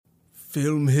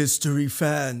Film history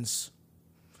fans,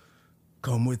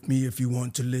 come with me if you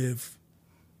want to live.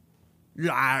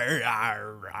 Rawr,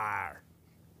 rawr, rawr.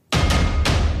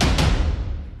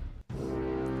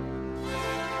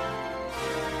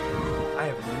 I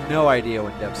have no idea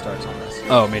when Dev starts on this.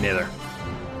 Oh, me neither.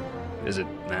 Is it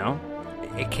now?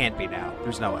 It can't be now.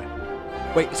 There's no way.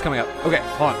 Wait, it's coming up. Okay,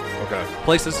 hold on. Okay.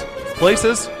 Places.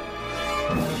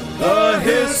 The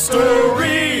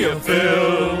history of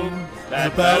film.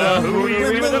 That matter who you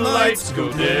read when the lights go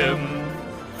dim.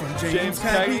 From James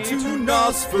Cagney to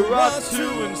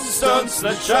Nosferatu and stunts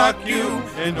that shock you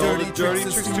and dirty tricks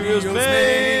the studios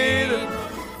made.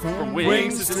 From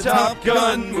Wings to Top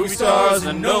Gun, movie stars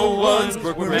and no ones,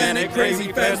 romantic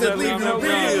crazy fans that leave no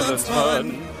real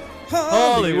fun.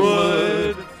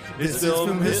 Hollywood is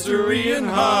film history in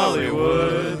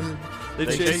Hollywood. They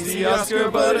chase the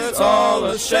Oscar, but it's all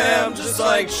a sham, just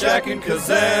like Shaq and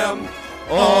Kazam.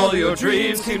 All your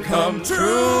dreams can come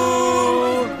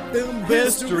true. Film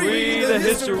history, the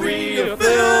history of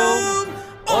film.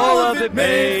 All of it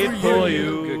made for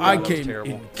you. I came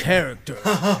in character.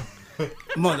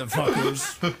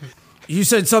 Motherfuckers. You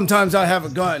said sometimes I have a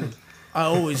gun. I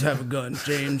always have a gun,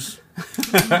 James.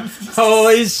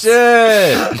 Holy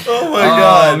shit! Oh my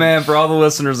god! Oh man, for all the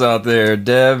listeners out there,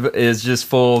 Dev is just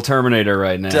full Terminator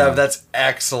right now. Dev, that's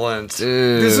excellent.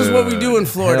 Dude, This is what we do in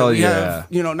Florida. hell We yeah.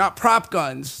 have, not prop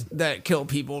guns that kill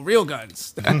people, real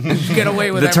guns. Get away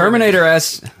with the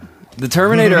everything. The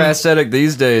Terminator aesthetic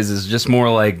these days is just more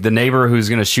like the neighbor who's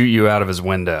going to shoot you out of his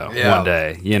window one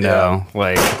day,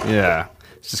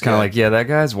 It's just kind of like, that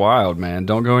guy's wild, man.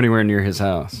 Don't go anywhere near his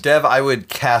house. Dev, I would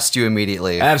cast you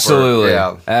immediately. Absolutely.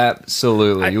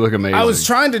 Absolutely. You look amazing. I was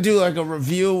trying to do like a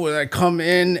review where I come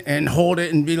in and hold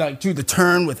it and be like, do the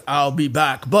turn with I'll be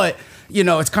back. But,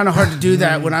 it's kind of hard to do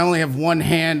that when I only have one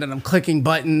hand and I'm clicking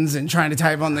buttons and trying to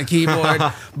type on the keyboard.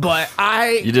 But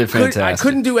You did fantastic. I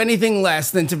couldn't do anything less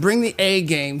than to bring the A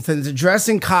game, than to dress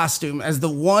in costume as the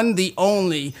one, the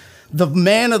only, the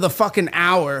man of the fucking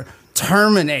hour,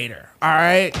 Terminator. All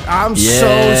right. I'm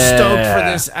so stoked for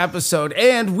this episode.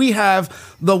 And we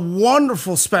have the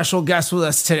wonderful special guest with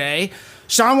us today.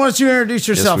 Sean, why don't you introduce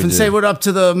yourself and say what up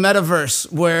to the metaverse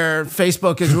where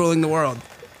Facebook is ruling the world?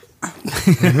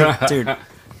 Dude,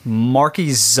 Marky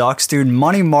Zucks, dude.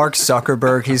 Money Mark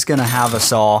Zuckerberg. He's going to have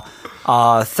us all.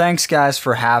 Thanks, guys,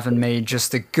 for having me.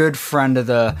 Just a good friend of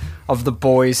the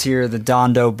boys here, the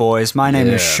Dondo boys. My name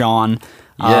is Sean.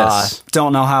 Yes.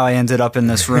 Don't know how I ended up in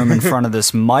this room in front of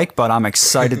this mic, but I'm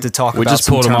excited to talk about We just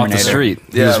some pulled him off Terminator. the street.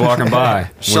 He was walking by.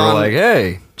 We were like,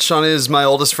 hey. Sean is my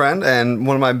oldest friend and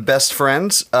one of my best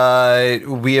friends.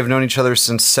 We have known each other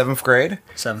since 7th grade.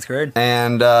 7th grade.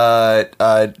 And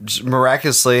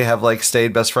miraculously have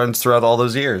stayed best friends throughout all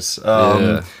those years.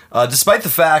 Despite the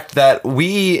fact that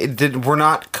we're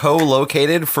not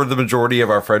co-located for the majority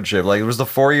of our friendship. It was the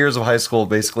 4 years of high school,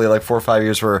 basically 4 or 5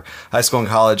 years for high school and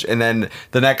college, and then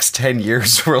the next 10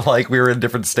 years were we were in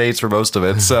different states for most of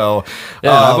it. So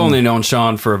I've only known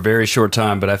Sean for a very short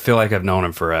time, but I feel like I've known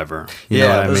him forever. You know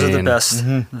what I those are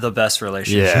mean? the best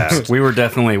relationships.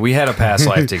 Yeah, we had a past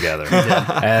life together.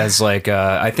 As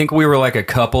I think we were like a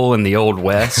couple in the Old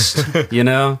West, and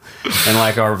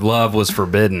our love was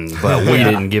forbidden, but we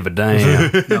didn't give a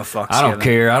damn. No fucks I don't given.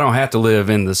 care. I don't have to live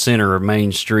in the center of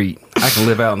Main Street. I can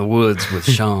live out in the woods with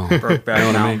Sean.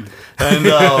 Brokeback Mountain.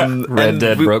 And Red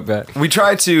Dead Brokeback. We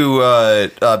try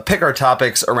to pick our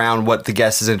topics around what the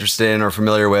guest is interested in or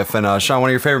familiar with. And Sean, one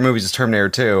of your favorite movies is Terminator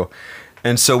 2.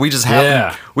 And so we just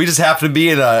happen to be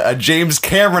in a James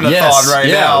Cameron-a-thon right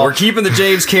now. We're keeping the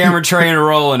James Cameron train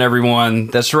rolling, everyone.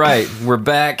 That's right. We're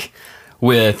back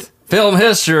with Film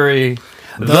History,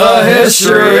 the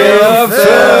history of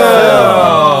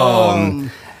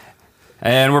film.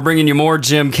 And we're bringing you more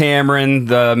Jim Cameron,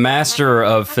 the master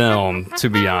of film, to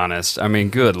be honest. I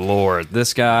mean, good Lord,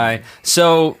 this guy.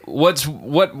 So what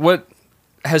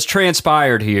has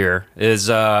transpired here is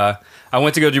I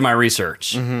went to go do my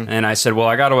research, and I said, well,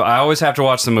 I always have to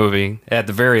watch the movie at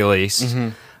the very least.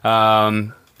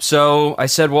 So I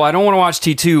said, well, I don't want to watch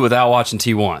T2 without watching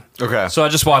T1. Okay. So I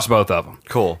just watched both of them.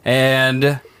 Cool.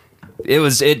 And it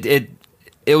was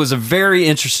a very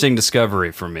interesting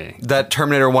discovery for me. That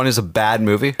Terminator 1 is a bad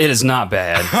movie? It is not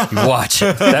bad. You watch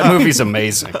it. That movie's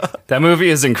amazing. That movie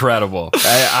is incredible.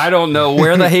 I don't know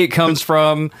where the hate comes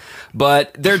from,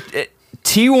 but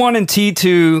T1 and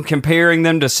T2, comparing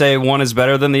them to say one is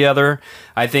better than the other,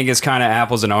 I think is kind of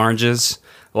apples and oranges.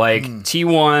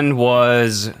 T1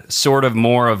 was sort of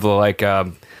more of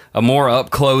a more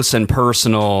up close and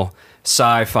personal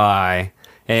sci-fi,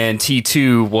 and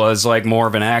T2 was like more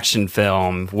of an action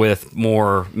film with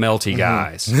more melty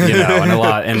guys,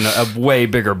 and a way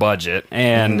bigger budget,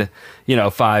 and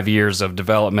 5 years of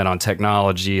development on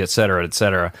technology, et cetera, et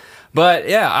cetera. But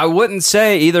yeah, I wouldn't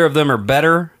say either of them are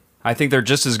better. I think they're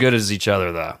just as good as each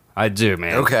other, though. I do,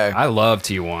 man. Okay. I love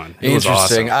T1. It was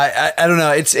Interesting. awesome. I don't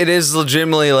know. It is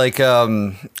legitimately like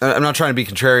I'm not trying to be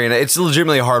contrarian. It's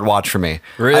legitimately a hard watch for me.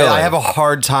 Really? I have a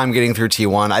hard time getting through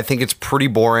T1. I think it's pretty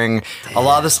boring. Damn. A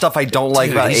lot of the stuff I don't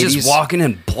like about he's 80s. Just walking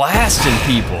and blasting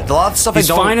people. A lot of stuff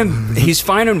He's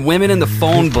finding women in the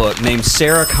phone book named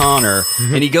Sarah Connor,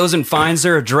 and he goes and finds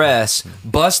their address,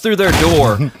 busts through their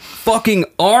door. Fucking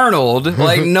Arnold.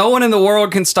 Like, no one in the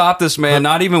world can stop this man,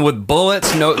 not even with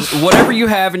bullets. No, whatever you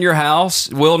have in your house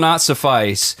will not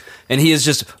suffice. And he is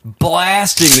just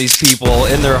blasting these people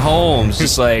in their homes.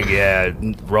 Just like, yeah,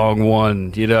 wrong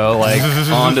one, like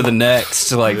on to the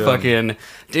next. Like, fucking,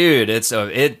 dude,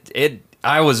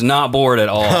 I was not bored at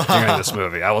all during this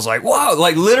movie. I was like, whoa,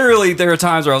 like literally there are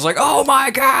times where I was like, oh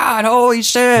my God, holy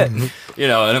shit.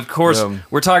 And of course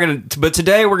we're talking, but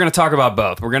today we're going to talk about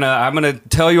both. I'm going to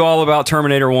tell you all about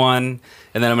Terminator 1,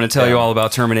 and then I'm going to tell you all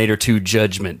about Terminator 2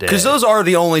 Judgment Day. Because those are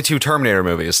the only two Terminator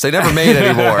movies. They never made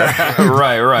any more.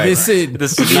 Right. Listen,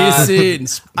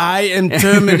 I am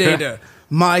Terminator.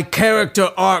 My character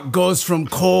arc goes from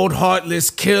cold, heartless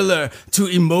killer to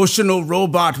emotional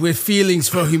robot with feelings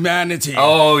for humanity.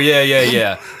 Oh,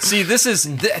 yeah. See, that's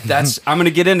I'm going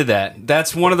to get into that.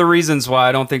 That's one of the reasons why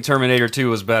I don't think Terminator 2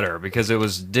 was better, because it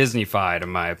was Disney-fied, in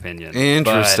my opinion.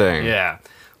 Interesting. But, yeah.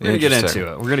 We're going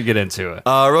to get into it.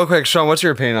 Real quick, Sean, what's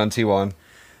your opinion on T1?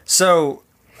 So,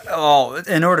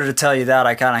 in order to tell you that,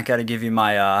 I kind of got to give you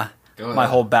my my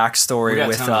whole backstory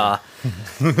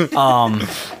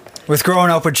with growing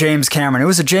up with James Cameron. It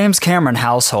was a James Cameron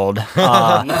household.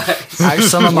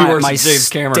 Some of my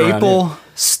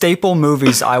staple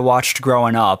movies I watched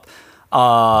growing up,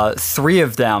 3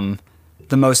 of them,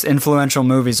 the most influential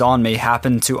movies on me,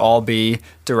 happened to all be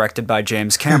directed by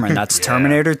James Cameron. That's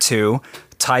Terminator 2,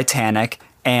 Titanic,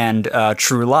 and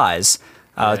True Lies.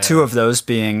 2 of those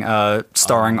being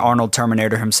starring Arnold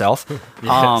Terminator himself.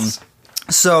 Yes.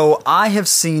 So I have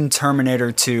seen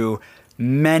Terminator 2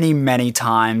 many, many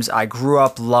times. I grew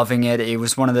up loving it. It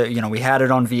was one of the, we had it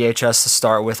on VHS to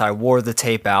start with. I wore the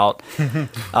tape out.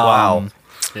 Wow.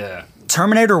 Yeah.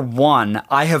 Terminator 1,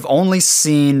 I have only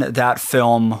seen that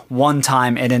film one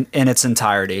time in its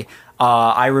entirety.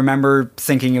 I remember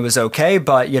thinking it was okay,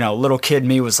 but, little kid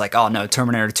me was like, oh no,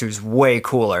 Terminator 2 is way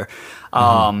cooler.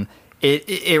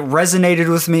 It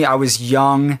resonated with me. I was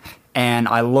young, and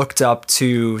I looked up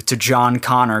to John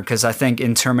Connor, because I think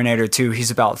in Terminator 2,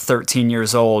 he's about 13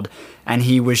 years old, and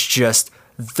he was just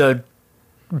the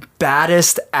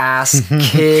baddest ass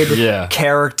kid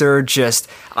character. Just,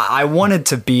 I wanted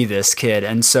to be this kid,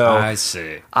 and so I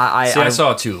see. I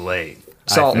saw it too late.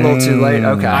 Saw it a little too late.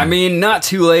 Okay. I mean, not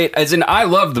too late. As in, I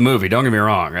loved the movie. Don't get me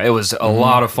wrong. It was a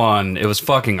lot of fun. It was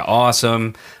fucking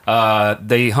awesome.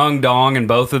 They hung dong in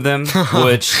both of them,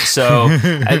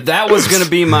 that was going to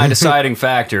be my deciding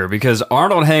factor, because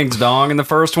Arnold hangs dong in the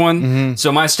first one.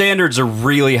 So my standards are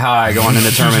really high going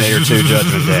into Terminator 2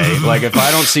 Judgment Day. Like, if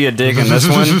I don't see a dick in this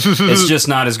one, it's just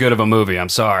not as good of a movie. I'm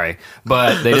sorry,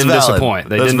 but they didn't disappoint.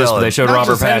 They showed Not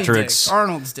Robert just any Patrick's dick,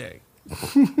 Arnold's dick.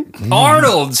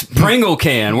 Arnold's Pringle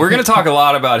can. We're going to talk a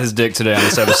lot about his dick today on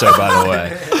this episode, by the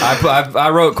way. I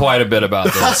wrote quite a bit about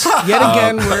this. Yet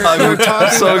again, we're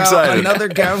talking so about excited. another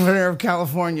governor of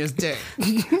California's dick.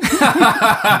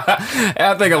 I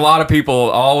think a lot of people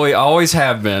always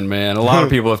have been, man. A lot of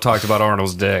people have talked about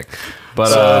Arnold's dick. But,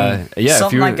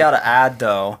 something I got to add,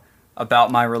 though,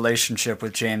 about my relationship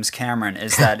with James Cameron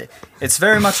is that it's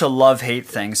very much a love-hate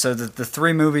thing. So the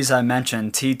 3 movies I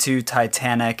mentioned, T2,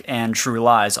 Titanic, and True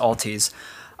Lies, all T's,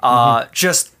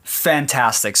 just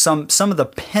fantastic. Some of the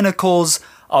pinnacles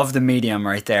of the medium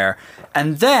right there.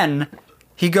 And then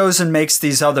he goes and makes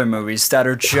these other movies that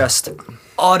are just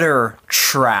utter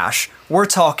trash. We're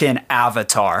talking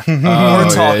Avatar. We're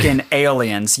talking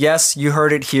Aliens. Yes, you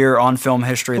heard it here on Film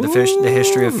History, the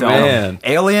history of film. Man.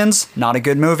 Aliens, not a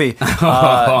good movie.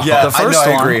 The first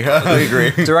I one, agree. I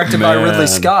agree. directed by Ridley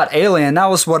Scott. Alien, that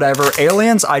was whatever.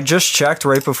 Aliens, I just checked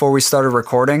right before we started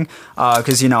recording,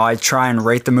 because, I try and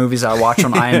rate the movies I watch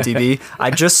on IMDb. I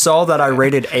just saw that I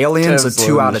rated Aliens a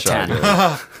 2 out of 10.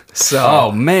 So,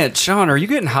 Oh man, Sean, are you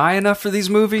getting high enough for these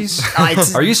movies?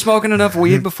 Are you smoking enough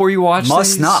weed before you watch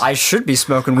must these? not. I should be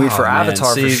smoking weed for Oh, man.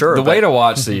 Avatar See, for sure. The but- way to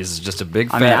watch these is just a big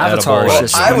fat mean, Avatar edible. is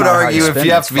just- I would no matter how argue you if spin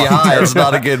you it, have to be it's fucking high, it's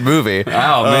not a good movie.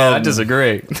 Oh man, I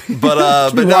disagree.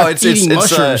 But no, it's eating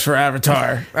it's mushrooms for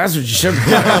Avatar. That's what you should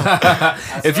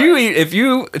be doing. If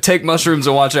you take mushrooms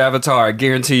and watch Avatar, I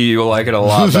guarantee you'll like it a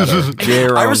lot better.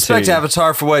 Guarantee. I respect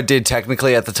Avatar for what it did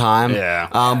technically at the time. Yeah.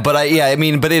 But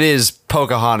but it is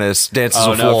Pocahontas dances Oh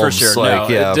with no, wolves. for sure. Like,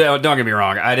 no, yeah. don't get me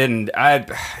wrong. I didn't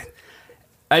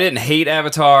hate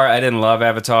Avatar. I didn't love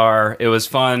Avatar. It was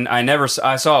fun.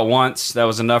 I saw it once. That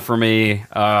was enough for me.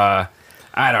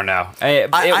 I don't know. I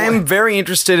am very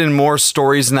interested in more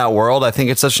stories in that world. I think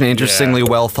it's such an interestingly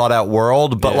well thought out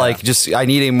world, but Yeah. I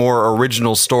need a more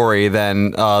original story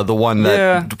than the one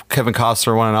that Kevin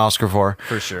Costner won an Oscar for.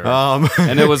 For sure.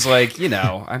 And it was like,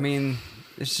 I mean,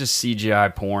 it's just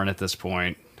CGI porn at this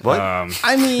point. What?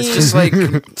 I mean, It's just like,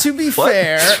 to be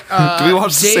fair, Do we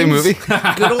watch the same movie?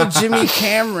 Good old Jimmy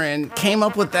Cameron came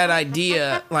up with that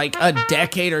idea like a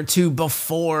decade or two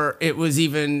before it was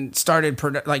even started,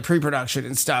 pre-production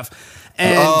and stuff.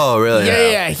 And Oh, really?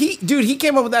 Yeah. He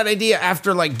came up with that idea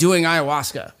after like doing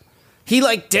ayahuasca. He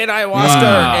like did ayahuasca,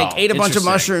 Wow. like ate a bunch of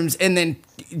Interesting. mushrooms, and then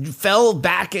fell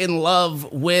back in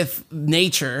love with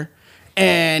nature.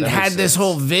 And That makes had this sense.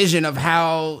 whole vision of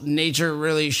how nature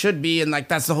really should be, and like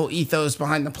that's the whole ethos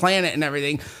behind the planet and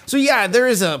everything. So yeah, there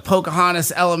is a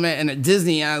Pocahontas element and a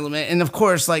Disney element, and of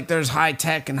course, like there's high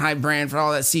tech and high brand for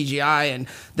all that CGI and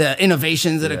the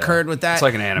innovations that occurred with that. It's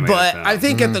like an animated But film. I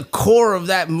think at the core of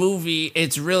that movie,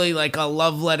 it's really like a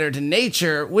love letter to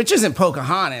nature, which isn't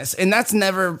Pocahontas, and that's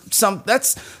never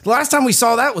That's the last time we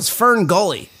saw that was Fern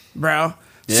Gully, bro.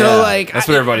 Yeah, So like that's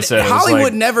what everybody said. It was Hollywood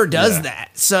like- never does yeah. that.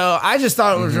 So I just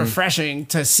thought it was Mm-hmm. refreshing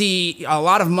to see a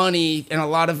lot of money and a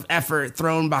lot of effort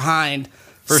thrown behind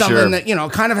For something sure.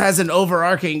 that kind of has an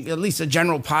overarching, at least a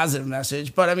general positive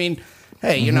message. But I mean,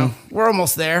 hey, Mm-hmm. we're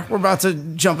almost there. We're about to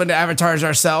jump into avatars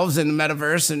ourselves in the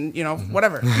metaverse, and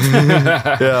whatever.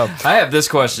 Yeah. I have this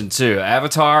question too.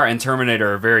 Avatar and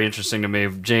Terminator are very interesting to me.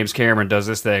 James Cameron does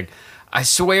this thing. I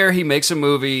swear he makes a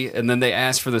movie and then they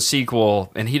ask for the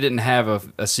sequel, and he didn't have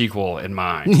a sequel in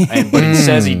mind, but he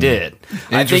says he did. I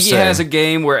think he Interesting. has a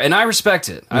game where, and I respect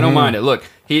it. I don't mind it. Look,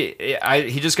 he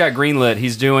just got greenlit.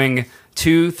 He's doing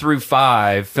 2 through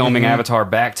 5 filming Avatar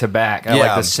back to back at like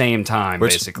Yeah. the same time,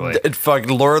 basically.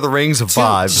 Fucking Lord of the Rings of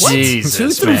 5. What? Jesus,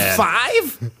 2 through man.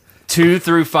 5? 2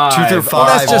 through 5. 2 through 5. are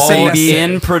That's just all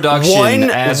saying in production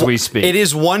as we speak. It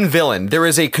is one villain. There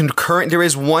is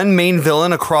one main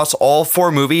villain across all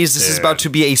 4 movies. This is Dude. about to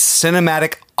be a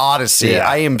cinematic odyssey. Yeah.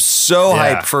 I am so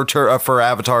Yeah. hyped for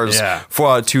Avatars Yeah.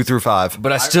 for 2 through 5.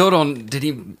 But I still don't. Did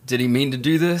he mean to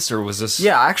do this, or was this?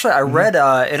 Yeah, actually, I read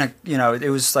it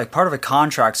was like part of a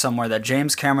contract somewhere that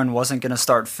James Cameron wasn't going to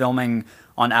start filming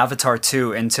on Avatar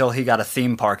 2 until he got a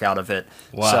theme park out of it.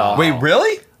 Wow. So, Wait,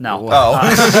 really? no. Oh,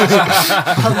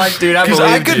 like, dude, I because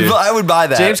believe I would buy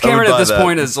that. James I would Cameron at buy this that.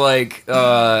 point is like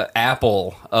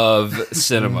Apple of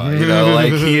cinema.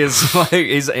 Like he is like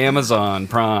he's Amazon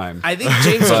Prime. I think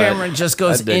James Cameron just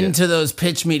goes I dig into those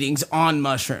pitch meetings on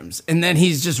mushrooms, and then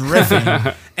he's just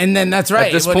riffing. And then that's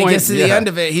right. this When he point, gets to the yeah. end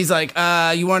of it, he's like,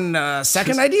 "You want a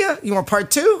second idea? You want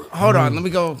part 2? Hold on, let me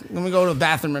go to the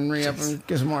bathroom and re-up and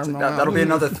get some more." That'll be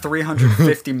another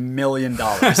 $350 million.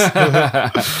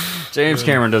 James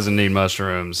Cameron doesn't need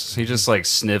mushrooms. He just like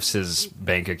sniffs his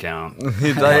bank account.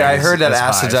 I heard that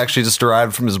That's acid's high. actually just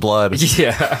derived from his blood.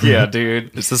 Yeah,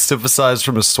 dude. It's just synthesized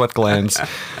from his sweat glands.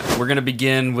 We're gonna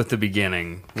begin with the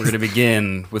beginning. We're gonna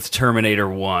begin with Terminator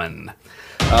 1.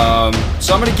 So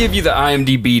I'm going to give you the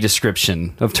IMDb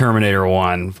description of Terminator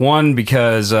 1. One,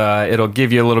 because it'll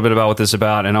give you a little bit about what this is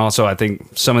about, and also I think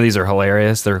some of these are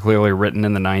hilarious. They're clearly written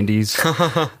in the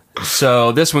 90s.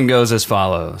 So this one goes as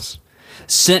follows.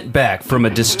 Sent back from a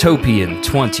dystopian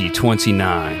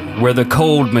 2029, where the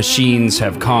cold machines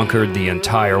have conquered the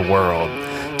entire world,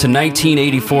 to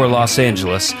 1984 Los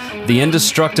Angeles, the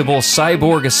indestructible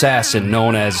cyborg assassin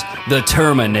known as the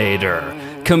Terminator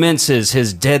commences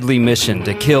his deadly mission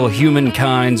to kill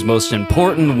humankind's most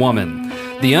important woman,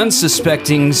 the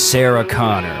unsuspecting Sarah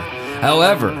Connor.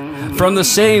 However, from the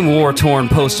same war-torn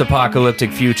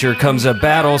post-apocalyptic future comes a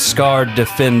battle-scarred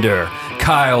defender,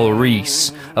 Kyle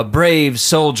Reese, a brave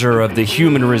soldier of the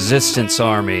Human Resistance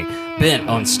Army, bent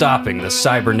on stopping the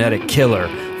cybernetic killer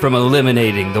from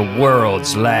eliminating the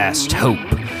world's last hope.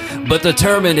 But the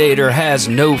Terminator has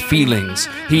no feelings,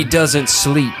 he doesn't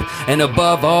sleep, and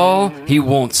above all, he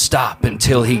won't stop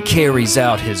until he carries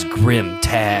out his grim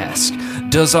task.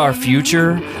 Does our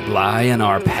future lie in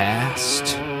our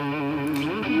past?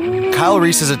 Kyle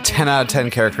Reese is a 10 out of 10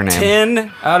 character name.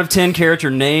 10 out of 10 character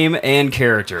name and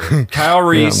character. Kyle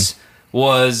Reese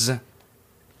was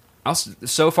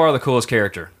so far the coolest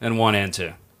character in 1 and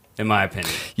 2, in my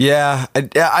opinion. Yeah,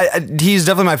 he's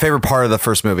definitely my favorite part of the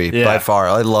first movie by far.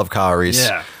 I love Kyle Reese.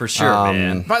 Yeah, for sure,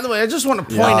 man. By the way, I just want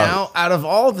to point out of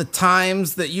all the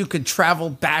times that you could travel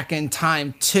back in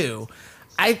time to,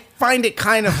 I find it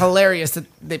kind of hilarious that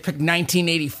they picked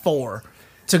 1984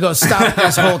 to go stop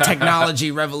this whole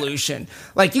technology revolution.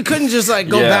 Like, you couldn't just like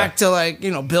go back to like,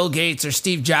 Bill Gates or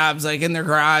Steve Jobs like in their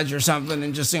garage or something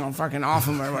and just, fucking off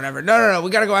them or whatever. No. We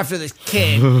got to go after this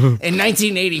kid in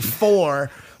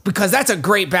 1984 because that's a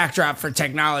great backdrop for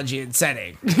technology and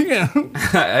setting.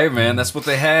 Hey, man, that's what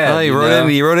they had. He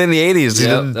wrote it in the 80s.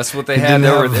 Yep, that's what they had.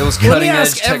 It was cutting edge technology. Let me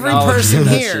ask every person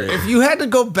here, if you had to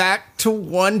go back to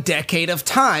 1 decade of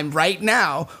time right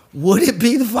now, would it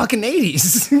be the fucking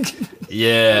 80s?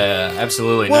 Yeah,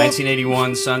 absolutely. Well,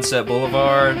 1981 Sunset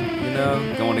Boulevard,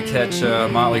 going to catch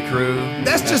Motley Crue.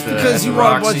 That's just because you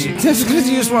want a bunch. That's because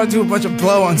you just want to do a bunch of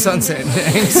blow on Sunset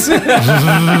James.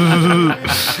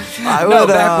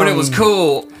 Back when it was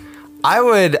cool. I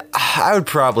would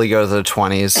probably go to the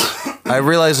 20s. I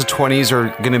realize the 20s are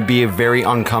going to be very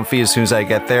uncomfy as soon as I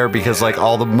get there because like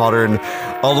all the modern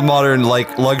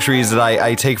like luxuries that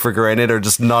I take for granted are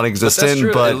just non-existent. But that's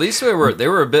true. But at least they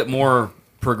were a bit more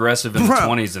progressive in the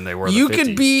 20s than they were in the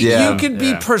 50s. You could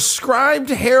be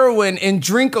prescribed heroin and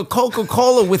drink a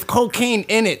Coca-Cola with cocaine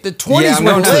in it. The 20s I'm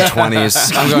going to the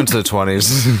 20s. I'm going to the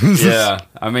 20s. Yeah.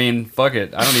 I mean, fuck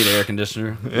it. I don't need air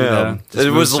conditioner. Yeah.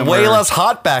 It was way less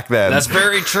hot back then. That's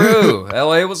very true.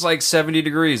 LA was like 70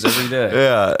 degrees every day.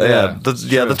 Yeah. The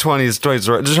 20s.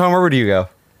 Just where do you go?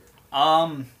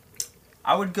 I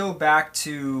would go back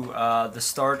to the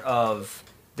start of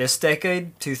this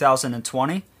decade,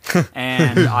 2020.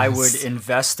 And I would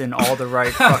invest in all the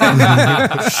right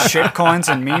fucking shit coins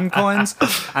and meme coins,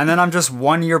 and then I'm just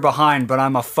 1 year behind, but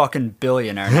I'm a fucking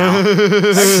billionaire now.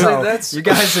 So you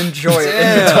guys enjoy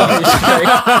it.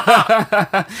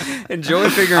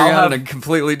 Enjoy figuring out a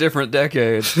completely different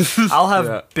decade. I'll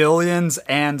have billions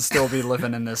and still be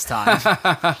living in this time.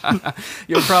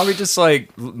 You'll probably just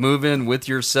like move in with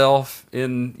yourself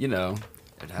in,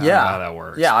 how that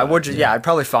works. Yeah, I would. Yeah, I'd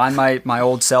probably find my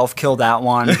old self, kill that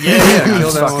one. Kill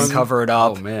that fucking one. Cover it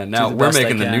up. Oh man, now we're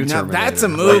making the new Terminator. That's a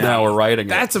movie. Right now we're writing it.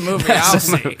 That's a movie I'll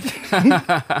see.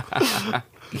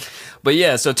 But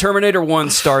yeah, so Terminator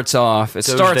 1 starts off.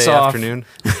 Afternoon.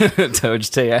 Doge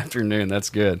Day afternoon.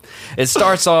 That's good. It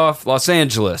starts off Los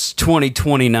Angeles,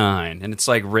 2029, and it's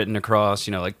like written across,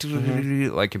 like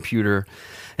computer,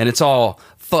 and it's all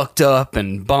fucked up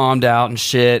and bombed out and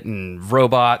shit, and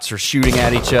robots are shooting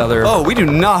at each other. Oh, we do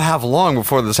not have long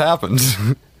before this happens.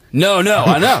 No,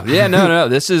 I know. Yeah, no.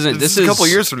 This is a couple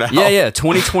years from now. Yeah,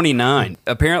 2029.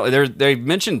 Apparently, they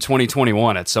mentioned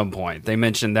 2021 at some point. They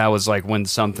mentioned that was like when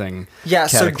something. Yeah,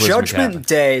 so Judgment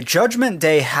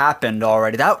Day happened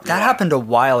already. That happened a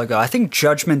while ago. I think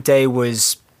Judgment Day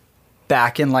was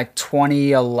back in like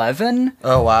 2011.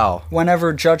 Oh wow!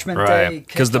 Whenever Judgment Day,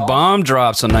 because the bomb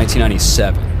drops on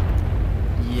 1997.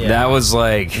 Yeah. That was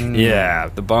like,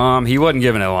 the bomb. He wasn't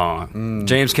giving it long.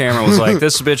 James Cameron was like,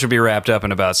 "This bitch will be wrapped up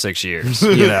in about 6 years."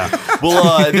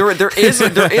 Well, there is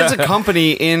a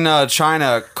company in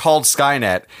China called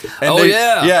Skynet. And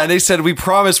and they said we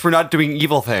promise we're not doing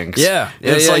evil things.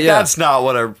 That's not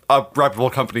what a reputable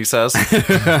company says.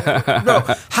 Bro,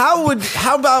 how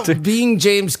about being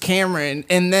James Cameron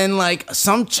and then like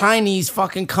some Chinese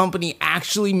fucking company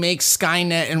actually makes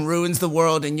Skynet and ruins the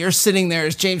world, and you're sitting there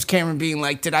as James Cameron being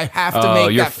like, did I have to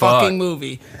make that fucking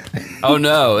movie? Oh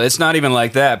no, it's not even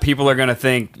like that. People are gonna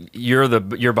think you're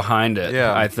behind it.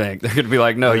 Yeah. I think they're gonna be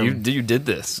like, no, you did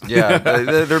this. Yeah,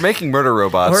 they're making murder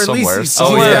robots Or at least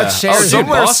somewhere. he's-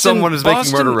 somewhere Someone is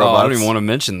making murder robots. I don't even want to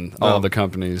mention all the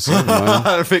companies.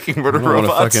 Making murder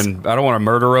robots. I don't want a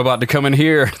murder robot to come in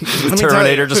here. The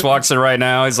Terminator just walks in right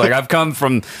now. He's like, I've come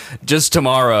from just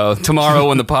tomorrow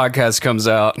when the podcast comes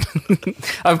out.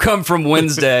 I've come from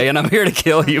Wednesday, and I'm here to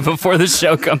kill you before the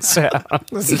show comes out.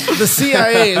 The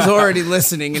CIA is already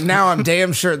listening, and now I'm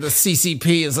damn sure the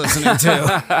CCP is listening too.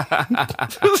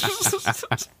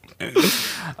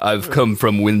 I've come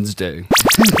from Wednesday.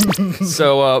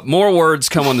 So more words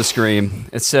come on the screen.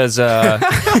 It says, the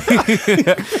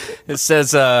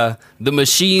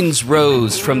machines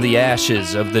rose from the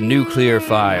ashes of the nuclear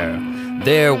fire.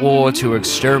 Their war to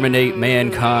exterminate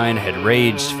mankind had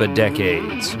raged for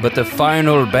decades, but the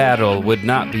final battle would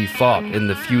not be fought in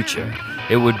the future.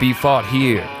 It would be fought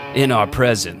here, in our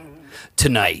present,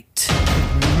 tonight.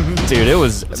 Dude, it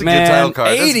was, a good man, title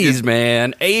card. That's 80s, good.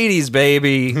 man. 80s,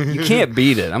 baby. You can't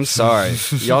beat it. I'm sorry.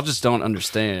 Y'all just don't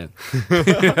understand.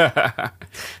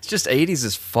 It's just 80s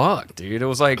as fuck, dude. It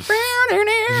was like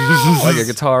a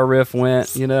guitar riff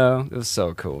went, you know? It was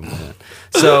so cool, man.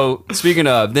 So, speaking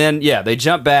of, then, yeah, they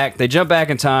jump back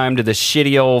in time to the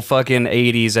shitty old fucking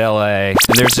 80s LA. And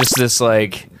there's just this,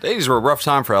 like... The 80s were a rough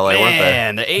time for LA, weren't they?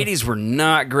 Man, the 80s were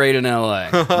not great in LA.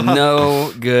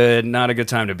 No good, not a good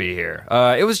time to be here.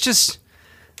 It was just...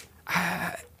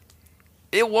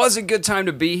 It was a good time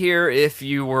to be here if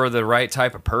you were the right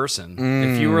type of person.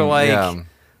 If you were like a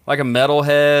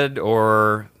metalhead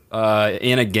or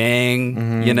in a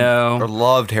gang, you know. Or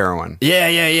loved heroin.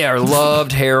 Yeah. Or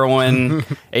loved heroin.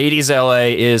 80s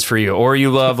LA is for you. Or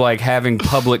you love like having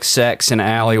public sex in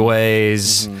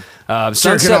alleyways. Jerking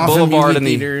Sunset off Boulevard in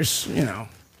movie the theaters, you know.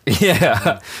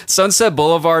 Yeah, Sunset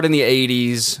Boulevard in the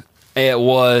 80s. It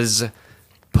was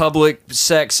public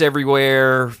sex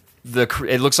everywhere.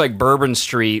 It looks like Bourbon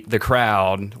Street, the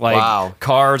crowd. Like, wow.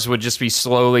 Cars would just be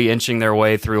slowly inching their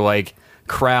way through, like,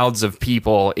 crowds of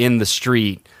people in the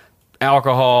street.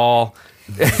 Alcohol.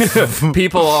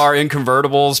 People are in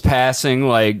convertibles passing,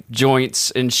 like,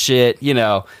 joints and shit. You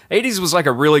know, 80s was like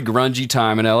a really grungy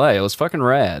time in LA. It was fucking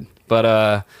rad.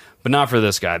 But not for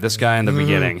this guy. This guy in the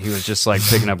beginning, he was just like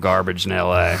picking up garbage in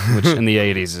LA, which in the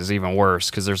 80s is even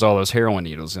worse because there's all those heroin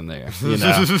needles in there, you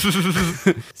know?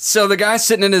 So the guy's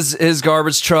sitting in his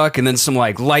garbage truck and then some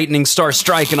like lightning starts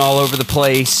striking all over the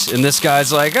place. And this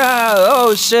guy's like,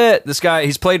 oh shit. This guy,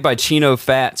 he's played by Chino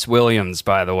Fats Williams,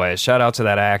 by the way. Shout out to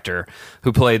that actor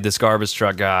who played this garbage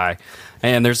truck guy.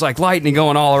 And there's like lightning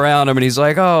going all around him. And he's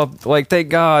like, oh, like, thank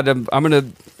God I'm going to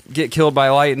get killed by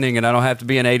lightning and I don't have to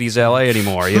be in 80s LA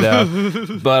anymore, you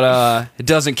know? But it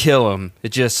doesn't kill him. It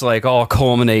just like all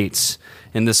culminates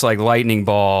in this like lightning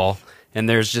ball and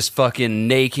there's just fucking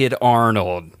naked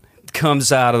Arnold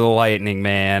comes out of the lightning,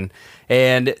 man.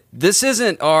 And this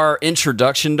isn't our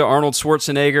introduction to Arnold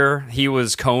Schwarzenegger. He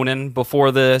was Conan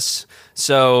before this.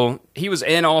 So he was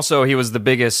the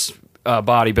biggest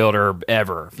bodybuilder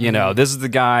ever. You know, this is the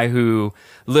guy who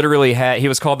literally he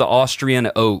was called the Austrian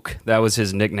Oak. That was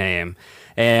his nickname.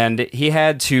 And he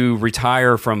had to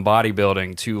retire from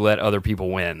bodybuilding to let other people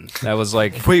win. That was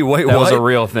like, Wait, that what? was a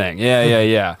real thing.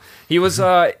 Yeah. He was,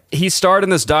 he starred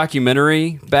in this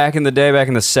documentary back in the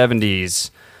 70s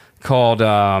called,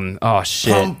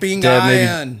 Pumping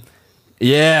Iron.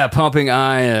 Yeah, Pumping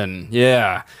Iron.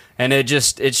 Yeah. And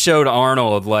it showed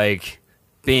Arnold like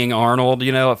being Arnold,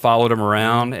 you know, it followed him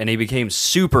around and he became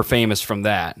super famous from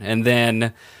that. And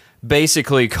then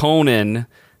basically Conan,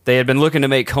 they had been looking to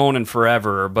make Conan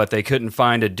forever, but they couldn't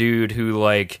find a dude who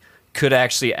like could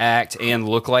actually act and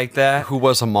look like that. Who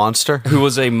was a monster? Who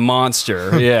was a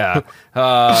monster, yeah.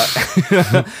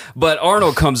 But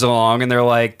Arnold comes along and they're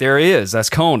like, there he is, that's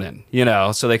Conan, you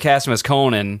know. So they cast him as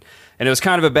Conan and it was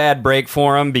kind of a bad break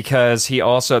for him because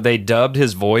they dubbed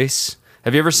his voice.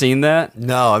 Have you ever seen that?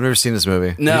 No, I've never seen this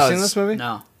movie. No, Have you seen this movie?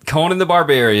 No. Conan the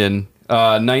Barbarian,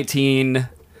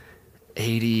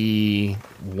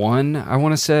 1981, I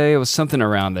want to say. It was something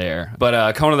around there.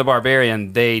 But Conan the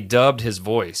Barbarian, they dubbed his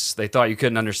voice. They thought you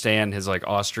couldn't understand his like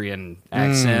Austrian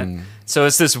accent. So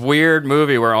it's this weird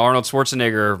movie where Arnold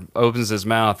Schwarzenegger opens his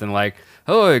mouth and like,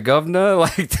 oh, governor,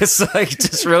 like this, like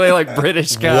just really like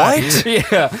British guy. What?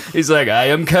 Yeah, he's like, I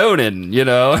am Conan. You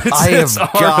know, I have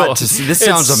got Arnold. to see. This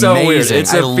sounds It's so amazing. weird.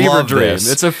 It's a I fever love dream.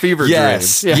 this. It's a fever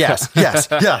Yes, dream. Yeah.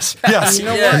 yes. You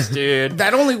know Yes, what? dude.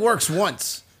 That only works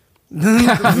once.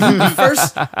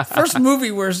 first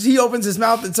movie where he opens his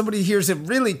mouth and somebody hears him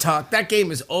really talk, that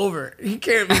game is over. He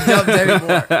can't be dubbed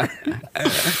anymore.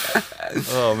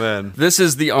 Oh man. This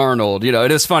is the Arnold. You know,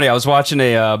 it is funny. I was watching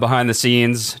a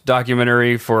behind-the-scenes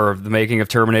documentary for the making of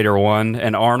Terminator 1,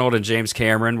 and Arnold and James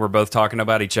Cameron were both talking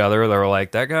about each other. They were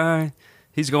like, that guy,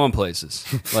 he's going places.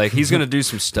 Like, he's going to do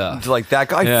some stuff. Like that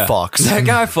guy fucks. That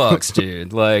guy fucks,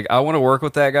 dude. Like, I want to work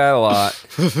with that guy a lot.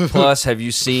 Plus, have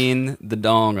you seen the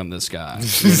dong on this guy?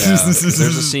 You know, there's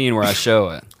a scene where I show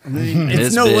it.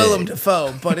 It's no big. Willem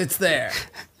Dafoe, but it's there.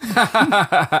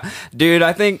 Dude,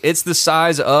 I think it's the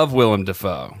size of Willem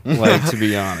Dafoe, like, to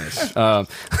be honest.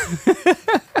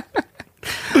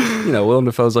 You know, Willem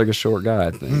Dafoe's like a short guy,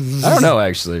 I think. I don't know,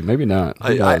 actually. Maybe not.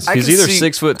 Who knows? I He's can either see-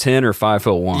 6'10" or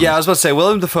 5'1". Yeah, I was about to say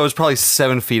Willem Dafoe is probably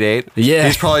 7'8". Yeah.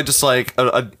 He's probably just like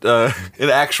an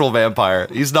actual vampire.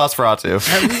 He's Nosferatu.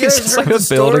 Have you It's guys just heard like a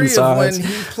the building story of when size.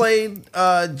 he played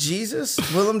Jesus,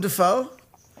 Willem Dafoe?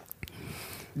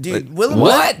 Dude,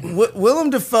 Willem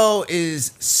Dafoe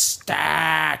is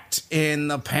stacked in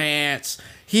the pants.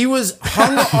 He was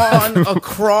hung on a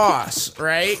cross,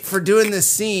 right, for doing this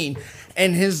scene,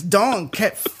 and his dong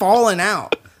kept falling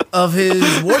out. of his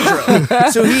wardrobe.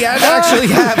 So he had to actually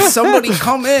have somebody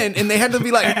come in, and they had to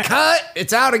be like, cut,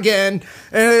 it's out again.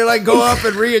 And they like go up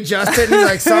and readjust it. And he's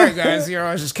like, sorry guys,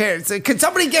 I was just kidding. It's like, could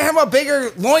somebody get him a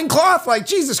bigger loincloth? Like,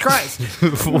 Jesus Christ.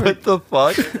 What the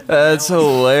fuck? That's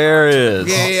hilarious.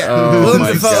 Yeah. Oh Willem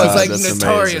my Dafoe God, is like that's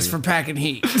notorious amazing. for packing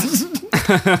heat.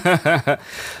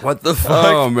 What the fuck?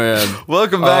 Oh man.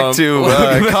 Welcome back to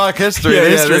cock history. Yeah,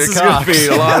 history this of is gonna cocks. be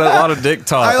a lot of dick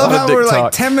talk. I love a lot how of dick we're like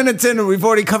talk. 10 minutes in and we've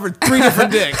already covered 3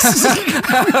 different dicks.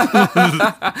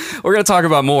 We're gonna talk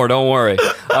about more. Don't worry.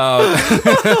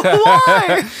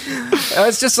 Why?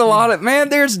 It's just a lot of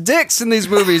there's dicks in these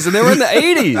movies, and they were in the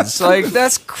 '80s. Like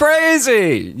that's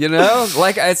crazy,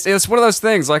 Like it's one of those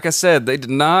things. Like I said,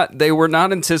 they were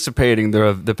not anticipating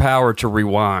the power to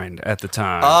rewind at the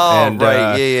time. Oh,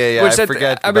 right. Yeah. Which I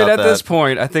forget. I mean, about at this that.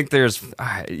 point, I think there's,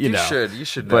 You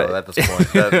should know but- at this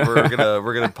point that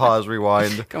we're gonna pause,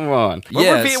 rewind. Come on.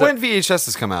 When VHS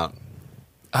has come out?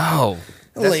 Oh,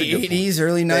 Late 80s,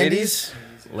 early 90s.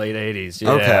 late '80s.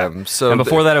 Yeah. Okay, so and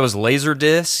before that, it was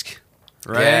Laserdisc.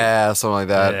 Right? Yeah, something like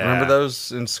that. Yeah. Remember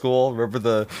those in school? Remember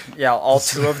the? Yeah, all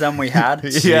 2 of them we had.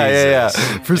 Yeah.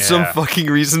 For some Yeah. fucking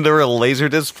reason, there were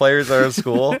Laserdisc players at our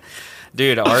school.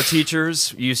 Dude, our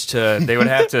teachers they would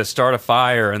have to start a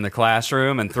fire in the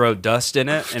classroom and throw dust in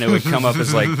it, and it would come up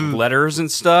as like letters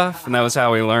and stuff, and that was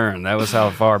how we learned. That was how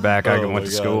far back I went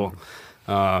to school.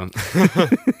 I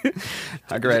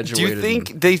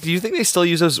graduated. Do you think they still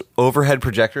use those overhead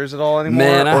projectors at all anymore?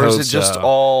 Man, I or is hope it just so.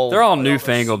 all They're all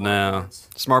newfangled now.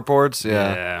 smart boards?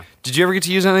 Yeah. Yeah. Did you ever get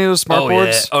to use any of those smart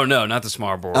boards? Yeah. Oh no, not the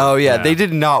smart board. Oh yeah, No. they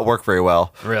did not work very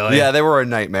well. Really? Yeah, they were a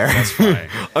nightmare. That's funny.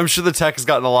 I'm sure the tech has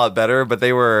gotten a lot better, but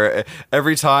they were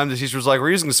every time the teacher was like, "We're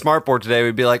using the smart board today,"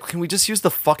 we'd be like, "Can we just use the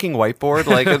fucking whiteboard?"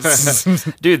 Like, it's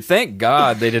Dude, thank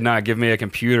God they did not give me a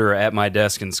computer at my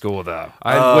desk in school, though.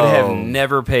 I would have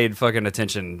never paid fucking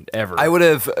attention ever. I would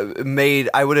have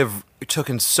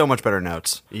taken so much better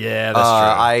notes. Yeah, that's true.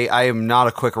 I am not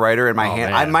a quick writer, and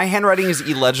man. my handwriting is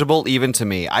illegible even to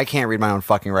me. I can't read my own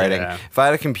fucking writing. Yeah. If I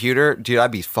had a computer, dude, I'd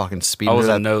be fucking speeding. I was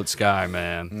through a that. notes guy,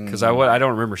 man, because I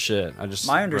don't remember shit. I just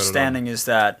My wrote it on. understanding is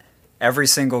that every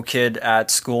single kid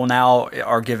at school now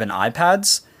are given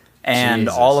iPads, and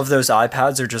Jesus. all of those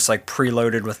iPads are just like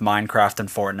preloaded with Minecraft and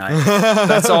Fortnite.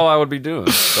 That's all I would be doing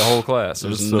the whole class.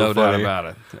 There's so no doubt funny. about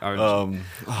it. But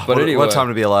What, anyway, what time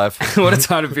to be alive? what a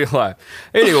time to be alive.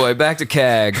 Anyway, back to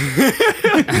CAG.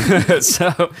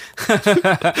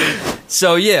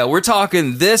 So yeah, we're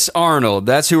talking this Arnold.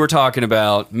 That's who we're talking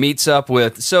about. Meets up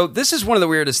with. So this is one of the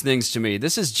weirdest things to me.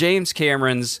 This is James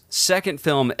Cameron's second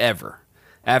film ever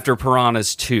after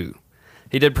Piranhas 2.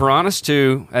 He did Piranhas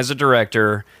 2 as a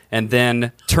director, and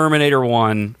then Terminator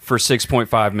 1 for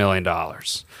 $6.5 million.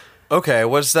 Okay,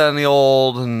 what's that in the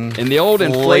old In the old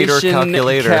later inflation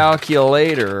calculator?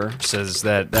 calculator says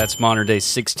that's modern day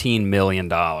 $16 million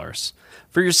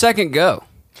for your second go.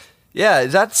 Yeah,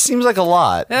 that seems like a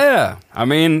lot. Yeah, I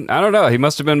mean, I don't know. He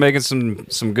must have been making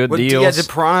some good deals. Yeah, did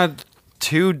Piranha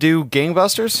 2 do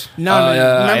gangbusters? No,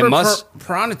 remember it must-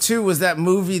 Piranha 2 was that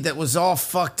movie that was all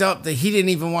fucked up that he didn't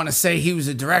even want to say he was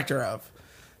a director of.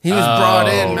 He was brought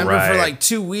in, remember, for right. like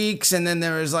 2 weeks, and then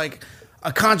there was like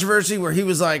a controversy where he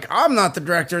was like, I'm not the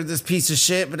director of this piece of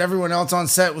shit, but everyone else on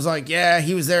set was like, yeah,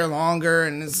 he was there longer,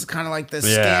 and it's kind of like this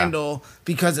Yeah. scandal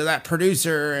because of that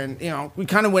producer, and we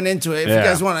kind of went into it. If Yeah. you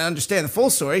guys want to understand the full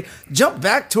story, jump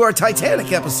back to our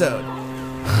Titanic episode.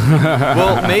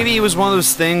 Well, maybe it was one of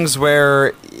those things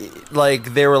where,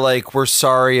 like, they were like, "We're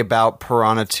sorry about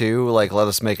Piranha 2. Like, let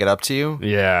us make it up to you."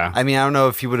 Yeah. I mean, I don't know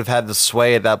if he would have had the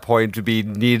sway at that point to be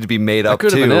needed to be made up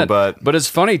Could have been to, it. but it's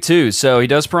funny too. So he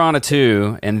does Piranha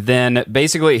 2, and then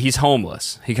basically he's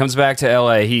homeless. He comes back to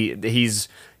LA. He's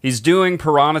doing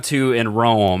Piranha 2 in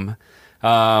Rome,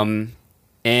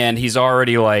 and he's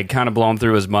already like kind of blown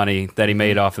through his money that he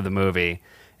made off of the movie,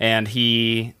 and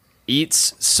he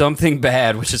eats something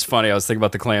bad, which is funny. I was thinking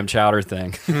about the clam chowder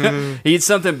thing. He eats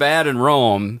something bad in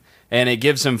Rome, and it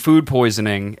gives him food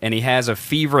poisoning, and he has a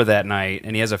fever that night,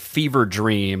 and he has a fever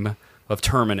dream of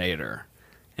Terminator.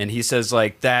 And he says,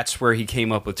 like, that's where he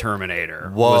came up with Terminator.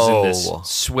 Was in this Whoa.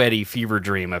 sweaty fever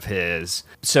dream of his.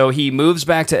 So he moves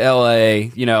back to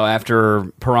L.A., after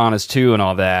Piranhas 2 and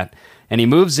all that, and he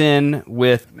moves in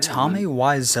with... Tommy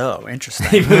Wiseau, interesting.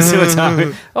 He moves in with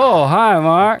Tommy. Oh, hi,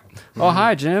 Mark. Oh,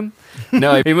 hi, Jim.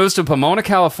 No, he moves to Pomona,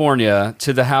 California,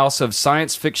 to the house of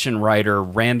science fiction writer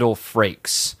Randall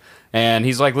Frakes. And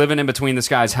he's like living in between this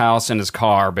guy's house and his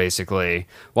car, basically,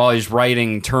 while he's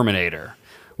writing Terminator.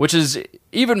 Which is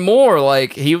even more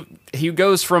like he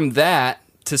goes from that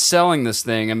to selling this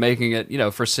thing and making it,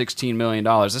 for $16 million.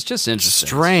 It's just interesting.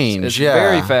 Strange, It's yeah.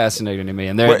 very fascinating to me,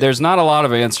 and there's not a lot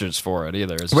of answers for it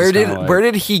either. It's Where just kinda where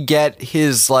did he get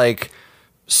his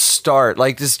start?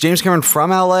 Is James Cameron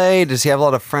from LA? Does he have a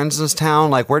lot of friends in this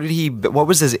town? What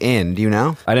was his in? Do you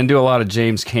know? I didn't do a lot of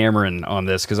James Cameron on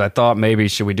this because I thought maybe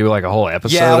should we do like a whole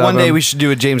episode? Yeah, one of day him? we should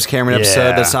do a James Cameron episode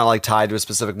Yeah. that's not tied to a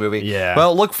specific movie. Yeah.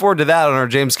 Well, look forward to that on our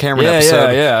James Cameron Yeah,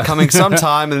 episode yeah. coming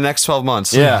sometime in the next 12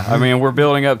 months. Yeah, I mean we're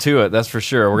building up to it. That's for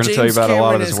sure. We're going to tell you James about a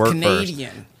lot of Cameron his is work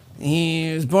Canadian.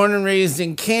 He was born and raised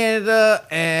in Canada,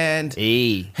 and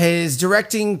his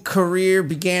directing career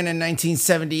began in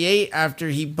 1978 after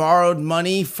he borrowed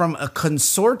money from a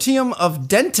consortium of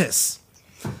dentists.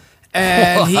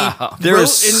 And he There wrote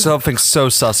is and- something so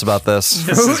sus about this.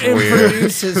 wrote and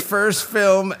produced his first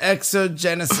film,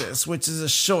 Exogenesis, which is a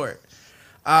short.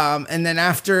 And then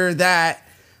after that,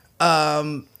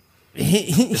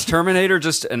 Is Terminator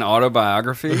just an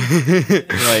autobiography?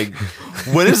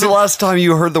 When is the last time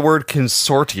you heard the word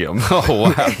consortium? Oh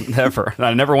wow, never.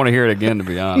 I never want to hear it again, to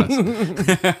be honest.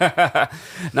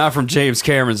 Not from James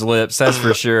Cameron's lips, that's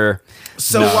for sure.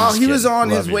 So No, while I'm he was kidding. on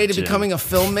his Love way you, to Jim. becoming a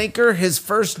filmmaker, his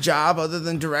first job, other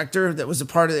than director, that was a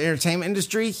part of the entertainment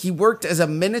industry, he worked as a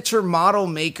miniature model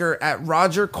maker at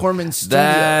Roger Corman Studios.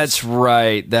 That's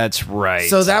right. That's right.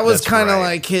 So that was That's kind of right.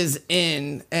 like his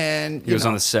in, and He was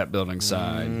on the set building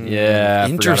side. Yeah,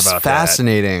 I forgot about that.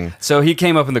 Fascinating. So he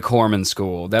came up in the Corman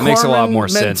School. That makes a lot more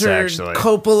sense, actually.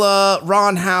 Coppola,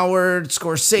 Ron Howard,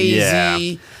 Scorsese.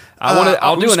 Yeah.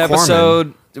 I'll do who's an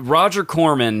episode. Roger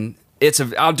Corman.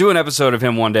 I'll do an episode of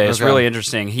him one day. It's Okay. really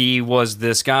interesting. He was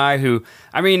this guy who,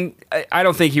 I mean, I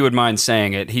don't think he would mind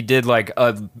saying it. He did like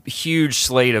a huge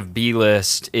slate of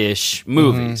B-list-ish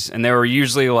movies, and they were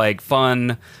usually like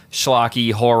fun,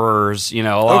 schlocky horrors. A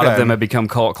lot of Okay. them have become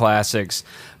cult classics.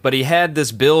 But he had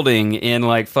this building in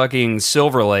like fucking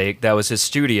Silver Lake that was his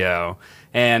studio.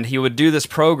 And he would do this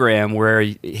program where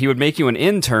he would make you an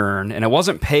intern, and it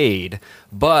wasn't paid,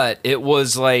 but it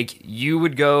was like you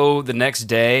would go the next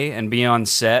day and be on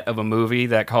set of a movie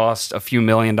that cost a few $1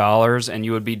 million, and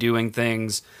you would be doing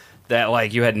things that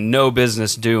like you had no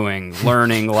business doing,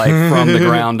 learning like from the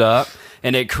ground up.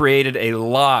 And it created a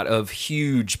lot of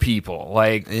huge people.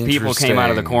 Like people came out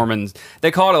of the Interesting. Corman.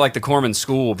 They called it like the Corman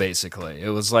School. Basically, it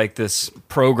was like this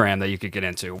program that you could get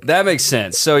into. That makes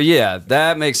sense. So yeah,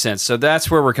 that makes sense. So that's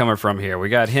where we're coming from here. We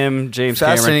got him, James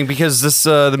Fascinating Cameron. because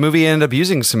the movie ended up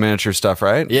using some miniature stuff,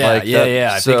 right? Yeah,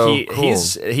 yeah. I So think cool.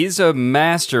 he's a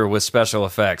master with special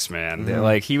effects, man.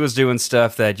 Like he was doing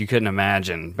stuff that you couldn't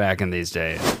imagine back in these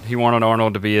days. He wanted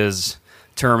Arnold to be his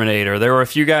Terminator. There were a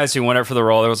few guys who went up for the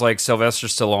role. There was like Sylvester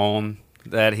Stallone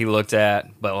that he looked at,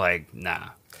 but like, nah,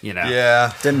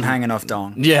 Yeah. Didn't hang enough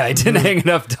dong. Yeah, he didn't hang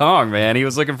enough dong, man. He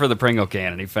was looking for the Pringle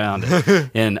can, and he found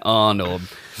it in Arnold.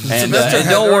 And, Sylvester and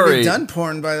had don't already worry. done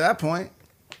porn by that point.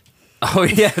 Oh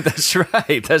yeah, that's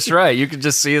right. That's right. You could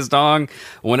just see his dong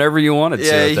whenever you wanted to.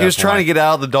 Yeah, at he that was trying to point. get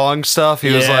out of the dong stuff.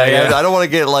 He was Yeah, like, yeah. I don't want to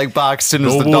get boxed in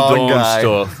as No the more dong guy.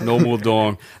 stuff. No more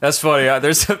dong. That's funny.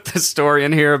 There's this story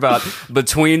in here about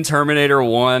between Terminator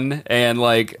 1 and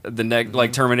like the next,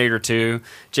 like Terminator 2.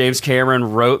 James Cameron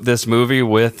wrote this movie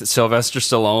with Sylvester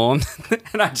Stallone,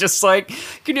 and I just like,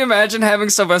 can you imagine having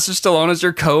Sylvester Stallone as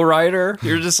your co-writer?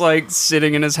 You're just like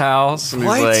sitting in his house, and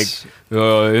What? he's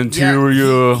like,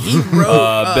 interior, he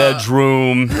wrote,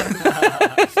 bedroom.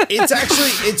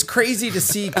 It's crazy to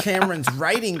see Cameron's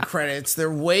writing credits.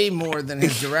 They're way more than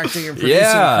his directing and producing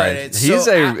Yeah, credits. he's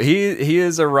So he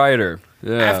is a writer.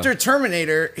 Yeah. after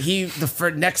Terminator,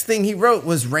 next thing he wrote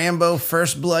was Rambo: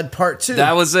 First Blood Part 2.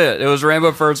 That was it. It was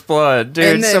Rambo First Blood. Dude,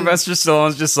 And then- Sylvester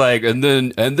Stallone's just like, and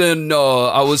then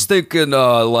I was thinking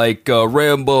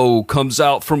Rambo comes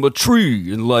out from a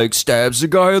tree and like stabs the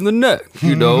guy in the neck.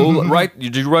 You know, right?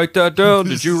 Did you write that down?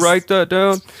 Did you write that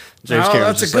down? James Oh,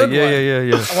 Cameron's that's a just like, good yeah, one.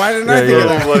 yeah. Why didn't I think of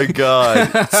that? Oh my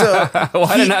god. So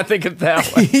Why didn't I think of that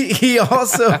one? he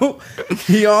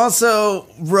also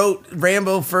wrote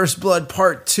Rambo: First Blood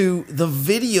Part 2, the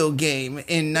video game,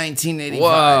 in 1985.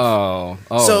 Whoa.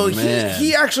 Oh, So man.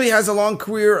 he actually has a long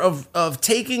career of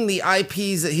taking the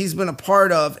IPs that he's been a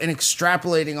part of and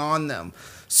extrapolating on them.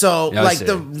 So Yeah, I like see.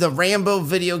 the Rambo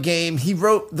video game, he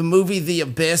wrote the movie The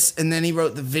Abyss, and then he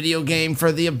wrote the video game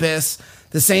for The Abyss.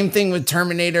 The same thing with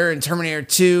Terminator and Terminator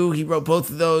 2. He wrote both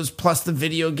of those plus the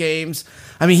video games.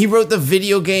 I mean, he wrote the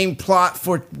video game plot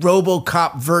for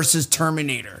RoboCop versus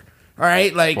Terminator. All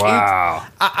right, like Wow.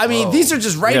 I mean, these are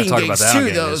just writing talk about gigs that on too,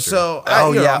 Game though. History. So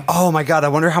Oh you know, yeah. Oh my god. I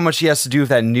wonder how much he has to do with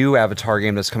that new Avatar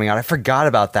game that's coming out. I forgot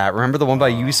about that. Remember the one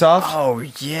by Ubisoft? Oh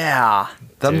yeah,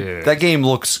 Dude. That game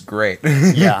looks great.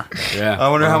 yeah. Yeah. I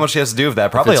wonder how much he has to do with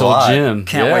that. Probably It's a old lot. Jim.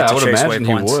 Can't yeah, wait to I would chase imagine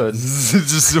he waypoints. would.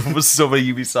 Just with so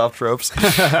many Ubisoft tropes.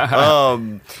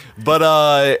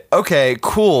 Okay,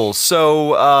 cool.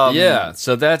 So Yeah,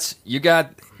 so that's you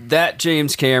got that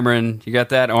James Cameron, you got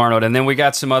that Arnold, and then we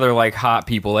got some other like hot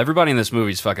people. Everybody in this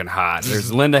movie is fucking hot.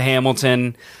 There's Linda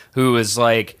Hamilton, who is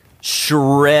like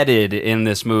shredded in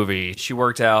this movie. She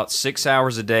worked out 6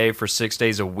 hours a day for 6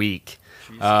 days a week.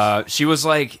 She was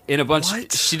like in a bunch.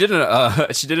 She did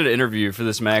an interview for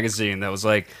this magazine that was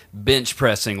like bench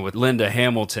pressing with Linda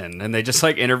Hamilton, and they just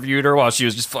like interviewed her while she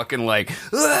was just fucking like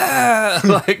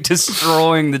like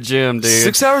destroying the gym, dude.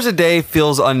 6 hours a day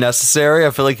feels unnecessary.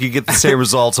 I feel like you get the same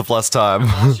results with less time.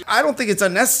 I don't think it's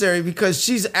unnecessary because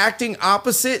she's acting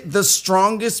opposite the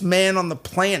strongest man on the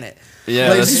planet. Yeah,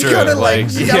 like, that's she's true. gotta Like,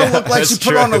 she gotta yeah, look like she that's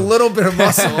put on a true. little bit of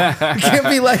muscle. You can't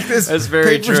be like this That's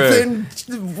very paper true.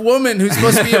 thin woman who's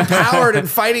supposed to be empowered and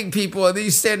fighting people, and then you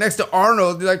stand next to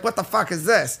Arnold. You're like, what the fuck is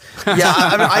this? Yeah,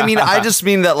 I just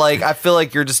mean that like I feel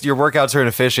like your workouts are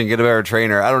inefficient. Get a better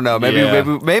trainer. I don't know.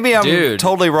 Maybe I'm Dude,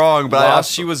 totally wrong. But while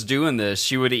she was doing this,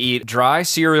 she would eat dry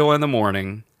cereal in the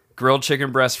morning, grilled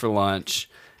chicken breast for lunch,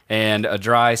 and a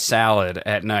dry salad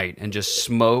at night, and just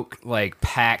smoke like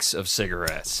packs of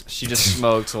cigarettes. She just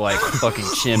smoked like a fucking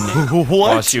chimney.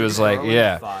 While she was like,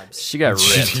 yeah, she got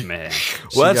ripped, man. She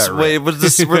got ripped. were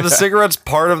the cigarettes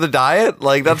part of the diet?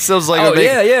 Like that sounds like Oh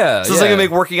yeah. Sounds like it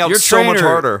make working out so much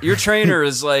harder. Your trainer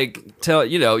is like,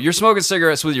 you're smoking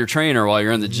cigarettes with your trainer while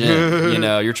you're in the gym.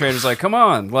 Your trainer's like, come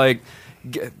on, like,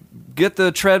 get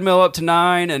the treadmill up to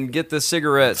 9 and get the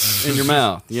cigarettes in your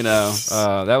mouth.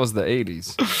 That was the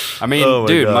 80s. I mean, Oh my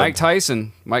dude, God.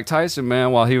 Mike Tyson,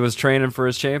 man, while he was training for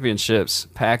his championships,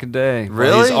 pack a day. While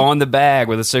Really? He's on the bag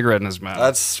with a cigarette in his mouth.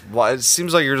 That's why it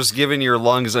seems like you're just giving your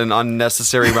lungs an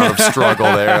unnecessary amount of struggle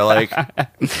there. Like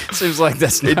Seems like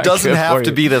that's not it doesn't good have for to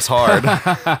you. be this hard.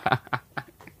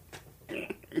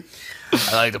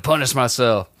 I like to punish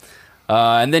myself.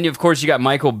 And then, of course, you got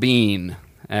Michael Biehn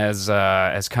as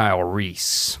Kyle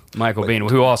Reese. Michael Biehn,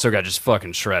 who also got just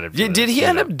fucking shredded. For Did this, he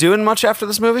end up doing much after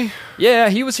this movie? Yeah,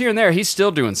 he was here and there. He's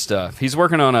still doing stuff. He's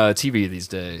working on TV these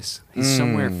days. He's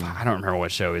somewhere. I don't remember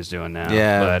what show he's doing now.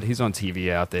 Yeah. But he's on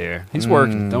TV out there. He's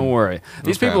working. Don't worry.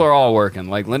 These people are all working.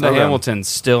 Like Linda Okay. Hamilton's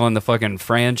still in the fucking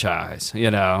franchise.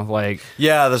 Like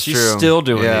Yeah, that's she's true. still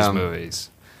doing Yeah. these movies.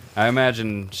 I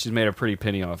imagine she's made a pretty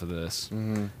penny off of this.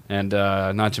 And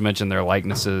not to mention their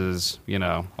likenesses,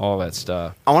 all that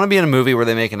stuff. I want to be in a movie where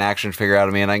they make an action figure out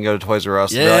of me, and I can go to Toys R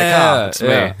Us and be like, it's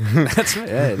me. That's me.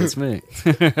 Hey, that's me.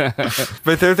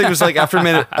 But the other thing was like after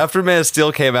Man of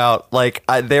Steel came out, like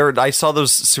I saw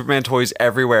those Superman toys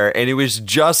everywhere, and it was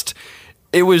just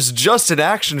an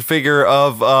action figure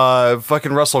of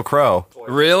fucking Russell Crowe.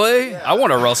 Really? I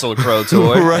want a Russell Crowe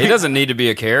toy. He doesn't need to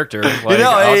be a character. Like,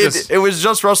 It was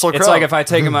just Russell Crowe. it's like if I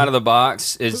take him out of the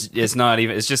box, it's not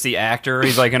even. It's just the actor.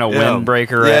 He's like in a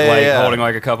windbreaker holding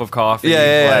like a cup of coffee.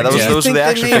 Yeah. Like, Those You were the think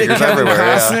action they made a figures Kevin everywhere.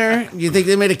 Yeah. Costner? You think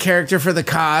they made a character for the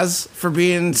cause for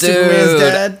being Superman's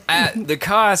dad? The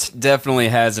cost definitely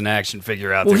has an action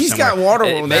figure out Well, there. he's got somewhere.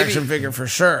 Waterworld Maybe- action figure for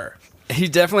sure. He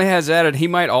definitely has that, and he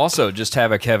might also just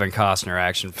have a Kevin Costner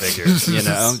action figure. Just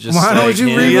Why don't like you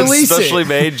him. re-release it? Specially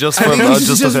made just I for think you should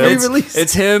just just events. re-release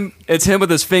it. It's him with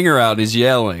his finger out. He's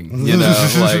yelling.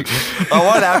 Like I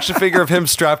want an action figure of him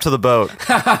strapped to the boat.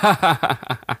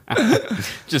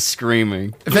 just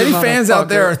screaming. If any fans out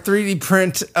there are 3D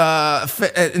print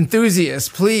enthusiasts,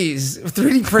 please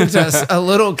 3D print us a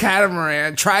little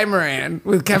trimaran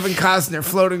with Kevin Costner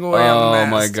floating away on the Oh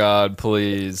mast. my God!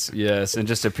 Please, yes, and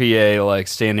just a PA like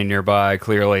standing nearby,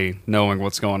 clearly knowing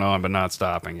what's going on but not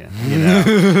stopping it.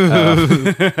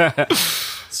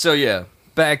 So yeah,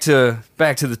 back to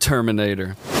the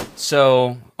Terminator.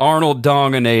 So Arnold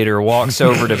Donganator walks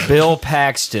over to Bill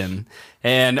Paxton,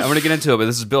 and I'm going to get into it, but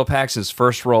this is Bill Paxton's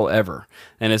first role ever.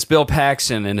 And it's Bill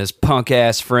Paxton and his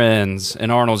punk-ass friends,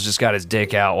 and Arnold's just got his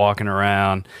dick out walking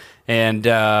around. And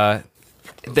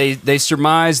they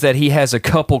surmise that he has a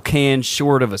couple cans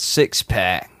short of a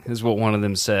six-pack, is what one of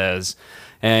them says.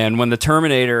 And when the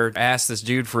Terminator asks this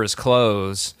dude for his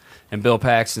clothes, and Bill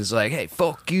Paxton's like, hey,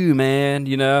 fuck you, man,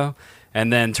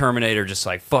 And then Terminator just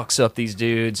like fucks up these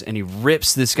dudes, and he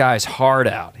rips this guy's heart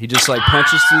out. He just like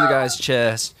punches through the guy's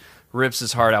chest, rips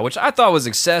his heart out, which I thought was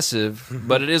excessive,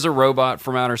 but it is a robot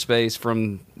from outer space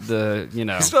from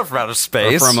He's not from outer or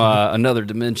space. from another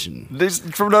dimension. He's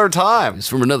from another time. It's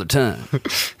from another time.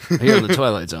 Here in the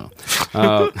Twilight Zone.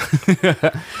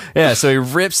 Yeah, so he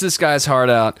rips this guy's heart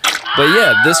out. But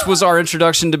yeah, this was our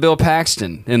introduction to Bill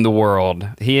Paxton in the world.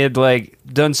 He had like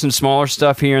done some smaller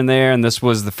stuff here and there, and this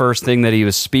was the first thing that he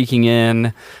was speaking in.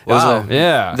 It was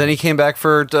yeah. Then he came back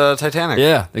for Titanic.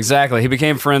 Yeah, exactly. He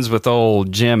became friends with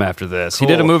old Jim after this. He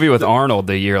did a movie with Arnold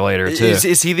the year later, too.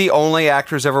 Is he the only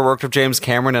actor who's ever worked with James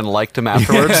Cameron and liked him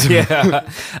afterwards? Yeah.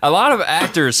 A lot of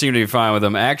actors seem to be fine with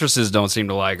him. Actresses don't seem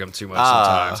to like him too much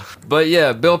sometimes. But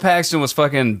yeah, Bill Paxton was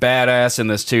fucking badass in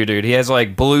this too, dude. He has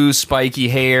like blue spiky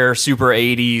hair, super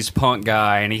 80s punk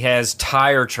guy, and he has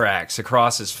tire tracks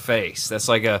across his face. That's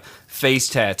like a face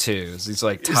tattoos. These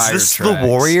like tire Is this tracks. the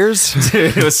Warriors?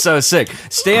 Dude, it was so sick.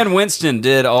 Stan Winston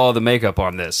did all the makeup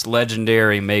on this.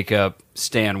 Legendary makeup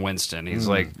Stan Winston. He's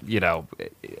like,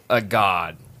 a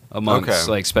god amongst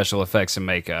like special effects and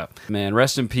makeup. Man,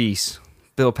 rest in peace,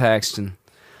 Bill Paxton.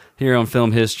 Here on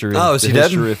Film History. Oh, is the he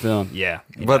dead? History of film. Yeah.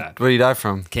 What did he die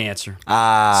from? Cancer.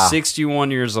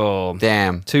 61 years old.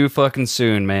 Damn. Too fucking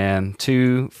soon, man.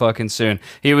 Too fucking soon.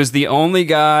 He was the only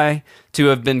guy to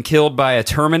have been killed by a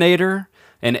Terminator,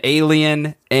 an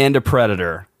Alien, and a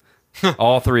Predator.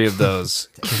 All three of those.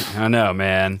 I know,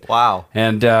 man. Wow.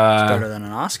 And Better than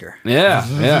an Oscar. yeah.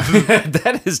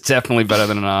 That is definitely better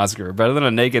than an Oscar. Better than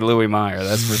a naked Louis Meyer,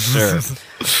 that's for sure.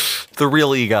 The real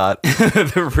EGOT.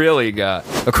 The real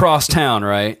EGOT. Across town,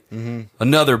 right? Mm-hmm.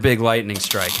 Another big lightning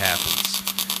strike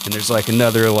happens. And there's like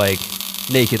another like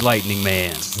naked lightning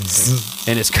man.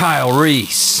 And it's Kyle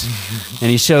Reese.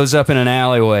 And he shows up in an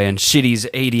alleyway in shitty's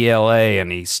ADLA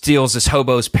and he steals this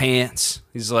hobo's pants.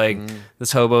 He's like,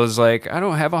 this hobo's like, I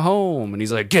don't have a home. And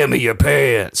he's like, give me your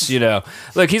pants.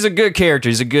 Look, he's a good character.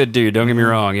 He's a good dude. Don't get me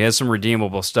wrong. He has some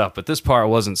redeemable stuff. But this part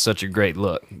wasn't such a great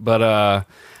look. But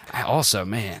also,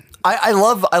 man. I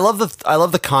love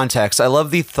the context. I love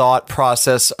the thought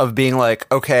process of being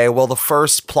like, okay, well, the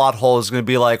first plot hole is going to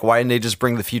be like, why didn't they just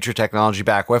bring the future technology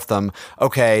back with them?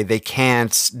 Okay, they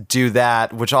can't do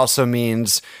that, which also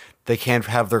means they can't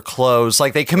have their clothes.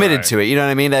 Like they committed to it. You know what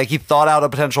I mean? Like he thought out a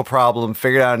potential problem,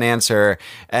 figured out an answer,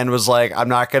 and was like, I'm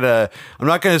not gonna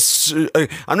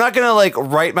like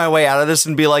write my way out of this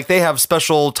and be like, they have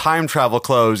special time travel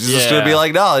clothes. He's just gonna be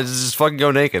like, no, just fucking go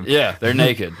naked. Yeah, they're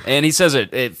naked. And he says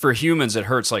it for humans, it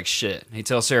hurts like shit. He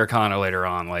tells Sarah Connor later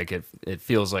on, like it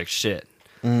feels like shit.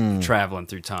 Traveling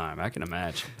through time. I can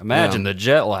imagine the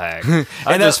jet lag.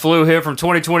 I just flew here from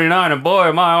 2029 and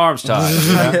boy, my arm's tired.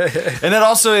 And then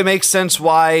also it makes sense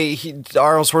why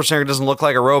Arnold Schwarzenegger doesn't look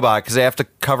like a robot, because they have to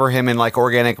cover him in like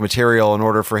organic material in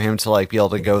order for him to like be able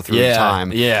to go through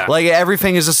time. Yeah. Like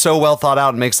everything is just so well thought out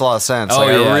and makes a lot of sense.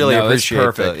 I really appreciate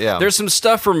it's perfect. There's some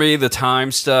stuff for me, the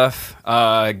time stuff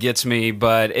gets me,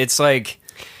 but it's like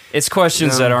it's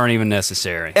questions that aren't even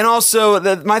necessary. And also,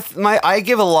 I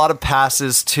give a lot of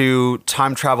passes to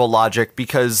time travel logic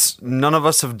because none of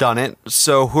us have done it.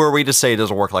 So who are we to say it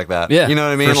doesn't work like that? Yeah, you know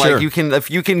what I mean. for Like sure.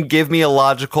 if you can give me a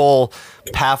logical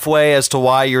pathway as to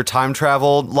why your time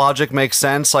travel logic makes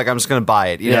sense, like I'm just gonna buy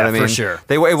it. You know what I mean? For sure.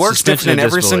 It works Suspension different in of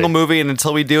every disbelief. single movie, and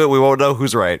until we do it, we won't know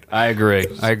who's right. I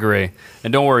agree.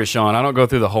 And don't worry, Sean. I don't go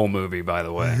through the whole movie, by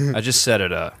the way. I just set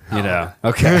it up,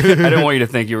 Okay. I didn't want you to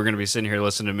think you were going to be sitting here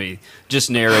listening to me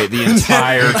just narrate the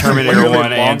entire Terminator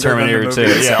 1 and Terminator 2.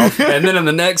 Yeah. And then in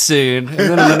the next scene,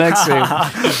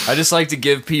 I just like to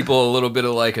give people a little bit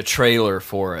of like a trailer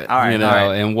for it,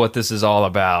 and what this is all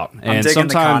about. And digging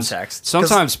the context.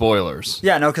 Sometimes spoilers.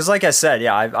 Yeah, no, because like I said,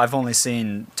 I've only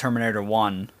seen Terminator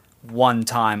 1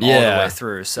 time all the way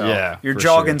through, so you're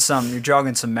jogging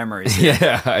some memories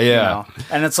here,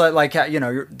 and it's like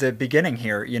the beginning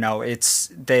here, it's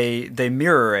they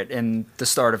mirror it in the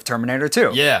start of Terminator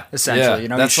 2, essentially.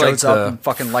 He shows up in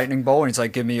fucking lightning bolt and he's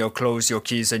like, give me your clothes, your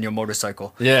keys, and your motorcycle.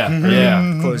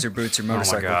 Close your boots, your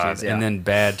motorcycle keys. And then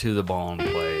Bad to the Bone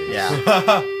plays.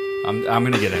 I'm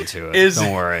gonna get into it.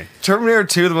 Don't worry. Terminator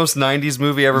 2 the most 90s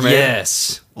movie ever made?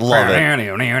 Yes. Love it.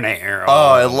 Oh,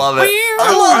 I love it.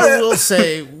 I will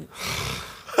say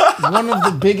one of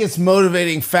the biggest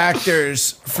motivating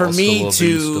factors for me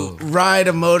to ride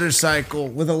a motorcycle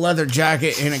with a leather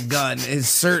jacket and a gun is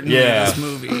certainly this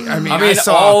movie. I mean, I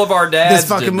saw all of our dads this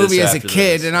fucking movie as a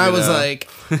kid, and I was like,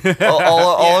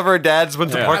 all of our dads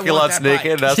went to parking lots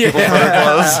naked and asked people for their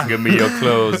clothes. Give me your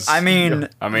clothes. I mean,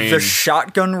 the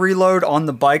shotgun reload on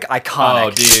the bike, iconic.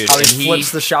 Oh, dude. How he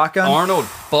flips the shotgun. Arnold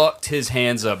fucked his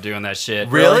hands up doing that shit.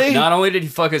 Really? Not only did he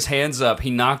fuck his hands up, he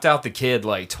knocked out the kid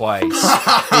like twice.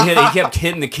 He kept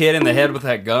hitting the kid in the head with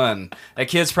that gun. That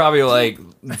kid's probably like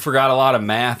forgot a lot of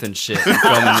math and shit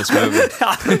filming this movie.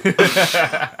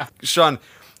 Sean,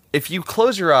 if you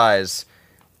close your eyes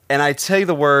and I tell you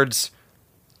the words,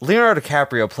 Leonardo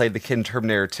DiCaprio played the kid in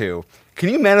Terminator 2, can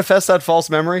you manifest that false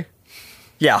memory?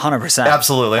 Yeah, 100%.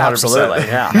 Absolutely, 100%. Absolutely,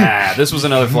 yeah. This was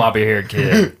another floppy-haired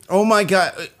kid. Oh my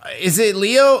God. Is it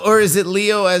Leo or is it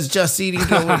Leo as Just Eating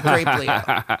Gilbert Grape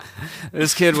Leo?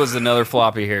 This kid was another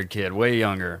floppy-haired kid, way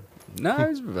younger. No,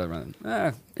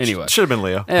 anyway. Should have been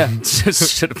Leo. Yeah,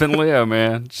 should have been Leo,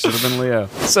 man. Should have been Leo.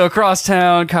 So across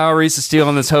town, Kyle Reese is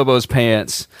stealing this hobo's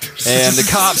pants, and the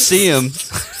cops see him.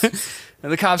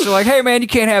 And the cops are like, hey, man, you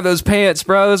can't have those pants,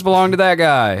 bro. Those belong to that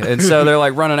guy. And so they're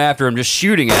like running after him, just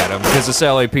shooting at him because it's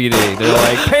LAPD. They're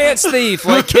like, pants thief,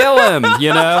 like kill him,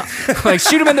 you know? Like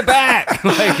shoot him in the back.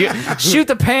 Like shoot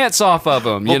the pants off of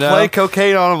him, you We'll know? play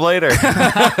cocaine on him later.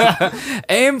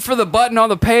 Aim for the button on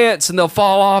the pants and they'll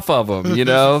fall off of them, you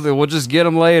know? We'll just get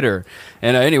them later.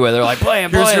 And anyway, they're like, play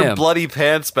him, Here's play your him. bloody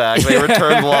pants back. They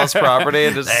returned the lost property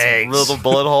and just Thanks. little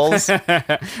bullet holes.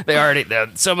 They already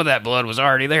some of that blood was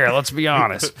already there. Let's be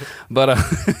honest. But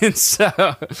and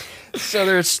so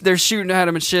they're shooting at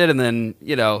him and shit, and then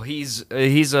you know he's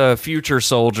a future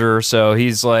soldier, so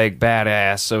he's like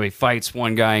badass. So he fights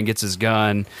one guy and gets his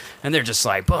gun, and they're just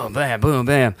like boom, bam, boom,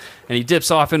 bam, and he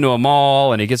dips off into a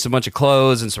mall and he gets a bunch of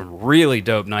clothes and some really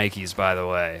dope Nikes. By the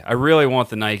way, I really want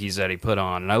the Nikes that he put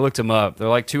on, and I looked them up. They're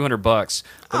like $200.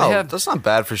 But they have, That's not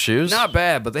bad for shoes. not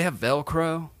bad, but they have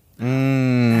Velcro. I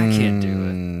can't do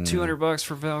it. $200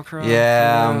 for Velcro.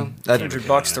 Yeah,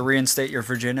 $100 to reinstate your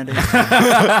virginity.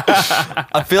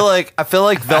 I feel like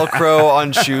Velcro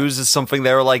on shoes is something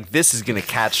they were like, this is gonna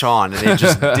catch on, and it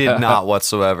just did not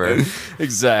whatsoever.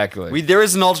 Exactly. There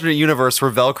is an alternate universe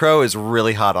where Velcro is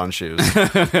really hot on shoes.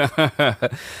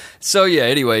 So yeah.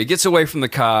 Anyway, he gets away from the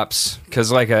cops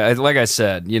because, like I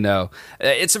said, you know,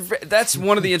 that's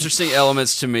one of the interesting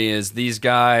elements to me is these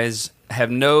guys have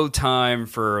no time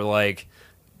for like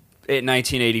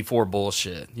 1984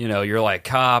 bullshit. You know, you're like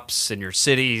cops and your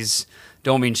cities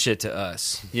don't mean shit to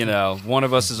us. You know, one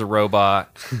of us is a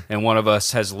robot and one of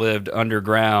us has lived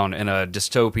underground in a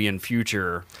dystopian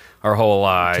future our whole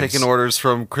lives. Taking orders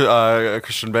from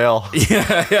Christian Bale.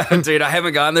 Yeah, dude, I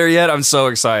haven't gotten there yet. I'm so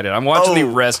excited. I'm watching the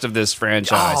rest of this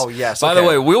franchise. Oh, yes, By the okay.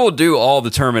 way, we will do all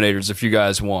the Terminators if you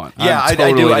guys want. Yeah, I do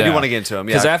want to get into them.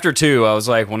 Yeah. Because after 2, I was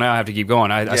like, well, now I have to keep going.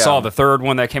 I saw the third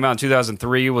one that came out in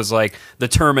 2003 was like the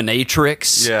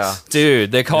Terminatrix. Yeah.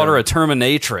 Dude, they called her a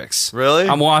Terminatrix. Really?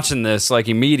 I'm watching this like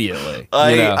immediately. I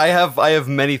you know? have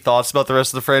many thoughts about the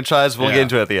rest of the franchise. We'll get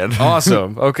into it at the end.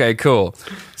 Awesome. Okay, cool.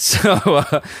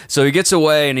 So he gets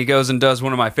away and he goes and does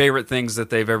one of my favorite things that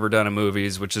they've ever done in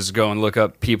movies, which is go and look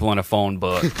up people in a phone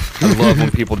book. I love when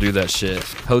people do that shit.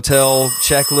 Hotel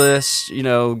checklists, you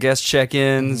know, guest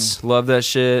check-ins. Love that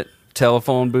shit.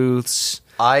 Telephone booths.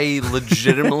 I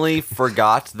legitimately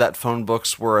forgot that phone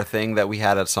books were a thing that we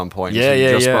had at some point. Yeah, You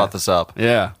yeah, just yeah. brought this up.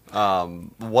 Yeah.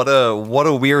 What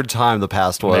a weird time the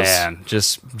past was. Man,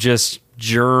 just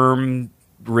germ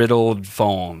riddled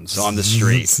phones on the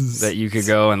street that you could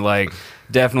go and like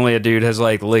definitely a dude has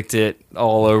like licked it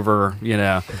all over, you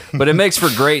know. But it makes for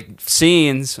great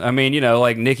scenes. I mean, you know,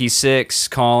 like Nikki Sixx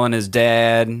calling his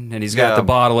dad and he's got Yeah. the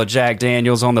bottle of Jack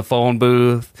Daniels on the phone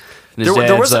booth. And his There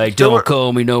dad's was like, "Don't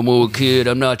call me no more, kid.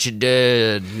 I'm not your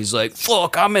dad." He's like,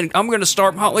 "Fuck, I'm gonna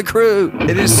start Motley Crue."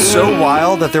 It is so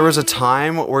wild that there was a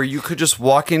time where you could just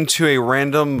walk into a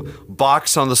random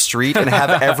box on the street and have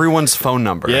everyone's phone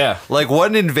number. Yeah. Like, what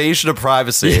an invasion of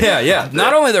privacy. Yeah.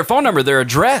 Not only their phone number, their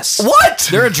address. What?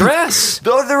 Their address.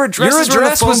 Their addresses Your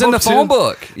address was in the phone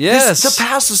book. Yes. The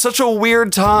past is such a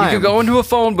weird time. You could go into a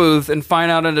phone booth and find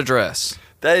out an address.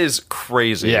 That is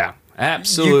crazy. Yeah,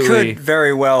 absolutely. You could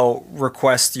very well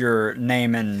request your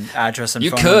name and address and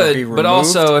You phone number be could, removed. but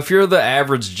also if you're the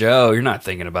average Joe, you're not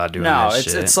thinking about doing no, that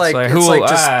it's shit. it's like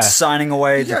just signing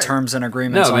away the terms and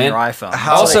agreements No, on man. your iPhone.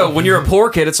 Also, when you're a poor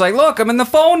kid, it's like, look, I'm in the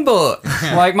phone book.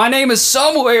 Like, my name is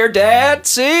somewhere, Dad.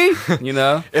 See? You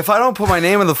know? If I don't put my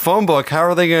name in the phone book, how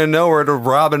are they going to know where to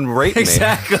rob and rape me?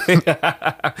 Exactly.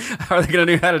 How are they going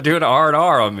to know how to do an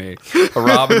R&R on me? A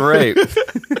rob and rape.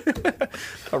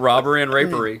 A robbery and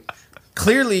rapery.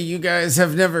 Clearly, you guys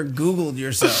have never Googled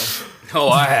yourself. Oh,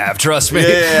 I have. Trust me.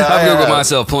 Yeah, I've I Googled have.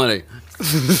 myself plenty.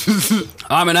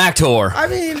 I'm an actor. I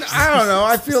mean, I don't know.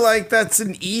 I feel like that's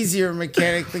an easier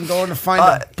mechanic than going to find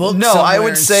a book. No, I somewhere would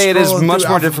and say it is scrolling much through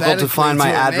more difficult to find my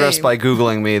alphabetically to a address name. by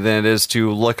Googling me than it is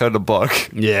to look at a book.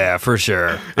 Yeah, for sure.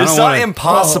 I It's don't not wanna-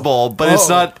 impossible, but it's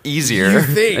not easier. You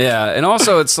think? Yeah, and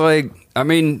also it's like, I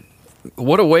mean,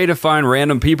 what a way to find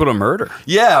random people to murder.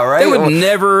 Yeah, right? They would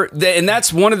never, and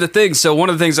that's one of the things. So one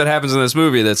of the things that happens in this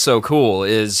movie that's so cool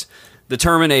is the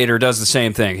Terminator does the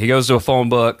same thing. He goes to a phone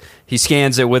book, he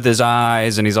scans it with his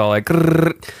eyes, and he's all like,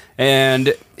 "Grrr,"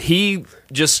 and he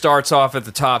just starts off at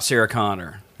the top, Sarah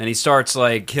Connor, and he starts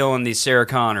like killing these Sarah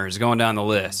Connors, going down the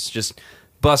list, just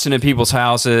busting in people's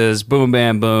houses, boom,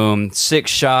 bam, boom, 6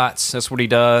 shots. That's what he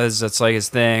does. That's like his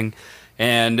thing.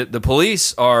 And the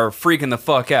police are freaking the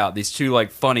fuck out. These two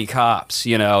like funny cops,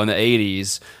 in the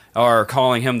 80s, are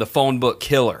calling him the phone book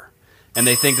killer. And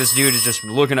they think this dude is just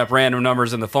looking up random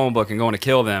numbers in the phone book and going to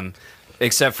kill them,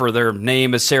 except for their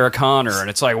name is Sarah Connor. And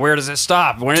it's like, where does it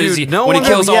stop? When he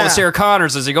kills all the Sarah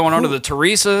Connors, is he going onto the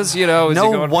Teresas?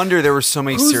 No wonder there were so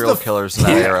many serial killers in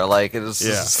that era. Like, it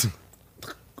was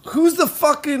Who's the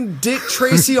fucking Dick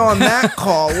Tracy on that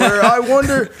call? Where I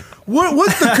wonder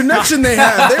what's the connection they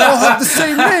have. They all have the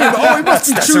same name. Oh, he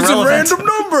must be choosing random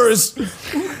numbers.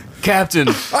 Captain,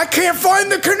 I can't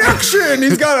find the connection.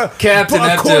 He's got a Captain,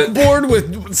 corkboard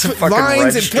with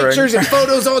lines and pictures and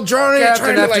photos all drawn in it.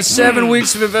 Captain, after 7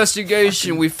 weeks of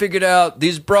investigation, we figured out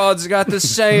these broads got the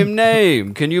same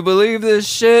name. Can you believe this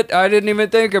shit? I didn't even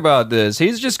think about this.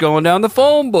 He's just going down the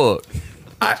phone book.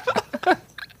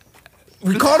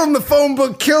 We called him the phone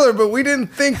book killer, but we didn't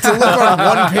think to look on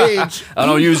one page. I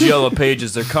don't use Yellow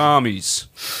Pages. They're commies.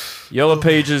 Yellow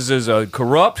Pages is a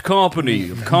corrupt company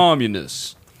of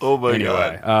communists. Oh my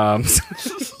God. I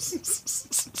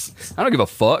don't give a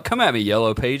fuck. Come at me,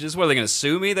 Yellow Pages. What, are they going to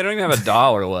sue me? They don't even have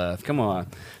 $1 left. Come on.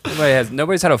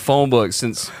 Nobody's had a phone book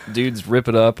since dudes rip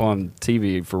it up on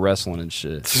TV for wrestling and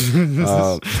shit.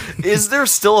 Is there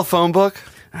still a phone book?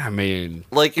 I mean,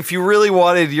 like, if you really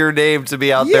wanted your name to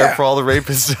be out there for all the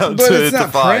rapists out but to it's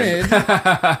not find.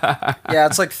 Yeah,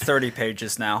 it's like 30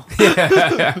 pages now.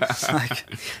 Like,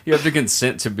 you have to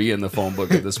consent to be in the phone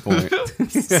book at this point.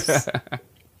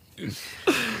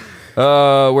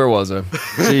 Where was I?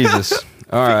 Jesus.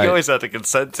 All right. You always have to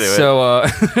consent to it.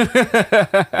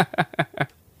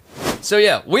 So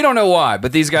yeah, we don't know why,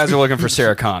 but these guys are looking for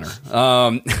Sarah Connor.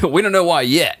 We don't know why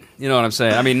yet. You know what I'm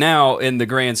saying? I mean, now in the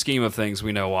grand scheme of things,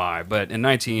 we know why, but in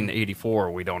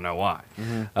 1984, we don't know why.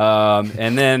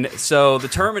 And then, so the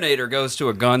Terminator goes to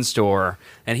a gun store,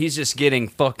 and he's just getting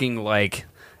fucking like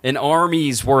an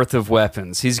army's worth of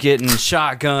weapons. He's getting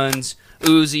shotguns,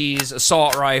 Uzis,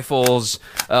 assault rifles.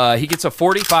 He gets a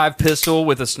 .45 pistol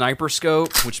with a sniper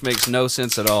scope, which makes no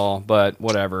sense at all, but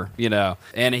whatever,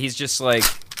 And he's just like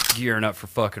gearing up for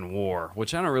fucking war,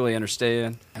 which I don't really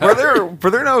understand. Were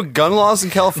there no gun laws in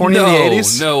California in the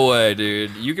 80s? No way,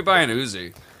 dude. You could buy an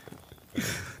Uzi.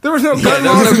 There was no gun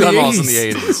There laws was in no the gun laws in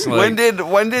 80s. the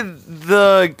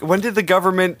 80s. When did the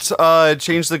government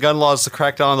change the gun laws to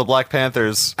crack down on the Black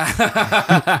Panthers?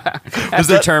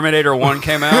 After Terminator 1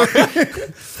 came out?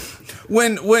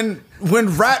 When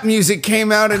rap music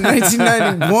came out in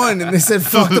 1991 and they said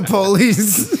fuck the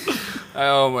police.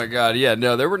 Oh my god, yeah,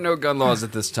 no, there were no gun laws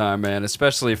at this time, man,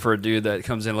 especially for a dude that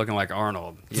comes in looking like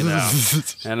Arnold,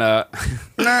 And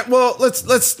well,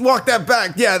 let's walk that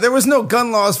back. Yeah, there was no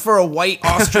gun laws for a white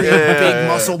Austrian big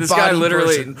muscle this body guy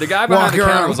literally, person. the guy behind the Walking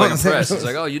counter around was like with impressed. it. He's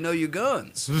like, oh, you know your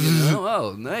guns.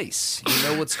 Oh, nice. You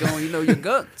know what's going, you know your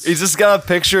guns. He's just got a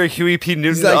picture of Huey P.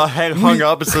 Newton like, hung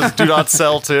up. It says "Do not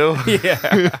sell" too.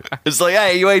 Yeah. It's like,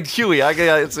 hey, you ain't Huey. I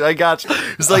got you.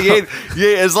 It's like,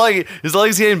 as long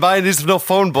as he ain't buying these no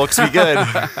phone books, we good.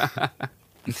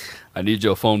 I need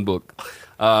your phone book.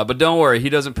 But don't worry, he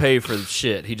doesn't pay for the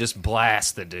shit. He just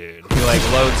blasts the dude. He like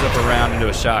loads up a round into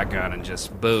a shotgun and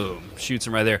just boom, shoots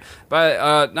him right there.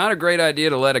 But not a great idea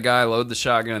to let a guy load the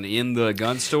shotgun in the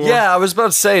gun store. Yeah, I was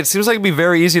about to say, it seems like it'd be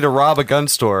very easy to rob a gun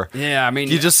store. Yeah, I mean,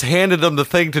 You just handed them the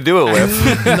thing to do it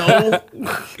with. No.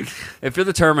 if you're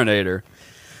the Terminator.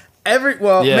 Maybe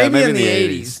in the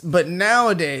 80s, but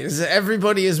nowadays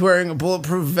everybody is wearing a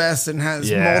bulletproof vest and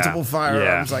has multiple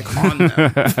firearms like on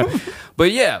them.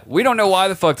 But yeah, we don't know why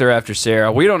the fuck they're after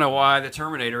Sarah. We don't know why the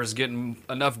Terminator is getting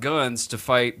enough guns to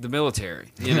fight the military,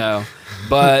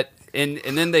 But and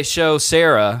then they show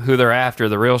Sarah, who they're after,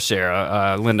 the real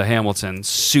Sarah, Linda Hamilton,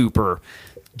 super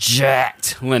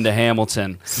jacked Linda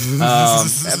Hamilton.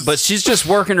 But she's just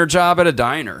working her job at a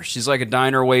diner. She's like a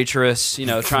diner waitress,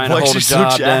 trying to hold a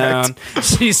job down.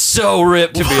 She's so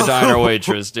ripped to be a diner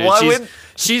waitress, dude.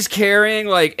 She's carrying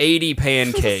like 80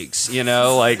 pancakes,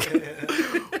 Why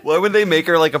would they make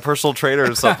her like a personal trainer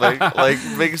or something? Like,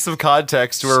 make some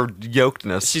context to her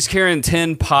yokedness. She's carrying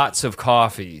 10 pots of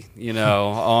coffee,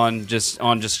 on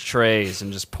just trays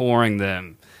and just pouring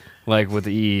them like with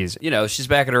ease. She's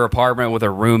back at her apartment with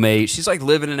her roommate. She's like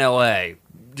living in LA,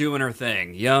 doing her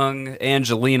thing. Young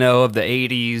Angelino of the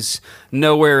 80s.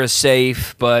 Nowhere is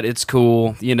safe, but it's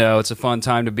cool. It's a fun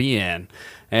time to be in.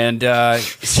 And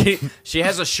she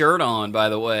has a shirt on, by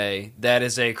the way, that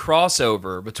is a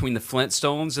crossover between the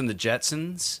Flintstones and the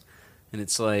Jetsons. And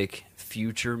it's like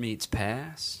future meets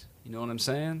past. You know what I'm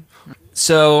saying?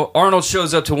 So Arnold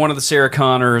shows up to one of the Sarah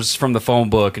Connors from the phone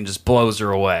book and just blows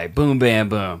her away. Boom, bam,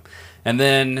 boom. And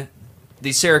then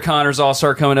these Sarah Connors all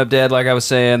start coming up dead, like I was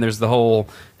saying. There's the whole,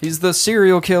 he's the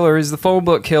serial killer, he's the phone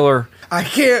book killer.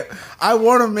 I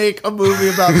want to make a movie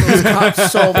about those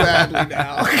cops so badly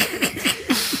now.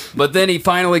 But then he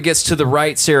finally gets to the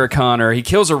right Sarah Connor. He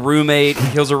kills her roommate.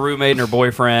 He kills her roommate and her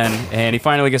boyfriend. And he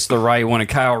finally gets to the right one. And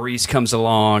Kyle Reese comes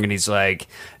along and he's like,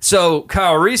 so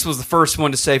Kyle Reese was the first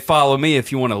one to say, follow me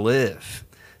if you want to live.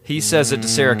 He says it to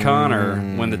Sarah Connor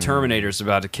when the Terminator's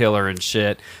about to kill her and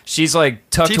shit. She's like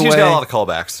tucked away. T2's got a lot of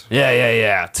callbacks.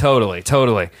 Yeah.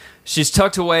 Totally. She's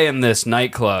tucked away in this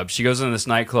nightclub. She goes in this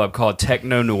nightclub called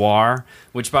Techno Noir,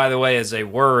 which, by the way, is a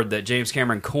word that James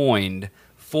Cameron coined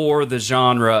for the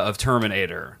genre of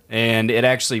Terminator. And it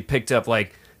actually picked up,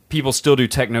 like, people still do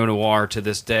Techno Noir to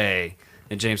this day.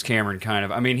 And James Cameron kind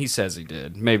of, I mean, he says he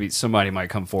did. Maybe somebody might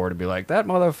come forward and be like, that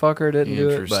motherfucker didn't do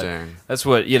it. But that's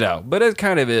what, but it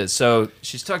kind of is. So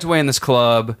she's tucked away in this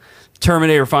club.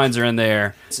 Terminator finds her in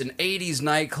there. It's an 80s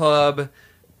nightclub,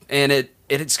 and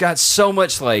it's got so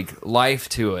much, like, life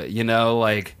to it,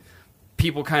 like,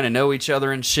 people kind of know each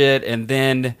other and shit, and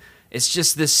then it's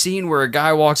just this scene where a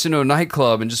guy walks into a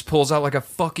nightclub and just pulls out like a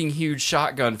fucking huge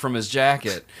shotgun from his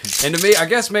jacket. And to me, I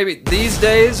guess maybe these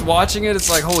days, watching it, it's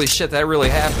like, holy shit, that really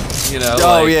happened.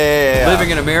 Oh, like, yeah.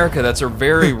 Living in America, that's a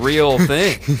very real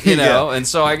thing, Yeah. And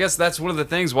so I guess that's one of the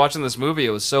things watching this movie. It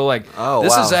was so like, oh,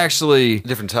 this wow. is actually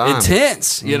different time.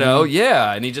 intense,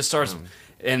 Yeah. And he just starts...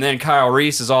 And then Kyle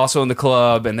Reese is also in the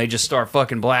club, and they just start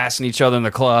fucking blasting each other in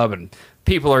the club, and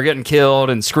people are getting killed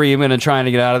and screaming and trying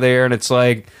to get out of there, and it's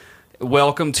like...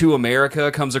 Welcome to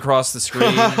America comes across the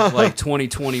screen like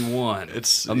 2021.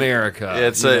 It's America.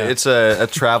 It's a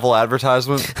travel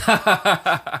advertisement.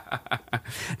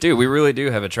 Dude, we really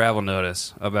do have a travel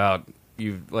notice about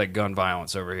like gun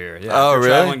violence over here. Yeah, oh, if you're really?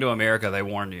 traveling to America, they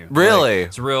warn you. Really? Like,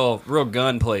 it's a real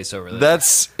gun place over there.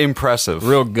 That's impressive.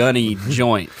 Real gunny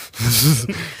joint.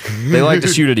 They like to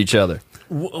shoot at each other.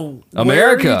 America.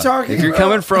 Where are you talking if you're about?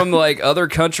 coming from like other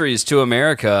countries to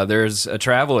America, there's a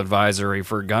travel advisory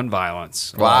for gun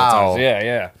violence. Wow.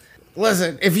 Yeah.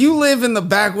 Listen, if you live in the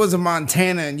backwoods of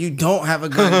Montana and you don't have a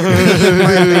gun, you're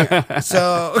right there.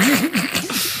 So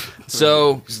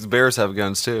the Bears have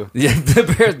guns too. Yeah, the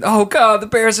Bears. Oh God, the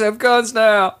Bears have guns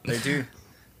now.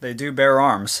 They do bear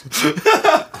arms.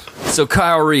 So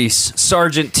Kyle Reese,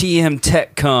 Sergeant TM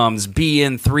Techcoms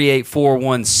BN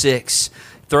 38416.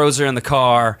 Throws her in the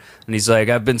car, and he's like,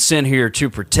 I've been sent here to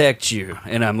protect you.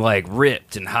 And I'm like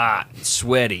ripped and hot and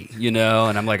sweaty, and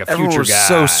I'm like a future Everyone was guy.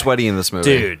 so sweaty in this movie.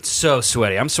 Dude, so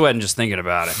sweaty. I'm sweating just thinking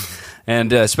about it.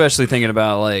 And especially thinking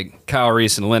about like Kyle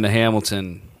Reese and Linda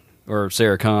Hamilton or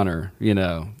Sarah Connor,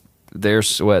 they're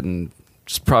sweating.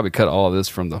 Just probably cut all of this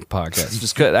from the podcast.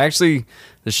 Just cut. Actually,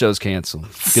 the show's canceled.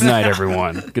 Good night,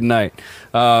 everyone. Good night.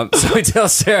 So he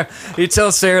tells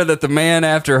Sarah that the man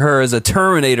after her is a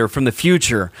Terminator from the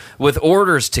future with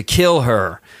orders to kill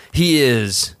her. He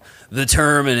is the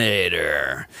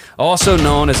Terminator, also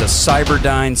known as a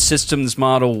Cyberdyne Systems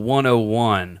Model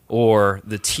 101 or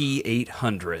the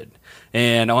T-800.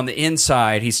 And on the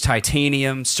inside, he's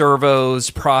titanium,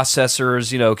 servos,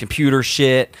 processors, computer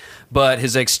shit. But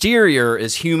his exterior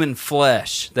is human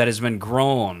flesh that has been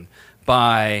grown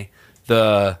by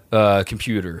the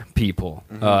computer people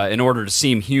in order to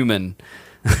seem human.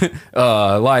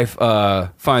 Life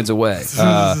finds a way.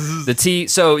 They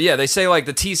say like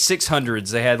the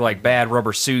T-600s, they had like bad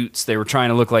rubber suits. They were trying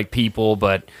to look like people,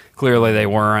 but clearly they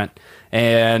weren't.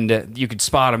 And you could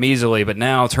spot them easily, but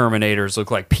now Terminators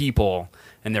look like people,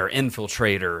 and they're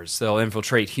infiltrators. They'll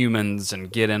infiltrate humans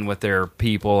and get in with their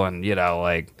people and,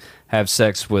 like, have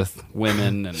sex with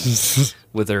women and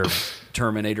with their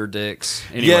Terminator dicks.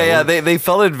 Anyway, Yeah. They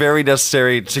felt it very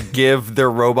necessary to give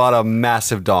their robot a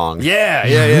massive dong.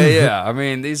 Yeah. I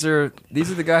mean, these are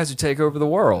the guys who take over the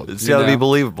world. It's got to be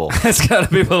believable. It's got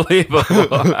to be believable.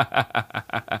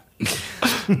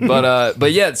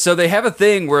 But yeah, so they have a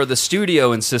thing where the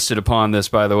studio insisted upon this,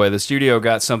 by the way. The studio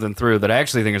got something through that I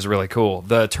actually think is really cool.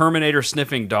 The Terminator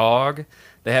sniffing dog.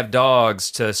 They have dogs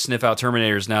to sniff out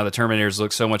Terminators now. The Terminators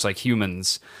look so much like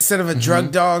humans. Instead of a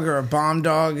drug dog or a bomb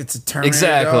dog, it's a Terminator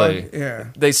Exactly. dog. Yeah.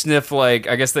 They sniff like,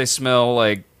 I guess they smell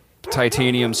like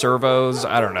titanium servos.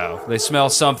 I don't know. They smell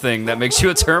something that makes you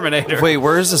a Terminator. Wait,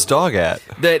 where is this dog at?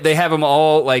 They have them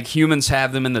all, like, humans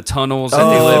have them in the tunnels that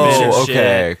they live in and shit.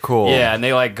 Okay, cool. Yeah, and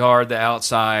they, like, guard the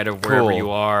outside of wherever Cool. you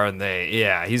are, and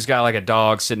he's got, like, a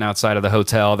dog sitting outside of the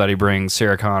hotel that he brings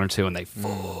Sarah Connor to, and they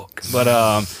fuck.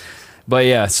 But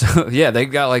yeah, so, yeah, they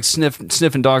got, like,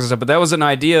 sniffing dogs and stuff, but that was an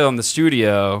idea on the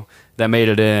studio that made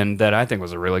it in that I think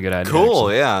was a really good idea. Cool,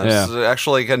 actually. yeah. Yeah. It's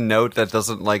actually like a note that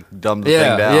doesn't like dumb the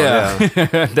thing down.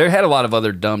 Yeah. They had a lot of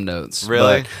other dumb notes.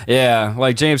 Really? But, yeah.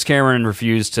 Like James Cameron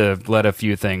refused to let a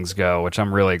few things go, which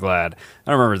I'm really glad.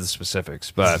 I don't remember the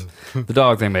specifics, but the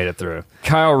dog thing made it through.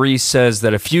 Kyle Reese says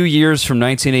that a few years from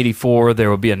 1984, there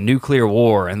will be a nuclear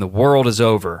war and the world is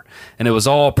over. And it was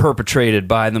all perpetrated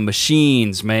by the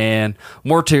machines, man.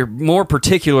 More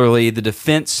particularly, the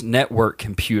Defense Network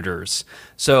computers.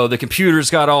 So the computers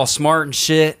got all smart and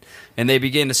shit, and they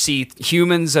began to see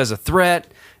humans as a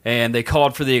threat, and they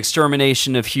called for the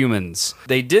extermination of humans.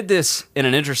 They did this in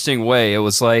an interesting way. It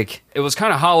was kind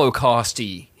of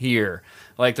Holocaust-y here.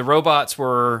 Like, the robots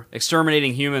were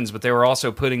exterminating humans, but they were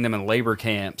also putting them in labor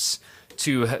camps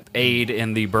to aid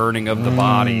in the burning of the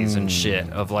bodies and shit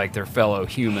of, like, their fellow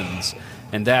humans.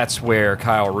 And that's where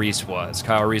Kyle Reese was.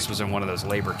 Kyle Reese was in one of those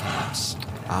labor camps.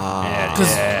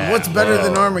 Because what's better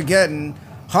than Armageddon?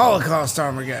 Holocaust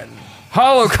Armageddon.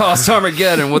 Holocaust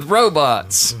Armageddon with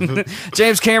robots.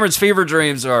 James Cameron's fever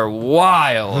dreams are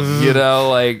wild, you know,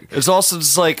 like... It's also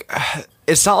just like,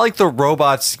 it's not like the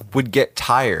robots would get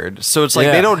tired. So it's like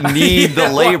Yeah. they don't need the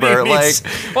labor.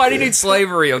 Why do you need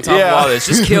slavery on top Yeah. of all this?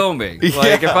 Just kill me.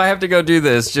 Like, if I have to go do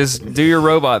this, just do your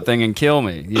robot thing and kill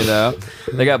me, you know?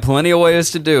 They got plenty of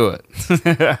ways to do it.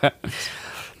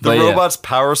 The robot's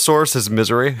power source is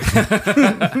misery.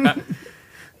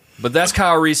 But that's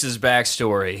Kyle Reese's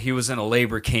backstory. He was in a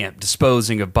labor camp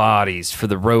disposing of bodies for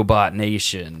the robot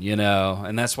nation, you know,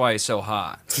 and that's why he's so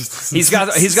hot. He's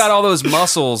got all those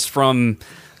muscles from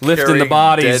lifting the Carrying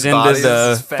bodies dead into bodies. the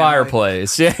His family.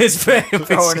 fireplace. Yeah, his family.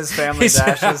 Throwing his family's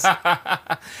ashes.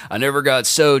 I never got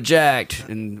so jacked,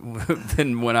 and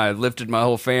then when I lifted my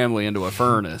whole family into a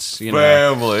furnace, you know.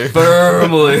 Family.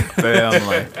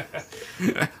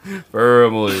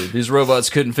 Firmly. These robots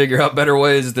couldn't figure out better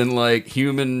ways than, like,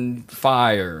 human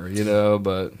fire, you know,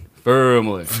 but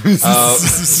firmly.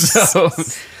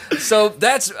 So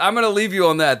that's, I'm going to leave you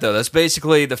on that, though. That's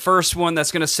basically the first one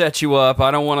that's going to set you up. I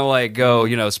don't want to, like, go,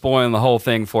 you know, spoiling the whole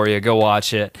thing for you. Go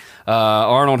watch it.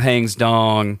 Arnold hangs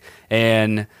dong,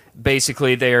 and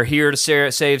basically they are here to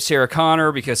save Sarah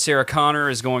Connor because Sarah Connor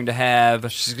is going to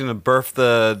have... She's going to birth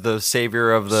the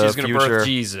savior of the She's going to future. birth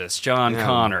Jesus, John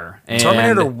Connor. And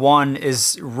Terminator 1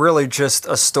 is really just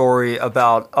a story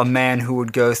about a man who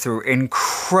would go through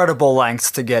incredible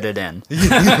lengths to get it in.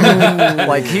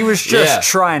 Like, he was just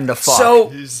trying to fuck. So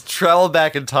He's traveled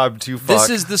back in time to fuck. this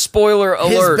is the spoiler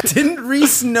alert. Didn't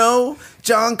Reese know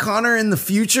John Connor in the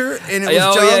future? And it was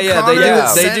Oh, John yeah, Connor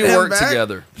that They sent do him work back?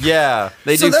 together. Yeah.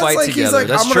 They So do that's fight like, he's together. like,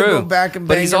 That's I'm gonna true. go back and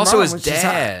but bang he's your also mom his when she's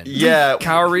dad. Yeah.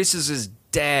 Kyle Reese is his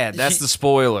dad. That's the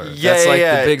spoiler. Yeah, That's like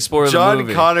yeah. the big spoiler John of the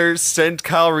movie. Connor sent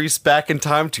Kyle Reese back in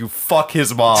time to fuck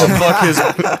his mom.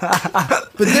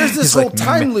 But there's this whole like,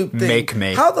 time loop thing. make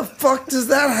me. How the fuck does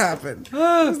that happen? Is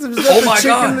that Oh my the chicken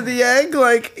God. to the egg?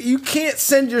 Like, you can't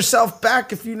send yourself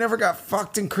back if you never got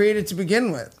fucked and created to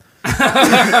begin with. Dude,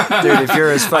 if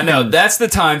you're as I fucking... know, that's the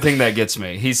time thing that gets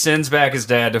me. He sends back his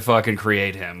dad to fucking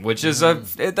create him, which is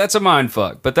that's a mind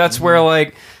fuck. But that's where,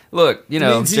 like, look, you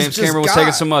know, means he's James just Cameron was God.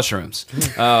 taking some mushrums.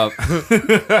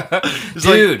 He's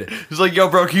Dude. He's like, yo,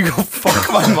 bro, can you go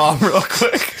fuck my mom real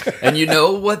quick? And you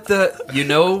know what the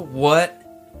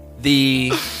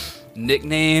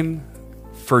nickname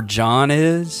for John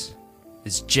is?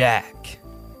 Is Jack.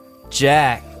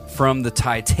 Jack from the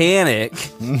Titanic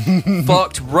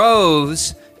fucked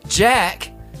Rose. Jack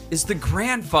is the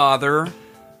grandfather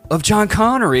of John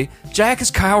Connery. Jack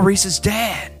is Kyle Reese's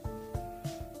dad.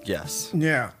 Yes.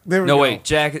 Yeah. There we No, go. wait,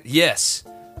 Jack. Yes,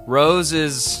 Rose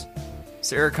is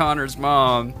Sarah Connor's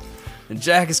mom, and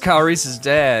Jack is Kyle Reese's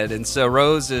dad. And so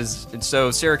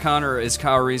Sarah Connor is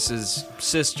Kyle Reese's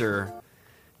sister,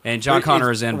 and John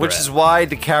Connor is inbred. Which is why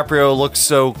DiCaprio looks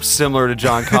so similar to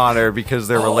John Connor because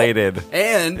they're related.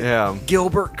 And Yeah.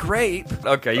 Gilbert Grape.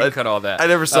 Okay, you can cut all that. I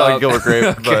never saw Gilbert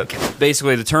Grape, but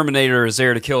Basically, the Terminator is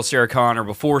there to kill Sarah Connor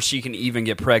before she can even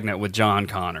get pregnant with John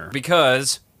Connor.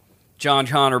 Because John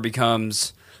Connor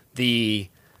becomes the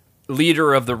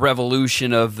leader of the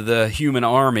revolution of the human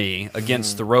army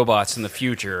against the robots in the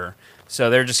future. So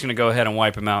they're just going to go ahead and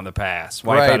wipe him out in the past.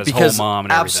 Wipe out his because whole mom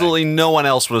and everything. absolutely no one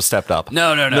else would have stepped up.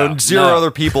 No. Zero No.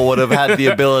 other people would have had the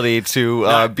ability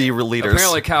to be leaders.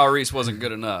 Apparently, Kyle Reese wasn't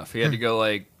good enough. He had to go,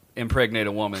 like, impregnate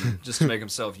a woman just to make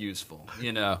himself useful,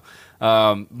 you know.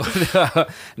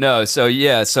 No, so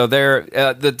yeah, so they're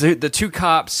the two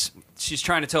cops she's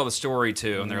trying to tell the story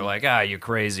to, and they're like, you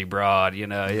crazy broad, you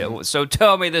know. Yeah, so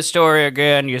tell me the story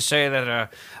again. You say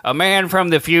that a man from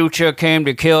the future came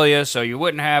to kill you so you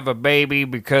wouldn't have a baby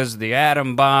because the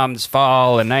atom bombs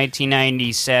fall in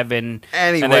 1997.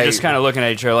 Anyway. And they're just kind of looking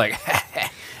at each other like,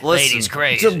 lady's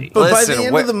crazy. But by the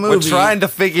end of the movie, we're trying to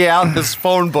figure out this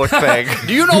phone book thing.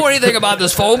 Do you know anything about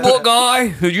this phone book guy?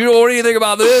 Do you know anything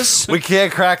about this? We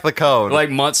can't crack the code. Like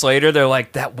months later, they're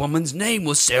like, that woman's name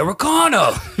was Sarah Connor.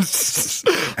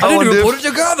 I didn't even put it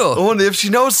together. I wonder if she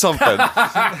knows something.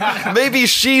 Maybe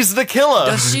she's the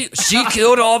killer. She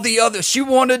killed all the others. She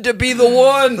wanted to be the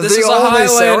one. This is a only Highlander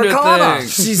Sarah Connor. thing.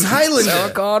 she's Highlander.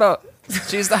 Sarah Connor.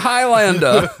 She's the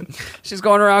Highlander. She's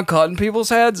going around cutting people's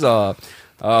heads off.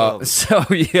 So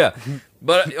yeah,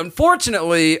 but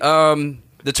unfortunately,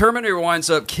 the Terminator winds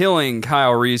up killing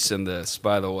Kyle Reese in this.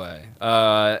 By the way,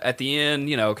 at the end,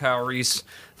 you know, Kyle Reese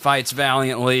fights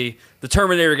valiantly. The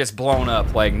Terminator gets blown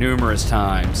up like numerous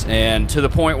times, and to the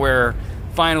point where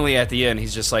finally at the end,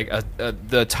 he's just like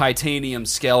the titanium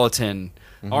skeleton.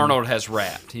 Arnold has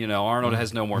wrapped. You know, Arnold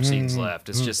has no more scenes left.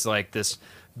 It's just like this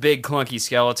big clunky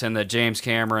skeleton that James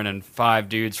Cameron and 5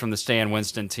 dudes from the Stan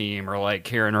Winston team are like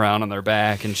carrying around on their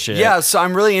back and shit. Yeah, so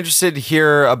I'm really interested to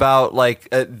hear about like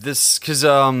this because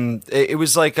it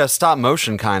was like a stop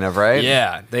motion kind of, right?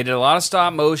 Yeah, they did a lot of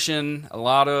stop motion, a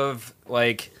lot of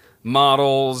like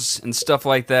models and stuff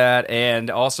like that, and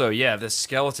also this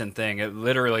skeleton thing. It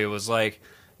literally was like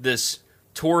this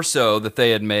torso that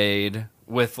they had made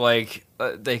with like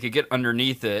they could get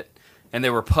underneath it. And they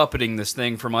were puppeting this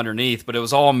thing from underneath, but it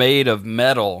was all made of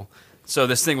metal. So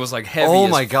this thing was like heavy. Oh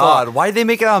as my fuck. god! Why did they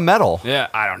make it out of metal? Yeah,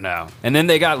 I don't know. And then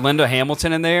they got Linda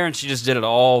Hamilton in there, and she just did it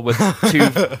all with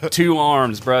two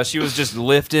arms, bro. She was just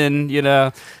lifting, you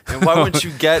know. And why wouldn't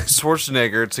you get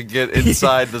Schwarzenegger to get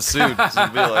inside the suit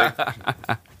and be like,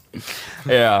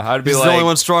 Yeah, I'd be he's like, the only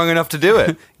one strong enough to do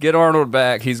it? get Arnold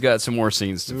back. He's got some more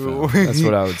scenes to film. That's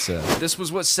what I would say. This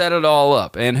was what set it all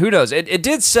up, and who knows? It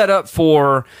did set up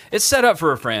for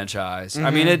a franchise.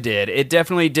 I mean, it did. It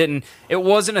definitely didn't. It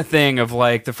wasn't a thing of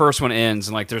like the first one ends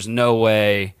and like there's no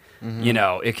way. You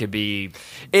know, it could be.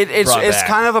 It's back.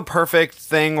 kind of a perfect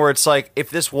thing where it's like if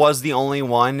this was the only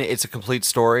one, it's a complete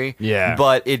story. Yeah.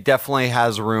 But it definitely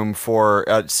has room for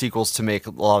sequels to make a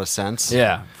lot of sense.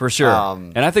 Yeah, for sure.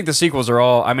 And I think the sequels are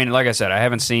all. I mean, like I said, I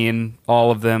haven't seen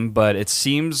all of them, but it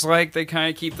seems like they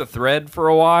kind of keep the thread for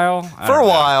a while. For a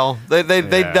while, they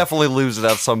definitely lose it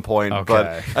at some point. Okay.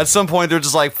 But at some point, they're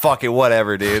just like, "Fuck it,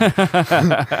 whatever, dude."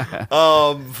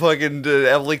 Fucking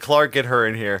Emily Clark, get her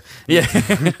in here. Yeah.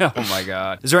 Oh my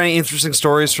god. Is there any interesting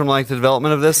stories from like the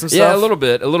development of this and stuff? Yeah, a little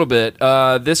bit.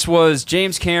 This was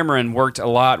James Cameron worked a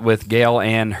lot with Gail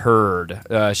Ann Hurd.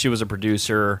 She was a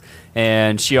producer,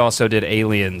 and she also did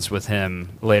Aliens with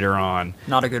him later on.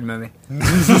 Not a good movie.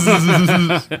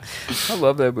 I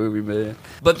love that movie, man.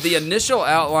 But the initial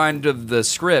outline of the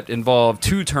script involved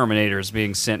 2 Terminators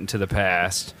being sent into the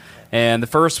past, and the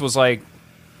first was like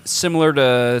similar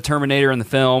to Terminator in the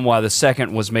film, while the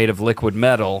second was made of liquid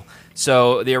metal.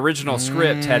 So the original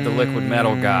script had the liquid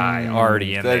metal guy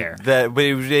already in there. But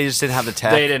they just didn't have the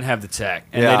tech. They didn't have the tech,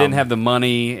 and they didn't have the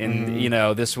money, and you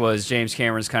know, this was James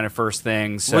Cameron's kind of first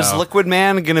thing. So. Was Liquid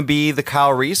Man going to be the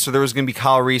Kyle Reese, or there was going to be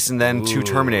Kyle Reese and then 2 Ooh,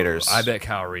 Terminators? I bet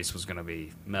Kyle Reese was going to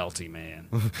be melty, man.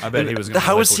 I bet he was going to.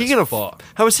 How was he going to fuck?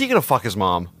 How was he going to fuck his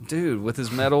mom? Dude, with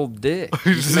his metal dick,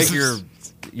 you can make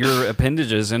your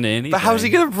appendages into anything. But how is he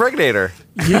going to impregnate her?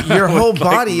 Your whole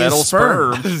body metal is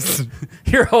sperm.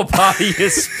 Your whole body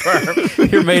is sperm.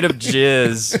 You're made of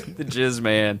jizz. The jizz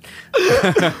man.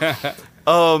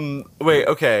 Wait,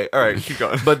 okay. All right, keep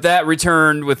going. But that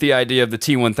returned with the idea of the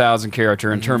T-1000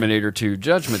 character in Terminator 2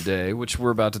 Judgment Day, which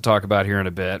we're about to talk about here in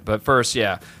a bit. But first,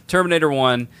 Terminator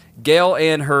 1, Gail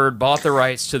Ann Hurd bought the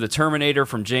rights to the Terminator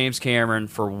from James Cameron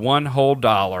for $1 whole.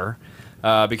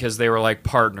 Because they were like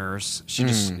partners. She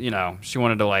just, she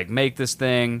wanted to like make this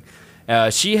thing.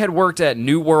 She had worked at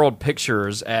New World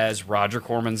Pictures as Roger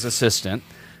Corman's assistant.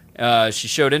 She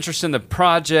showed interest in the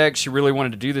project. She really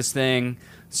wanted to do this thing.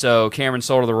 So Cameron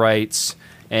sold her the rights,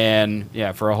 and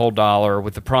for $1 whole,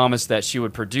 with the promise that she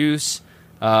would produce,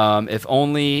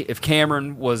 if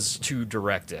Cameron was to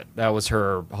direct it. That was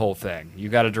her whole thing. You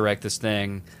got to direct this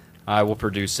thing. I will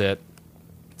produce it.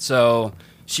 So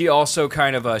she also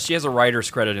kind of she has a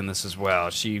writer's credit in this as well.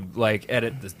 She like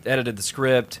edited the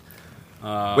script.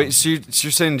 Wait, so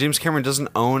you're saying James Cameron doesn't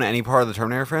own any part of the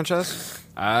Terminator franchise?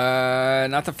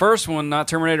 Not the first one, not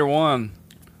Terminator 1.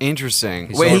 Interesting.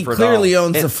 He Wait, sold he for a clearly dollar.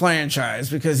 owns the franchise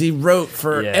because he wrote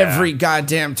for Yeah. every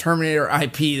goddamn Terminator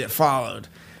IP that followed.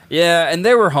 Yeah, and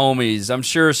they were homies. I'm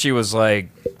sure she was like,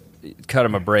 cut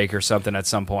him a break or something at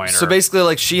some point. So or- basically,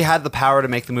 like, she had the power to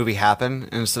make the movie happen,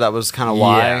 and so that was kind of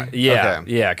why. Yeah,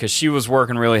 Okay. yeah, because she was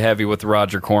working really heavy with the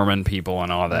Roger Corman people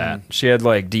and all that. She had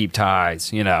like deep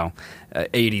ties,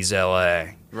 80s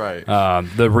LA. Right.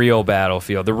 The real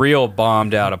battlefield, the real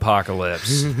bombed out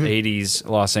apocalypse, 80s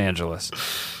Los Angeles.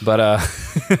 But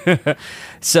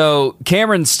so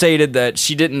Cameron stated that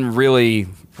she didn't really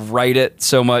write it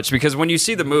so much because when you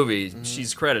see the movie,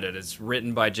 she's credited. It's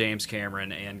written by James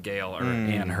Cameron and Gail or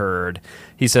Ann Hurd.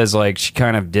 He says like she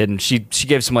kind of didn't. She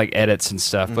gave some like edits and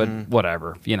stuff, but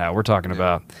whatever. We're talking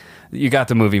about. You got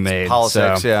the movie made.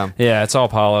 Politics, so, yeah. Yeah, it's all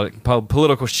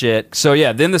political shit. So,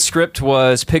 yeah, then the script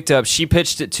was picked up. She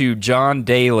pitched it to John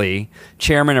Daly,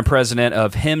 chairman and president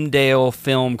of Hemdale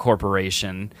Film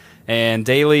Corporation. And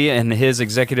Daly and his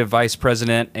executive vice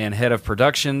president and head of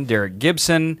production, Derek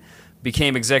Gibson,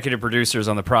 became executive producers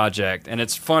on the project. And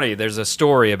it's funny, there's a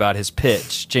story about his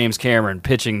pitch, James Cameron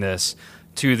pitching this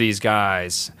to these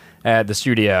guys at the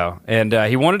studio. And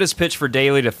he wanted his pitch for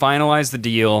Daly to finalize the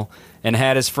deal and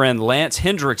had his friend Lance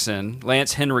Henriksen,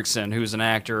 who's an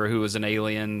actor who was in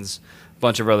Aliens, a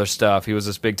bunch of other stuff. He was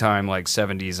this big-time, like,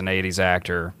 70s and 80s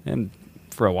actor, and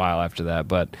for a while after that.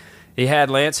 But he had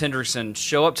Lance Henriksen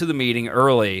show up to the meeting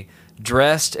early,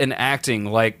 dressed and acting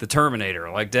like the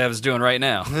Terminator, like Dev's doing right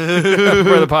now for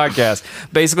the podcast.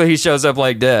 Basically, he shows up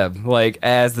like Dev, like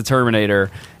as the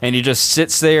Terminator, and he just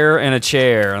sits there in a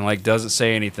chair and, like, doesn't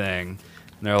say anything.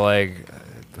 And they're like,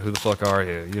 who the fuck are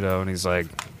you? And he's like...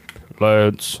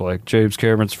 Lance, like James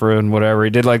Cameron's friend, whatever.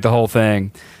 He did like the whole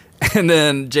thing. And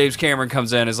then James Cameron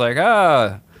comes in and is like,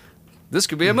 this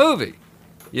could be a movie.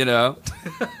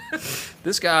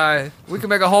 This guy, we could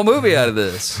make a whole movie out of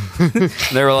this. And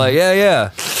they were like,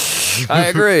 yeah, I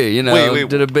agree. Wait.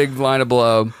 Did a big line of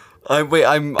blow.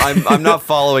 I'm not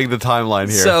following the timeline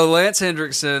here. So Lance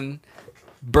Henriksen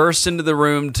burst into the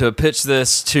room to pitch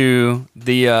this to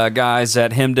the guys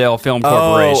at Hemdale Film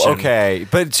Corporation. Oh, okay.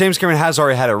 But James Cameron has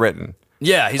already had it written.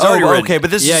 Yeah, he's already written. Okay,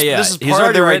 but this is He's part of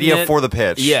already their written idea it. for the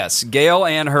pitch. Yes, Gail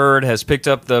Ann Hurd has picked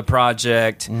up the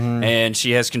project, and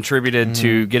she has contributed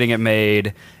to getting it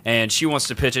made, and she wants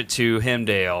to pitch it to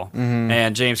Hemdale,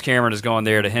 and James Cameron is going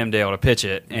there to Hemdale to pitch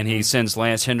it, and he sends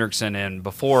Lance Henriksen in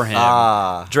before him,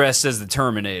 dressed as the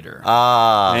Terminator.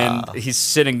 And he's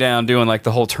sitting down doing like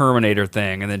the whole Terminator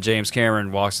thing, and then James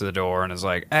Cameron walks to the door and is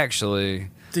like, actually...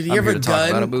 Did he I'm have here a to talk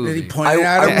about a gun? movie. Did he point it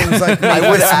at him and was like,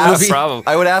 I would ask. Probably.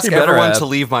 I would ask He better everyone have. to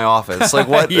leave my office. Like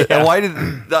what? Yeah. Why did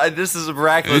this is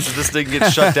miraculous that this didn't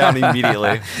get shut down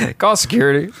immediately? Call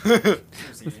security.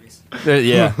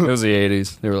 Yeah, it was the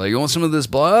 80s. They were like, you want some of this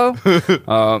blow?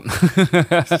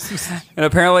 And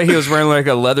apparently he was wearing like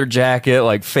a leather jacket,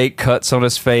 like fake cuts on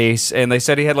his face, and they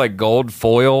said he had like gold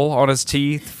foil on his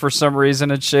teeth for some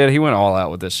reason and shit. He went all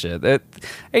out with this shit.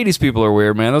 80s people are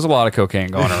weird, man. There's a lot of cocaine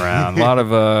going around, a lot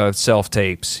of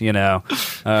self-tapes,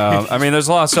 I mean, there's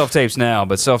a lot of self-tapes now,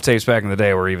 but self-tapes back in the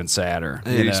day were even sadder.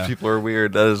 These people are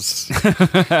weird. That is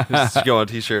just go on a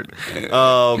t-shirt.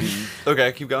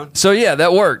 Okay, keep going. So yeah,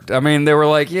 that worked. I mean, they were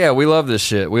like, "Yeah, we love this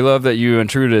shit. We love that you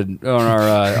intruded on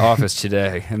our office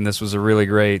today, and this was a really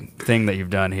great thing that you've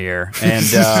done here." And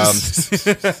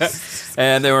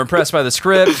and they were impressed by the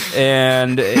script,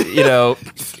 and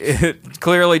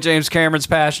clearly James Cameron's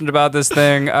passionate about this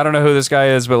thing. I don't know who this guy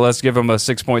is, but let's give him a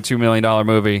 $6.2 million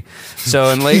movie. So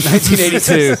in late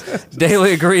 1982,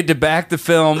 Daly agreed to back the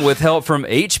film with help from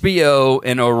HBO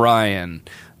and Orion.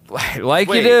 Like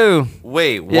you do.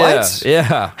 Wait, what?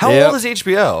 Yeah. How Yep. old is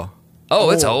HBO? Oh,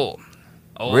 it's old.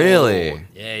 Really?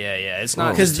 Yeah. It's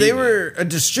not Because just they TV. were a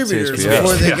distributor It's HBO.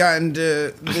 before they got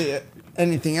into the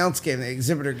anything else game, the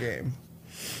exhibitor game.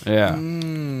 Yeah.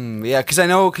 Yeah,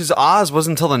 because Oz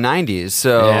wasn't until the 90s.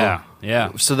 So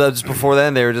Yeah. So that's before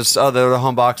then. They were just they were the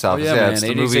home box office. yeah, man, it's the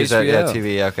 80s movies at HBO.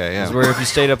 TV. Okay, yeah. It's where if you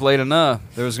stayed up late enough,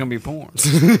 there was going to be porn.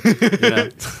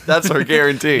 That's our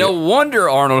guarantee. No wonder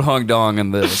Arnold hung dong in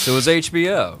this. It was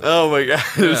HBO. Oh my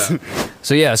god.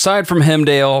 So yeah, aside from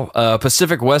Hemdale,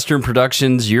 Pacific Western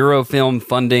Productions, Eurofilm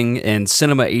Funding, and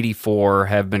Cinema 84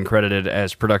 have been credited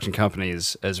as production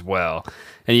companies as well.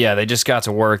 And yeah, they just got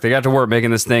to work. They got to work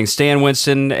making this thing. Stan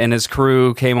Winston and his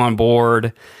crew came on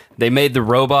board. They made the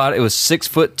robot. It was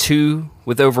 6'2"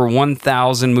 with over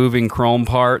 1,000 moving chrome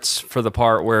parts for the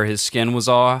part where his skin was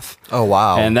off. Oh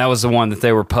wow. And that was the one that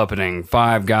they were puppeting.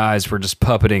 5 guys were just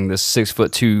puppeting this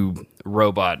 6'2"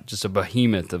 robot, just a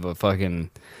behemoth of a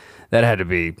fucking. That had to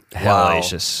be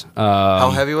hellacious. How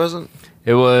heavy was it?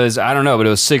 It was, I don't know, but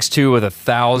it was 6'2" with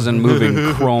 1,000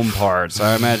 moving chrome parts.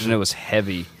 I imagine it was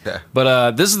heavy. Yeah.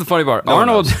 But this is the funny part.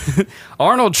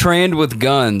 Arnold trained with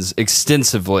guns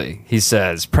extensively, he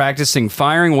says, practicing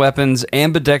firing weapons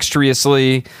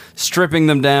ambidextrously, stripping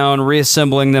them down,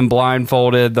 reassembling them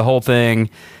blindfolded, the whole thing.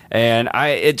 And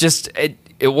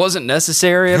it wasn't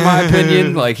necessary, in my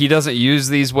opinion. Like, he doesn't use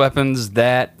these weapons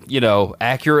that,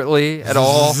 accurately at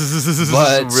all.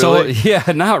 But Really?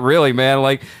 not really, man.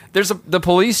 Like, there's the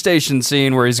police station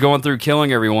scene where he's going through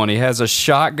killing everyone. He has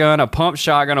a pump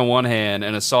shotgun in one hand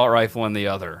and assault rifle in the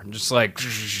other.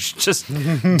 Just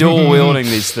dual wielding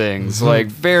these things, like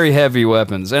very heavy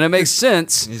weapons. And it makes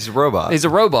sense. He's a robot. He's a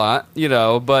robot,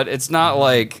 but it's not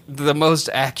like the most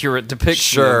accurate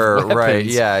depiction. Sure, of weapons. right.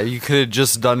 Yeah, you could have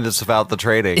just done this without the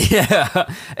trading.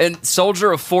 Yeah. And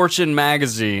Soldier of Fortune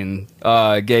magazine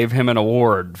gave him an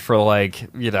award for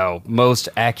most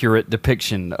accurate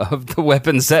depiction of the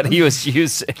weapons that he was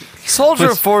using.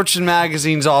 Soldier of Fortune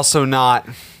magazine's also not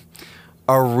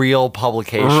a real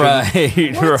publication.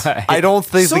 Right. I don't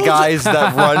think the Soldier- guys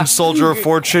that run Soldier of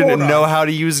Fortune Hold on. know how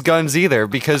to use guns either,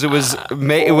 because it was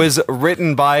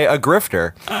written by a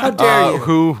grifter. How dare you?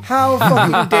 Who? How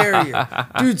fucking dare you?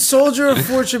 Dude, Soldier of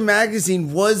Fortune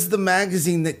magazine was the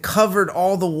magazine that covered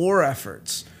all the war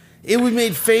efforts. It was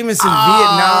made famous in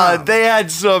Vietnam. They had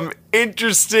some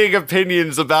interesting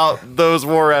opinions about those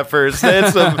war efforts. They had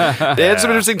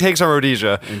some interesting takes on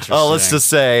Rhodesia. Let's just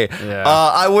say. Yeah.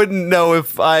 I wouldn't know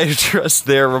if I trust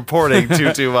their reporting too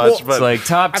much. Well, but It's like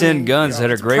top 10 guns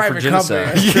that are it's a great for private company.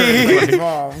 genocide. I'm sure it's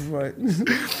involved, but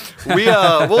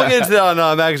we'll get into that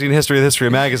on magazine history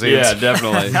of magazines. Yeah,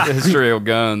 definitely. History of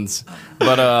guns.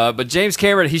 But James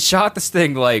Cameron, he shot this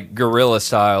thing like guerrilla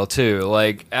style too,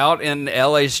 like out in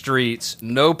LA streets,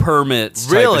 no permits.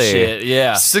 Type Really? of shit.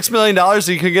 Yeah. $6 million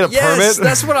so you could get a Yes, permit?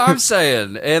 that's what I'm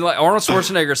saying. And like Arnold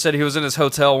Schwarzenegger said, he was in his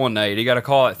hotel one night. He got a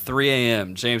call at 3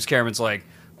 a.m. James Cameron's like,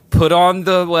 put on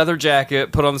the leather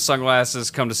jacket, put on the sunglasses,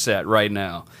 come to set right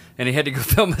now. And he had to go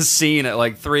film a scene at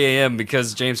like 3 a.m.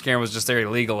 because James Cameron was just there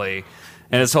illegally.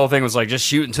 And his whole thing was like, just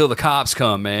shoot until the cops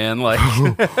come, man. Like,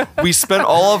 We spent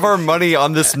all of our money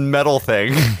on this metal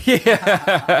thing.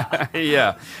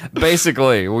 yeah.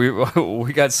 Basically,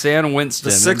 we got Sam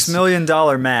Winston. The $6 million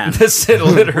man. That's it,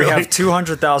 literally. We have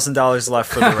 $200,000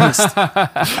 left for the rest.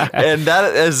 And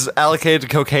that is allocated to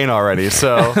cocaine already,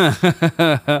 so...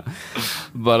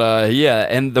 But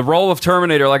and the role of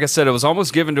Terminator, like I said, it was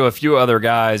almost given to a few other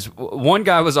guys. One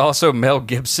guy was also Mel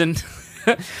Gibson.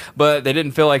 But they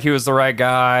didn't feel like he was the right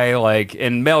guy.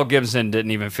 And Mel Gibson didn't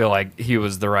even feel like he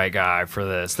was the right guy for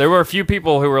this. There were a few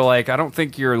people who were like, I don't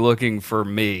think you're looking for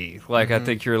me. I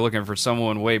think you're looking for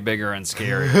someone way bigger and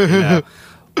scarier.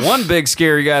 One big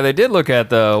scary guy they did look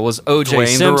at, though, was O.J. Dwayne The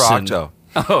Simpson. Rock Joe.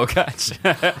 Oh,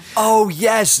 gotcha. Oh,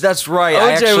 yes, that's right.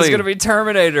 O.J. was going to be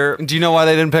Terminator Do you know why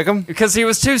they didn't pick him? because he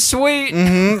was too sweet.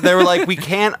 They were like, we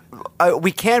can't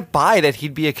buy that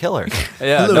he'd be a killer.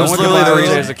 Yeah, That no was one literally can the buy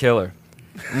reason. O.J. as a killer.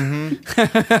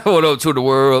 What up to the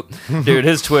world, dude?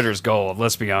 His Twitter's gold.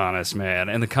 Let's be honest, man.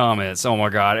 In the comments, oh my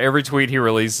god, every tweet he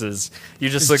releases, you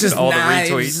just look at all the knives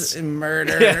retweets. and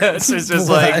murder. Yes, it's just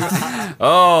like,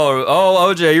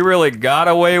 oh, OJ, you really got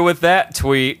away with that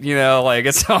tweet.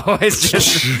 It's always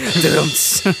just,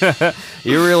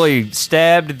 you really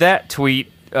stabbed that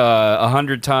tweet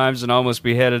 100 times and almost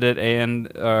beheaded it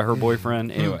and her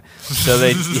boyfriend. Anyway, so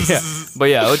but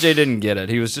yeah, OJ didn't get it.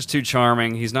 He was just too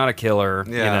charming. He's not a killer.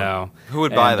 Yeah. Who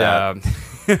would buy that?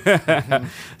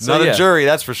 Not a jury,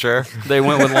 that's for sure. They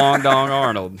went with Long Dong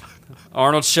Arnold.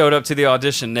 Arnold showed up to the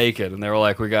audition naked, and they were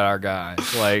like, "We got our guy."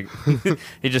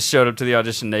 He just showed up to the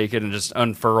audition naked and just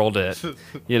unfurled it,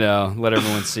 let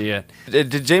everyone see it.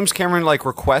 Did James Cameron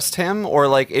request him, or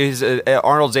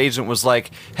Arnold's agent was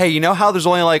like, "Hey, you know how there's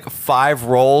only 5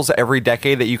 roles every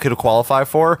decade that you could qualify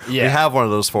for? Yeah. We have one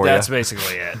of those for That's you."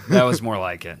 basically it. That was more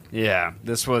like it. Yeah,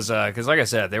 this was because, like I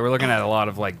said, they were looking at a lot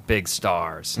of big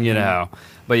stars,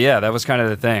 But yeah, that was kind of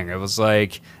the thing. It was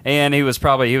and he was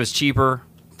cheaper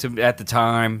at the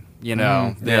time,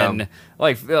 than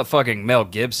fucking Mel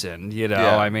Gibson.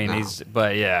 Yeah. I mean,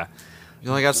 but yeah. You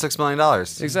only got $6 million.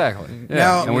 Exactly. Yeah.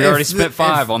 Now, and we if already the- spent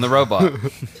 5 on the robot. And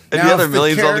Now, the other if the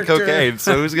millions on the character- cocaine.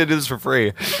 So who's gonna do this for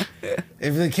free?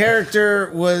 If the character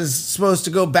was supposed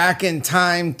to go back in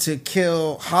time to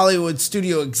kill Hollywood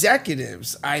studio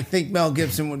executives, I think Mel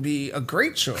Gibson would be a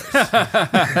great choice.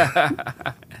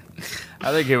 I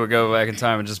think he would go back in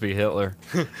time and just be Hitler.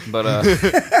 But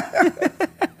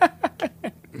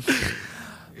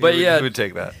but yeah, Who would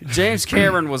take that? James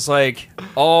Cameron was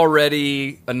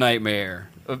already a nightmare.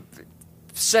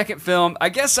 second film, I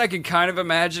guess I could kind of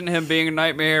imagine him being a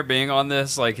nightmare, being on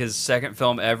this, like his second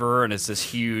film ever, and it's this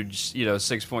huge,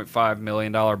 $6.5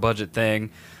 million budget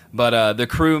thing. But the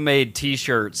crew made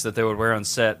T-shirts that they would wear on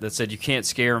set that said, "You can't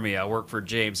scare me. I work for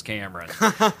James Cameron."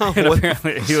 And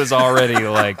apparently, he was already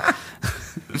like,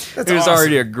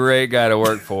 already a great guy to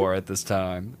work for at this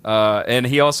time. And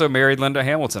he also married Linda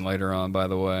Hamilton later on, by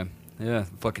the way. Yeah,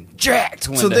 fucking jacked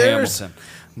Linda Hamilton.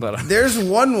 But there's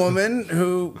one woman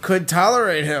who could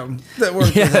tolerate him that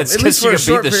worked with him. It's because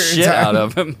she could beat the shit out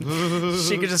of him.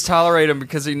 She could just tolerate him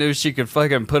because he knew she could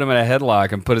fucking put him in a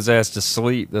headlock and put his ass to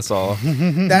sleep. That's all.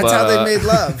 That's how they made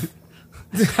love.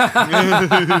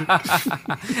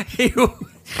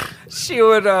 She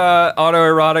would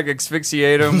autoerotic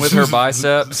asphyxiate him with her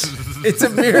biceps. It's a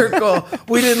miracle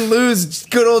we didn't lose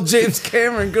good old James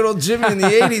Cameron, good old Jimmy in the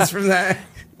 80s from that.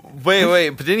 Wait,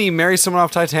 but didn't he marry someone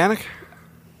off Titanic?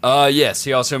 Yes,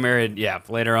 he also married,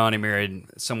 later on he married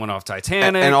someone off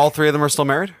Titanic. And all three of them are still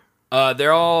married?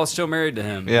 They're all still married to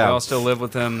him. Yeah. They all still live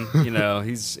with him.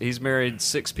 He's married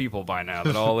 6 people by now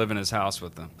that all live in his house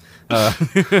with him. I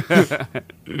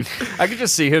could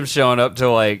just see him showing up to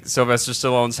like Sylvester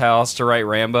Stallone's house to write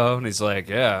Rambo, and he's like,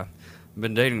 "Yeah, I've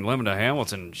been dating Linda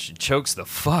Hamilton. She chokes the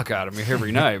fuck out of me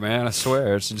every night, man. I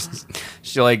swear.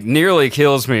 She like nearly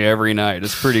kills me every night.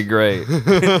 It's pretty great."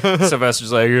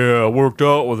 Sylvester's like, "Yeah, I worked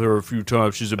out with her a few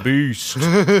times. She's a beast."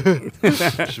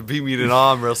 Should beat me in an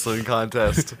arm wrestling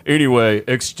contest. Anyway,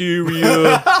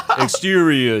 exterior,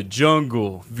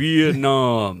 jungle,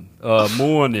 Vietnam,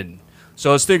 morning. So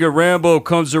I was thinking Rambo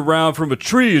comes around from a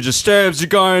tree and just stabs the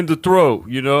guy in the throat,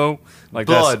 Like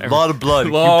Blood, a lot of blood.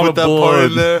 You Lot put of that blood. part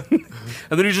in there.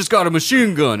 And then he just got a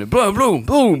machine gun and boom, boom,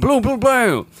 boom, boom, boom,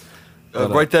 boom.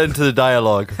 Write that into the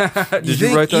dialogue. Did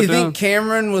you write that You down? think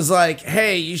Cameron was like,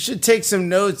 "Hey, you should take some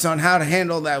notes on how to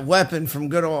handle that weapon from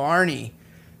good old Arnie.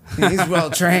 He's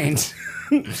well trained."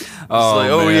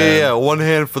 Oh, man. yeah. One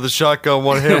hand for the shotgun,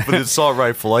 one hand for the assault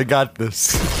rifle. I got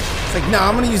this. It's like, no,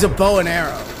 I'm gonna use a bow and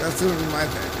arrow. That's gonna be my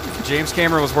thing. James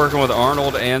Cameron was working with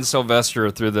Arnold and Sylvester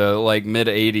through the mid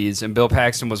 80s, and Bill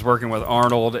Paxton was working with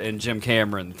Arnold and Jim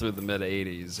Cameron through the mid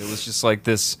 80s. It was just like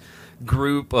this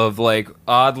group of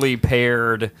oddly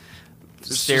paired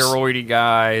steroidy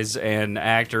guys and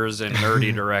actors and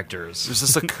nerdy directors. It's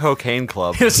just a cocaine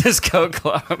club. It's just Coke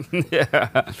Club.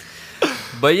 Yeah.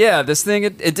 But yeah, this thing,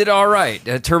 it did all right.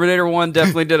 Terminator 1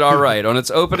 definitely did all right. On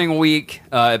its opening week,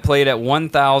 it played at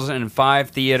 1,005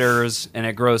 theaters, and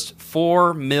it grossed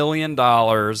 $4 million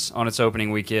on its opening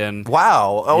weekend.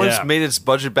 Wow. Owens Yeah. made its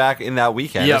budget back in that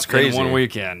weekend. Yep, That's crazy. in one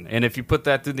weekend. And if you put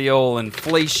that through the old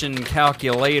inflation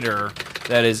calculator,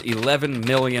 that is $11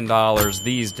 million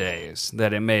these days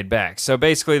that it made back. So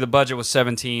basically the budget was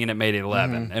 17, it made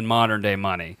 11 in modern day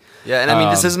money. Yeah, and I mean,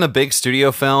 this isn't a big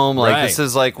studio film. Like, Right. this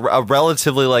is like a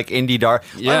relatively indie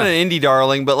Yeah. not an indie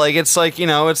darling, but it's like,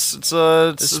 it's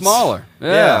smaller.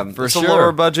 Yeah, for it's sure. a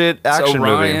lower budget action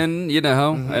movie. Orion, and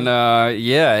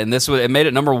and it made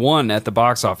it number 1 at the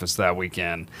box office that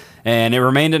weekend, and it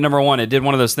remained at number 1. It did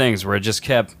one of those things where it just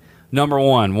kept number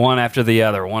one after the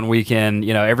other. One weekend,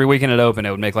 every weekend it opened,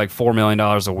 it would make like $4 million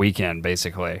a weekend,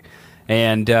 basically,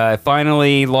 and it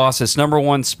finally lost its number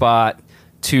 1 spot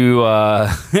to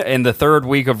in the third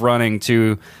week of running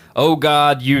to "Oh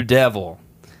God, You Devil,"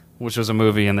 which was a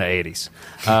movie in the 80s.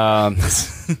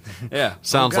 Yeah.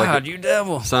 Sounds "Oh like God, it. You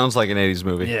Devil." Sounds like an 80s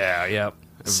movie. Yeah, yep.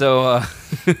 So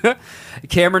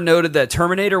Cameron noted that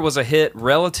Terminator was a hit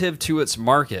relative to its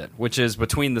market, which is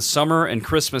between the summer and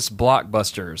Christmas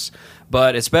blockbusters.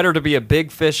 But it's better to be a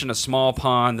big fish in a small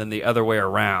pond than the other way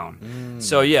around.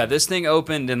 So yeah, this thing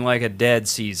opened in like a dead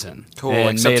season. Cool, and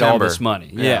like made all September. this money.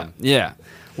 Yeah. Yeah.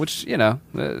 Which,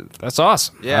 that's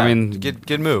awesome. Yeah, I mean,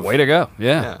 good move. Way to go.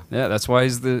 Yeah. That's why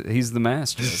he's the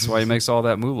master. That's why he makes all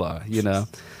that moolah,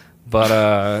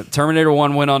 But Terminator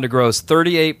 1 went on to gross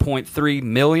 $38.3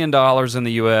 million in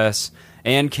the U.S.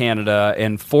 and Canada,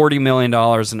 and $40 million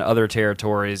in other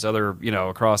territories,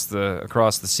 across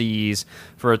the seas,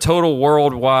 for a total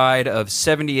worldwide of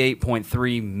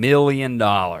 $78.3 million,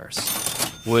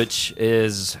 which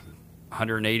is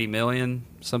 180 million,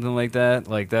 something like that.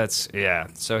 Like that's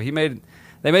So they made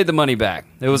the money back.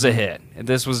 It was a hit.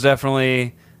 This was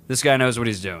definitely, this guy knows what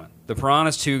he's doing. The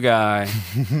Piranhas 2 guy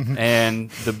and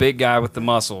the big guy with the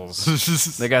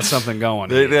muscles. They got something going.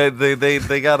 They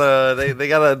got a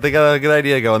good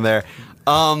idea going there.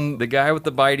 The guy with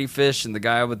the bitey fish and the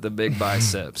guy with the big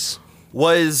biceps.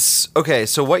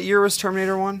 So what year was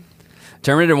Terminator 1?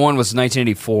 Terminator 1 was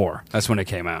 1984. That's when it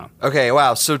came out. Okay,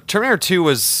 wow. So Terminator 2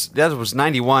 was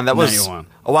 91. That was 91.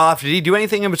 a while after. Did he do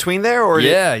anything in between there? Or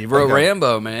Yeah, he wrote Okay.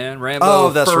 Rambo, man. Rambo Oh,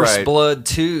 that's First right. Blood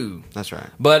 2. That's right.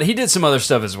 But he did some other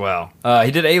stuff as well. He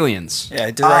did Aliens. Yeah,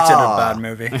 he directed a bad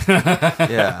movie.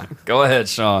 Yeah. Go ahead,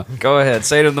 Sean. Go ahead.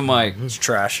 Say it to the mic. It's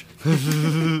trash.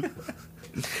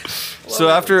 So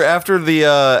after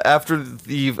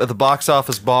the box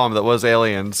office bomb that was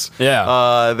Aliens,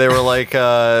 Yeah. they were like,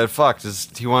 "Fuck, do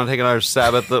you want to take another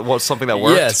stab at something that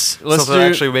worked? Yes, let's something that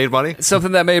do- actually made money."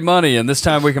 Something that made money, and this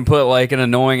time we can put like an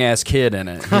annoying ass kid in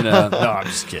it. You know? No, I'm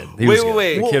just kidding. He was good.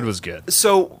 Wait. The kid was good.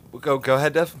 So go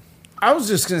ahead, Dev. I was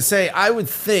just gonna say, I would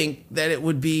think that it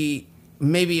would be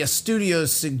maybe a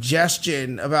studio's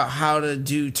suggestion about how to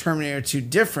do Terminator 2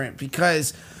 different,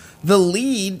 because the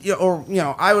lead,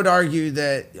 I would argue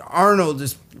that Arnold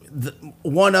is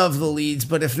one of the leads,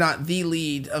 but if not the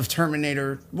lead of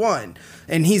Terminator 1,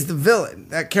 and he's the villain.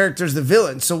 That character's the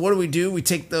villain. So what do? We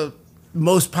take the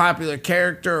most popular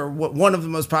character, or one of the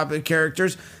most popular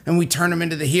characters, and we turn him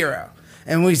into the hero.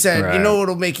 And we said, Right. you know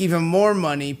what'll make even more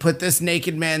money? Put this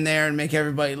naked man there and make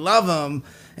everybody love him,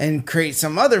 and create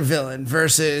some other villain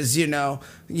versus, you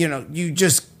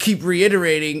just keep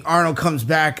reiterating Arnold comes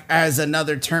back as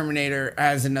another Terminator,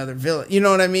 as another villain. You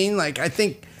know what I mean? Like, I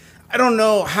don't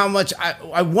know how much,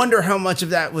 I wonder how much of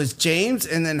that was James,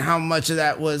 and then how much of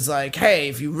that was like, hey,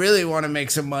 if you really want to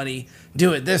make some money,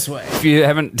 do it this way. If you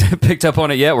haven't picked up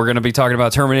on it yet, we're going to be talking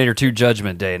about Terminator 2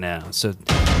 Judgment Day now. So,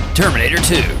 Terminator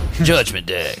 2 Judgment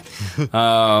Day.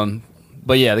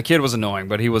 But yeah, the kid was annoying,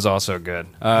 but he was also good.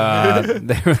 And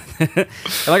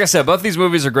like I said, both these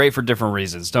movies are great for different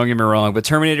reasons. Don't get me wrong, but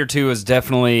Terminator 2 is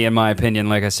definitely, in my opinion,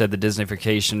 like I said, the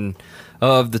Disneyfication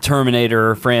of the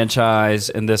Terminator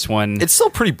franchise. And this one, It's still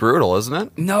pretty brutal, isn't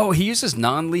it? no, he uses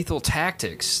non-lethal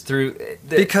tactics through.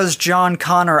 Because John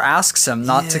Connor asks him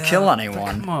not to kill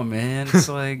anyone. Come on, man! It's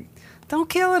like, don't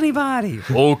kill anybody.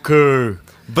 Okay.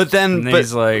 But then, And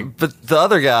he's like- but the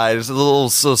other guy is a little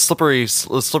slippery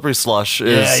slush.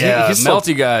 Is, he's still-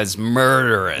 Melty guy's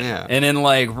murdering, Yeah. and in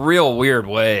like real weird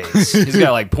ways. He's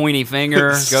got like pointy finger,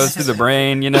 goes through the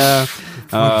brain,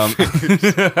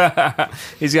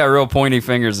 he's got real pointy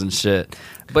fingers and shit.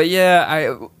 But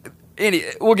yeah,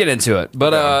 we'll get into it.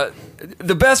 But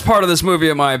the best part of this movie,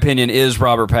 in my opinion, is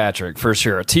Robert Patrick for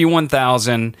sure.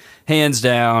 T-1000, hands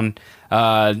down.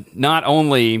 Not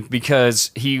only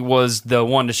because he was the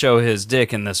one to show his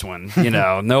dick in this one,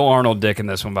 no Arnold dick in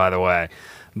this one, by the way.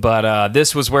 But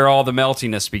this was where all the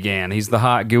meltiness began. He's the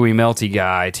hot, gooey, melty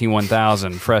guy,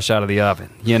 T-1000, fresh out of the oven,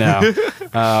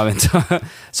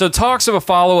 So talks of a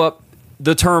follow-up,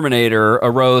 The Terminator,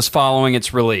 arose following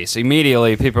its release.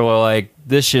 Immediately, people are like,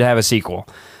 this should have a sequel.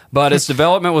 But its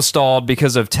development was stalled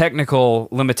because of technical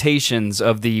limitations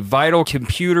of the vital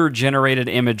computer-generated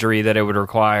imagery that it would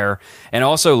require, and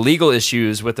also legal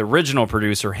issues with the original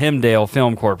producer, Hemdale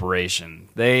Film Corporation.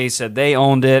 They said they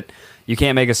owned it. You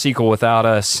can't make a sequel without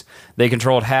us. They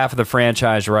controlled half of the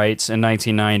franchise rights in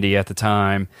 1990 at the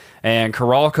time, and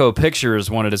Coralco Pictures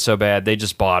wanted it so bad, they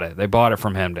just bought it. They bought it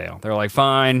from Hemdale. They're like,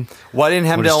 fine. Why didn't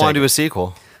We'll just Hemdale want take to do it. a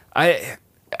sequel?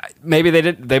 Maybe they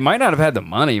did. They might not have had the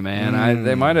money, man.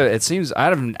 They might have. It seems I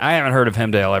haven't heard of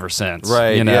Hemdale ever since.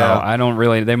 Right, yeah. I don't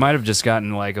really. They might have just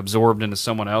gotten like absorbed into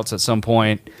someone else at some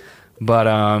point. But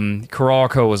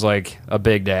Coralco was like a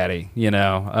big daddy.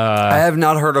 I have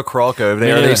not heard of Coralco. Are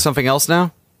they neither. something else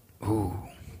now?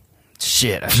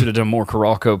 Shit, I should have done more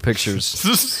Coralco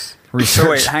Pictures research. So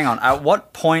wait, hang on. At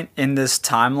what point in this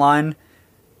timeline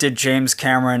did James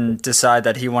Cameron decide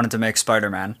that he wanted to make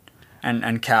Spider-Man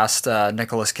and cast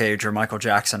Nicolas Cage or Michael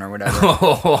Jackson or whatever?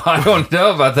 Oh, I don't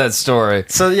know about that story.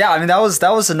 So yeah, I mean that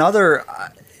was another.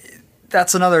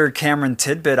 That's another Cameron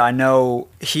tidbit. I know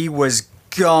he was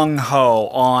gung ho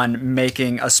on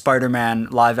making a Spider-Man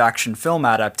live-action film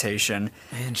adaptation.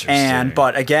 Interesting.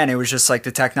 But again, it was just like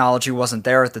the technology wasn't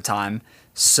there at the time,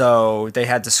 so they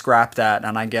had to scrap that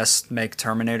and I guess make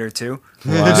Terminator 2 or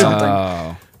something.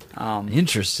 Wow.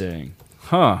 Interesting.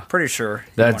 Huh. Pretty sure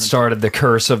he That wanted- started the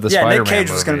curse of the Yeah, Spider-Man Nick Cage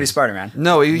was going to be movies. Spider-Man.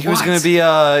 No, he was What? going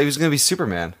to be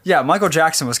Superman. Yeah, Michael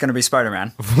Jackson was going to be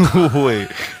Spider-Man. Wait,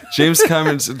 James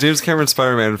Cameron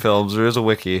Spider-Man films. There is a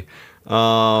wiki.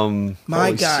 My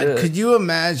Holy God, shit. could you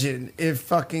imagine if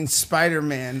fucking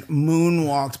Spider-Man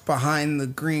moonwalked behind the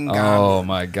Green Oh Goblin?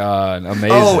 my God. Amazing.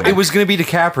 Oh, it was going to be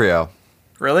DiCaprio.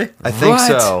 Really? I think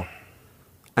What? so.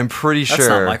 I'm pretty That's sure.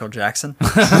 not Michael Jackson.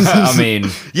 I mean,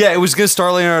 Yeah, it was going to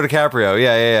star Leonardo DiCaprio.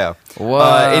 Yeah.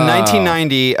 Wow. In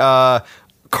 1990,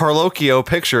 Carlocchio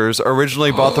Pictures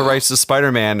originally bought the rights to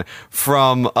Spider-Man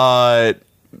from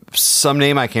some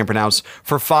name I can't pronounce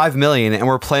for $5 million, and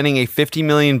we're planning a $50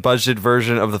 million budgeted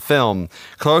version of the film.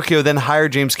 Kurosawa then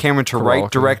hired James Cameron to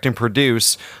write, direct, and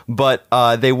produce, but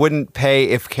they wouldn't pay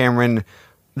if Cameron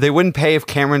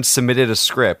submitted a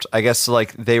script. I guess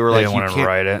like they were like, didn't you want to can't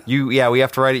write it. we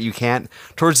have to write it. You can't.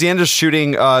 Towards the end of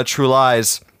shooting True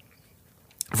Lies,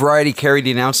 Variety carried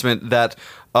the announcement that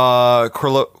how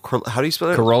do you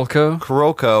spell it?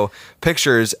 Kuroko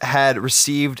Pictures had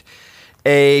received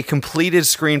a completed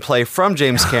screenplay from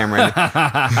James Cameron.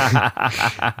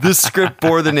 This script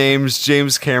bore the names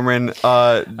James Cameron,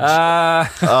 a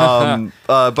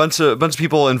bunch of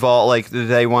people involved, like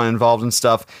they want involved in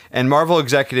stuff, and Marvel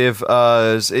executive.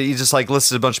 He just like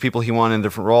listed a bunch of people he wanted in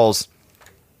different roles,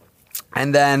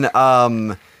 and then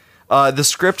the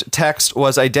script text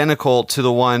was identical to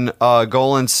the one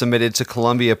Golan submitted to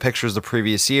Columbia Pictures the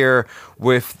previous year,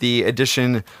 with the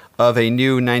addition of a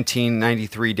new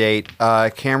 1993 date.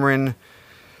 Cameron's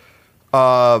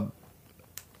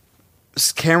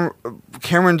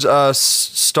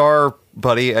star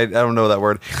buddy, I don't know that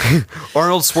word,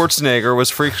 Arnold Schwarzenegger, was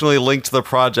frequently linked to the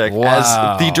project as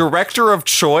the director of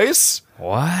choice.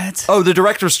 What? Oh, the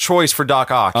director's choice for Doc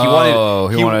Ock. He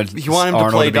wanted him Arnold to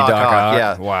play be Doc Ock.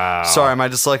 Yeah. Wow. Sorry, my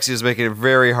dyslexia is making it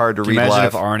very hard to read Imagine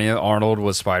live. if Arnold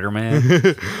was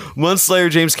Spider-Man. Months later,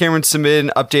 James Cameron submitted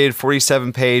an updated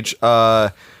 47-page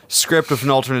script with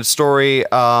an alternate story.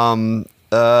 The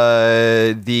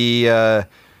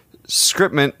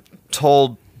scriptment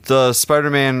told the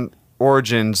Spider-Man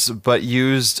origins, but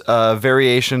used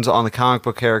variations on the comic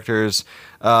book characters.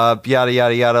 Yada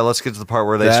yada yada. Let's get to the part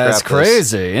where they That's scrap this.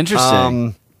 crazy.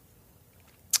 Interesting.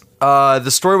 The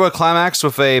story would climax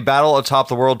with a battle atop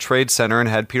the World Trade Center and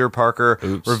had Peter Parker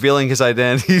revealing his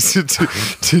identity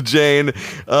to Jane.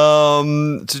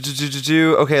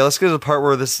 Okay, let's get to the part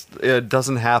where this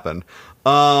doesn't happen.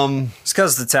 It's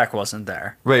because the tech wasn't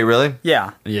there. Wait, really?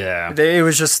 Yeah. Yeah. It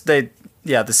was just the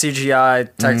CGI,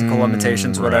 technical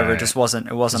limitations, whatever, right. just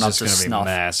wasn't up It's to just gonna snuff. be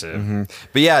massive.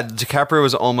 But yeah, DiCaprio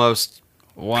was almost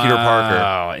Peter Parker.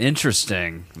 Wow,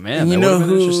 interesting. Man, And you that know would've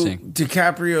been who interesting.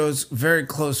 DiCaprio's very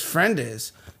close friend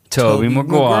is? Tobey Maguire,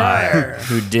 Maguire.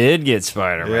 who did get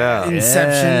Spider-Man. Yeah.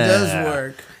 Inception does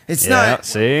work. It's Yeah, not.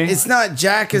 see? It's not.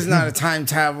 Jack is not a time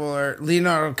traveler.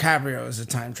 Leonardo DiCaprio is a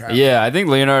time traveler. Yeah, I think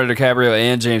Leonardo DiCaprio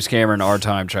and James Cameron are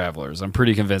time travelers. I'm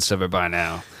pretty convinced of it by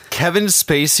now. Kevin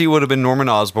Spacey would have been Norman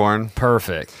Osborn.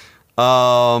 Perfect.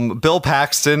 Bill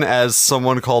Paxton as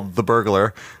someone called the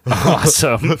burglar.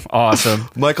 Awesome.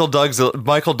 Michael Douglas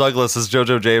as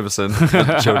JoJo Jameson.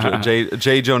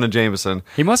 J. Jonah Jameson.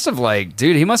 He must have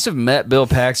he must have met Bill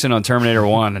Paxton on Terminator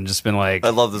 1 and just been like, I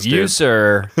love this you, dude.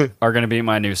 sir, are going to be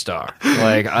my new star.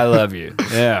 Like, I love you.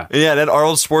 Yeah. Yeah, and then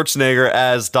Arnold Schwarzenegger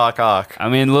as Doc Ock. I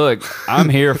mean, look, I'm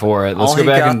here for it. Let's All go he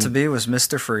back got and to be was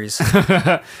Mr. Freeze.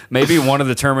 maybe one of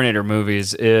the Terminator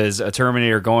movies is a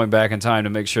Terminator going back in time to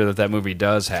make sure that movie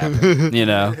does happen. You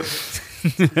know?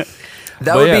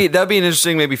 That would be an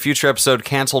interesting maybe future episode.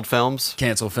 Canceled films.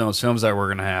 Cancel films that were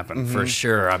going to happen for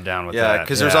sure. I'm down with Yeah, that.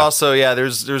 because there's also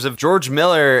there's a George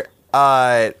Miller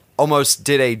almost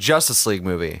did a Justice League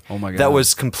movie. Oh my God. That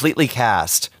was completely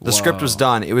cast. The script was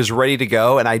done. It was ready to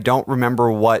go, and I don't remember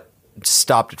what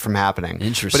stopped it from happening.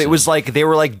 Interesting. But it was like they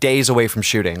were like days away from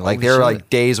shooting. Like they were like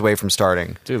days away from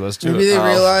starting. dude, let's do Maybe it. they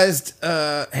realized,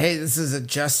 hey, this is a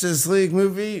Justice League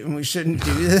movie, and we shouldn't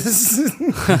do this.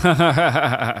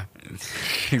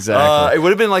 Exactly. It would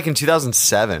have been like in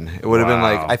 2007. It would have been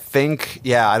Wow. like, I think,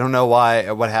 I don't know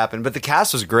what happened, but the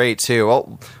cast was great too.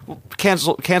 Well,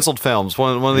 canceled films.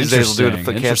 One of these days we'll do a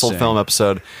canceled Interesting. film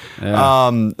episode. Yeah.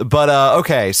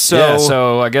 Okay, so Yeah,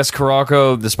 so I guess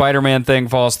Kuroko, the Spider-Man thing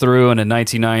falls through, and in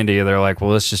 1990, they're like, well,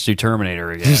 let's just do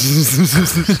Terminator again.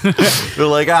 they're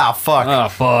like, fuck. Oh,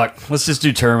 fuck. Let's just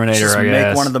do Terminator, Just I make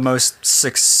guess. one of the most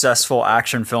successful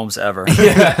action films ever.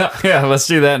 Yeah, let's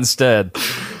do that instead.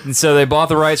 And so they bought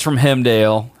the rights from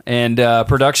Hemdale, and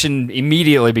production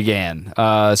immediately began.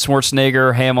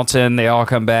 Schwarzenegger, Hamilton, they all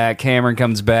come back. Cameron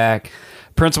comes back.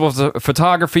 Principal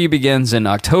photography begins in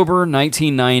October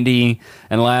 1990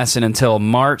 and lasted until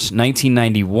March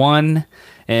 1991.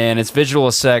 And its visual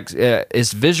effects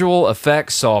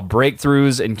saw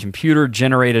breakthroughs in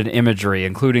computer-generated imagery,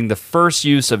 including the first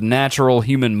use of natural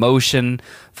human motion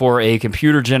for a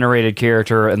computer-generated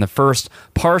character and the first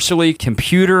partially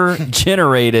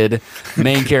computer-generated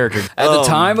main character. At the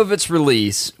time of its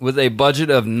release, with a budget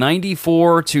of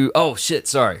 94 to... Oh, shit,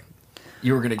 sorry.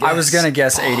 You were going to guess. I was going to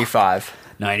guess 85.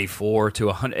 94 to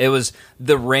 100. It was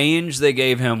the range they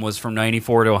gave him was from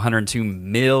 94 to 102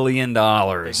 million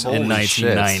dollars in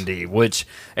 1990, which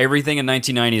everything in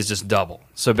 1990 is just double.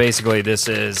 So basically, this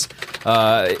is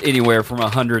anywhere from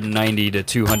 190 to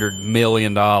 200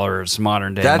 million dollars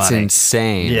modern day. That's money.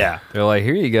 insane. Yeah, they're like,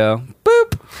 here you go,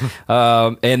 boop.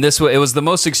 And it was the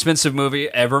most expensive movie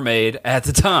ever made at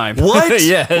the time. What?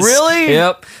 Yes. Really?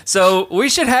 Yep. So we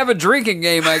should have a drinking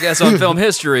game, I guess, on film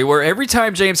history, where every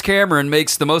time James Cameron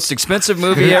makes the most expensive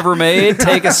movie ever made,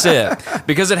 take a sip,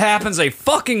 because it happens a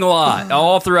fucking lot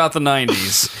all throughout the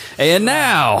 90s. And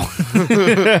now,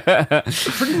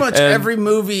 Pretty much every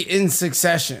movie in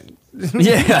succession.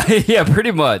 yeah,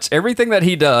 pretty much everything that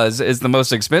he does is the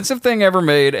most expensive thing ever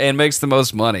made and makes the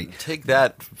most money. Take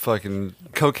that, fucking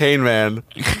cocaine man.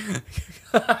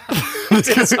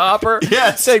 Dennis Hopper.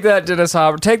 Yes. Take that, Dennis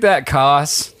Hopper. Take that,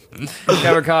 Cos.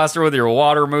 Kevin Costner with your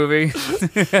water movie.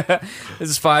 This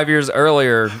is 5 years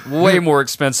earlier. Way more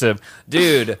expensive.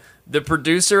 Dude, the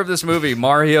producer of this movie,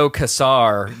 Mario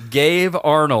Kassar, gave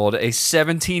Arnold a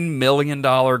 $17 million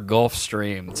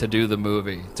Gulfstream to do the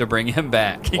movie, to bring him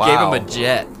back. He gave him a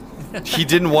jet. He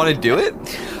didn't want to do it?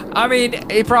 I mean,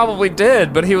 he probably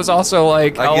did, but he was also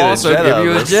like, I I'll get a also jet give out you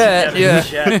of a this. jet.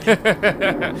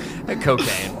 Yeah.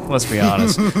 Cocaine, let's be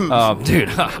honest. Dude,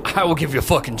 I will give you a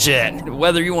fucking jet,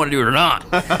 whether you want to do it or not.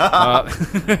 I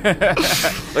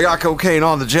got cocaine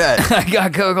on the jet. I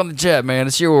got coke on the jet, man.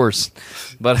 It's yours.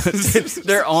 But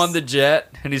they're on the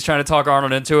jet, and he's trying to talk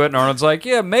Arnold into it, and Arnold's like,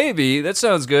 yeah, maybe. That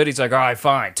sounds good. He's like, all right,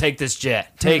 fine. Take this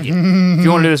jet. Take it. If you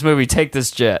want to do this movie, take this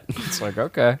jet. It's like,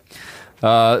 okay.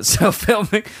 So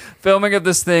filming of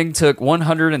this thing took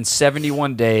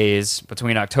 171 days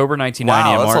between October 1990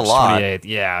 Wow, and that's March a lot. 28th.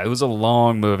 Yeah, it was a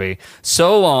long movie.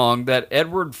 So long that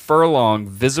Edward Furlong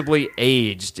visibly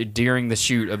aged during the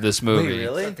shoot of this movie. Wait,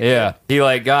 really? Yeah. He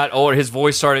like got older. His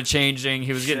voice started changing.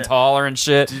 He was getting taller and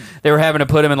shit. They were having to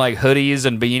put him in like hoodies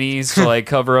and beanies to like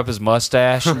cover up his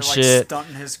mustache and They're like shit.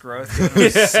 stunting his growth, giving him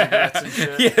cigarettes and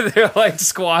shit. Yeah, they're like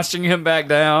squashing him back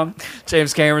down.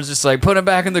 James Cameron's just like, put him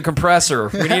back in the compressor.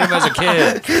 We need him as a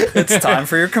kid. It's time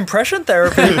for your compression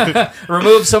therapy.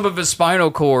 Remove some of his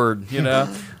spinal cord, you know?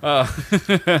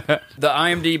 The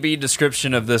IMDb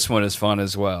description of this one is fun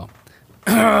as well.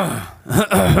 Can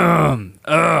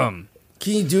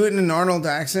you do it in an Arnold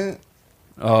accent?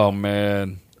 Oh,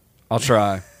 man. I'll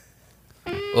try.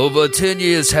 Over 10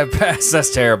 years have passed.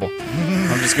 That's terrible.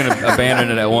 I'm just going to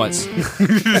abandon it at once.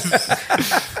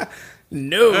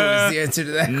 No is the answer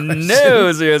to that question. No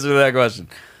is the answer to that question.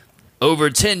 Over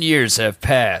 10 years have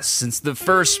passed since the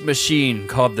first machine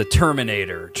called the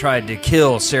Terminator tried to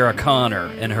kill Sarah Connor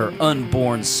and her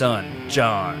unborn son,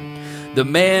 John. The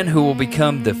man who will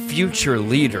become the future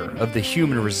leader of the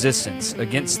human resistance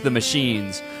against the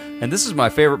machines, and this is my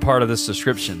favorite part of this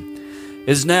description,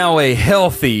 is now a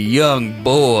healthy young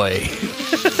boy.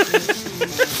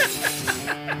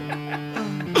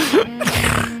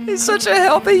 He's such a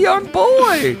healthy young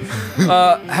boy.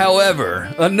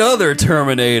 However, another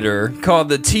Terminator called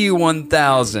the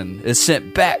T-1000 is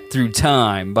sent back through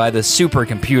time by the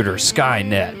supercomputer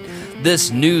Skynet.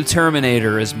 This new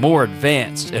Terminator is more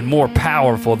advanced and more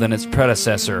powerful than its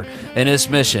predecessor, and its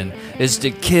mission is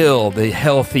to kill the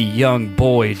healthy young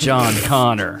boy John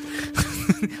Connor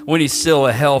when he's still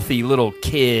a healthy little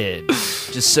kid,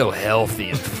 just so healthy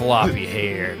and floppy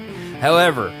haired.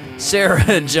 However, Sarah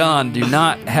and John do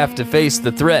not have to face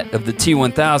the threat of the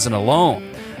T-1000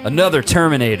 alone. Another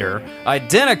Terminator,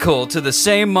 identical to the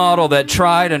same model that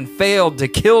tried and failed to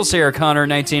kill Sarah Connor in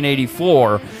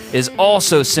 1984, is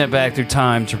also sent back through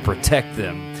time to protect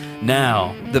them.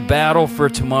 Now, the battle for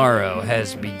tomorrow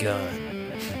has begun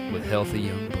with healthy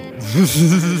young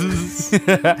boys.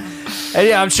 And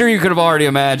yeah, I'm sure you could have already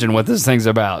imagined what this thing's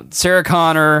about. Sarah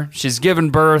Connor, she's given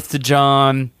birth to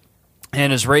John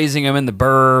and is raising him in the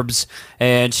burbs,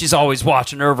 and she's always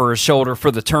watching over her shoulder for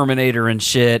the Terminator and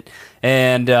shit.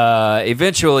 And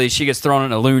eventually she gets thrown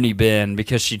in a loony bin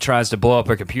because she tries to blow up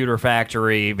a computer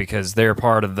factory because they're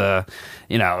part of the,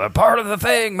 you know, part of the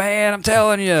thing, man, I'm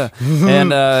telling you. And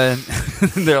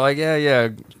they're like, yeah,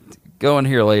 go in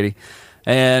here, lady.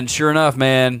 And sure enough,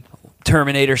 man,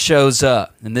 Terminator shows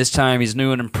up, and this time he's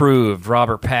new and improved,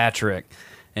 Robert Patrick,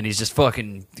 and he's just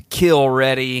fucking kill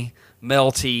ready,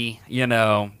 melty, you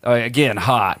know, again,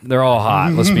 hot. They're all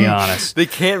hot, let's be honest. They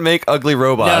can't make ugly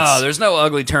robots. No, there's no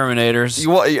ugly Terminators.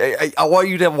 I want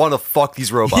you to want to fuck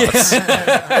these robots.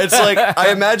 It's like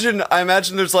I imagine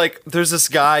there's this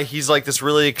guy, he's like this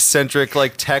really eccentric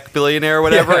like tech billionaire or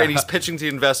whatever, Yeah. and he's pitching to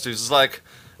investors. It's like,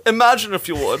 imagine if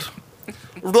you would,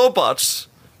 robots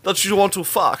that you want to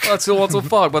fuck. That's who wants to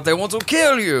fuck, but they want to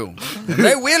kill you.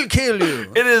 They will kill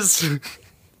you. It is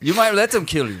You might let them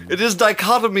kill you. It is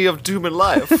dichotomy of doom and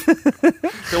life.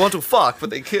 They want to fuck, but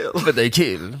they kill. But they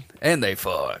kill. And they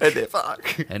fuck. And they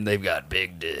fuck. And they've got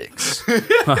big dicks.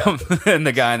 And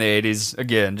the guy in the 80s,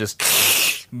 again, just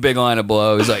big line of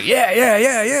blow. He's like,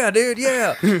 yeah, dude,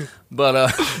 yeah. But,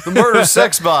 The murder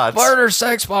sex bots. murder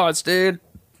sex bots, dude.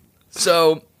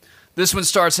 So, this one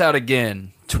starts out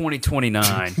again,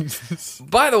 2029.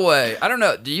 By the way, I don't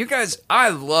know, do you guys, I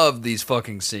love these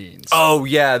fucking scenes. Oh,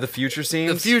 yeah, the future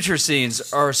scenes. The future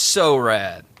scenes are so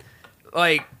rad.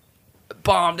 Like,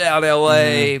 bombed out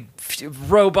LA,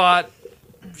 robot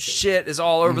shit is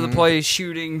all over the place,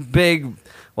 shooting big,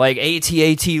 like,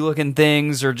 AT-AT looking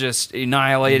things are just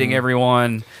annihilating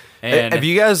everyone. And Have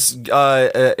you guys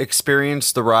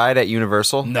experienced the ride at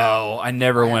Universal? no, I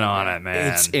never went on it,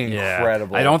 man. It's Yeah.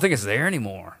 incredible. I don't think it's there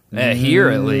anymore. Here,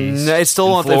 at least. No, it's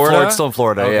still in Florida. It's still in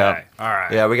Florida. Okay. Yeah. All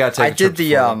right. Yeah, we got to take. I a trip did to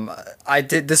the Florida. I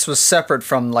did this was separate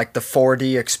from like the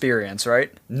 4D experience,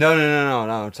 right? No.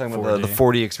 I'm talking about the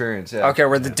 4D experience. Yeah. Okay,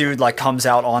 where the dude like comes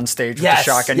out on stage with Yes,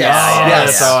 the shotgun. yes, Oh, yes.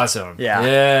 that's awesome. Yeah.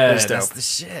 Yeah, It's that's dope. the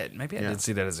shit. Maybe I did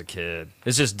see that as a kid.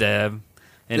 It's just Deb.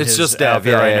 In It's his just Deb,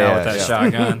 outfit yeah, right yeah, now yeah,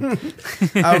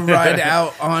 with that shotgun. I ride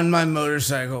out on my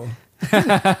motorcycle.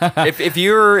 if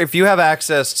you have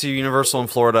access to Universal in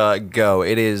Florida, go.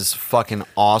 It is fucking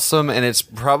awesome, and it's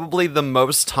probably the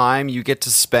most time you get to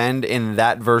spend in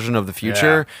that version of the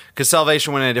future. Because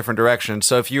Salvation went in a different direction.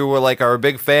 So if you were like are a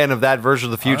big fan of that version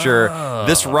of the future,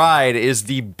 this ride is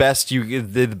the best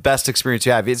the best experience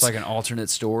you have. It's like an alternate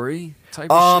story type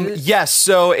of shit. Yes,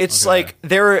 so it's like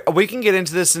we can get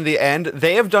into this in the end.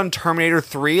 They have done Terminator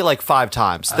 3 like 5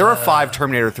 times. There are 5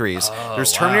 Terminator 3s.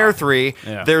 There's Terminator 3,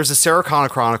 Yeah. there's the Sarah Connor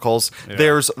Chronicles,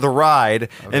 there's The Ride,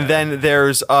 and then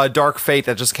there's Dark Fate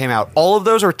that just came out. All of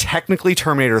those are technically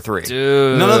Terminator 3.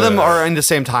 Dude. None of them are in the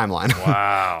same timeline.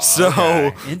 Wow. So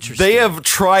okay. Interesting. they have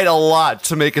tried a lot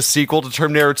to make a sequel to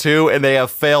Terminator 2 and they have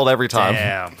failed every time.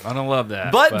 Damn. I don't love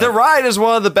that. But The Ride is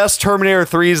one of the best Terminator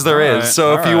 3s there is. Alright,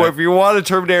 So if alright. you want a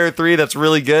Terminator 3 that's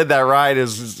really good, that ride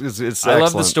is I love the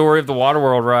excellent. story of the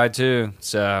Waterworld ride too.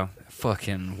 So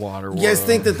fucking Waterworld. You guys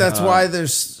think that that's why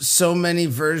there's so many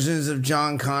versions of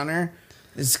John Connor?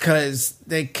 It's because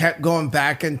they kept going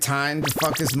back in time to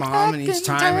fuck his mom, and each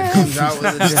time it comes out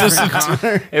with a different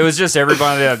Connor. It was just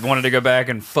everybody that wanted to go back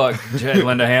and fuck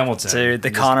Linda Hamilton. Dude,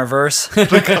 the Connorverse.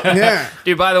 Yeah.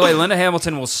 Dude, by the way, Linda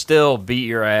Hamilton will still beat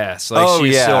your ass. Like Oh,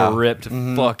 she's yeah. still ripped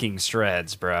fucking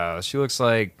shreds, bro. She looks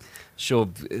like she'll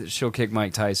kick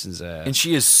Mike Tyson's ass. And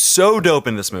she is so dope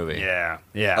in this movie. Yeah,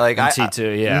 yeah. Like, And I-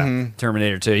 T2, yeah.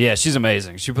 Terminator 2. Yeah, she's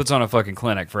amazing. She puts on a fucking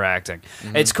clinic for acting.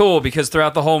 It's cool because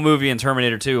throughout the whole movie in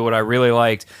Terminator 2, what I really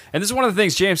liked, and this is one of the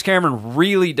things James Cameron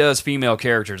really does female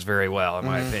characters very well, in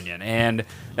my opinion. And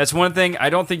that's one thing,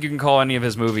 I don't think you can call any of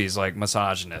his movies like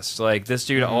misogynist. Like, this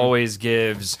dude always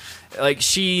gives, like,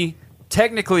 she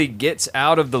technically gets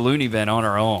out of the loony bin on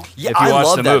her own. Yeah, if you I watch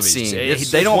love the that movies. scene. They It's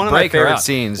don't one of my break her favorite out.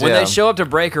 scenes, When yeah. they show up to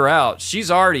break her out,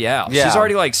 she's already out. Yeah. She's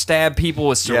already like stabbed people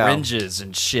with Yeah. syringes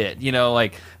and shit. You know,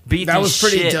 like beat That the was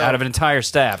pretty shit dope. out of an entire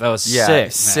staff. That was Yeah,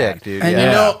 sick, sick, man. dude. And yeah.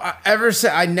 you know,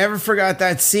 I never forgot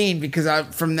that scene because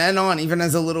from then on, even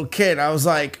as a little kid, I was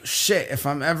like, shit, if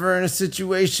I'm ever in a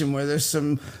situation where there's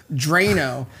some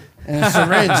Drano and a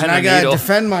syringe and a I gotta needle.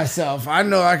 defend myself, I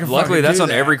know I can Luckily, fucking that's do on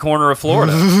that. every corner of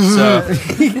Florida. So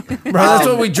Bro, that's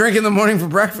what we drink in the morning for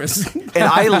breakfast. And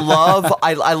I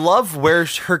love where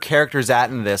her character's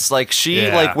at in this. Like she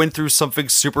Yeah. like went through something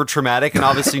super traumatic, and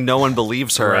obviously no one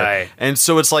believes her. Right. And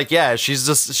so it's like, yeah, she's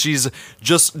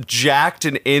just jacked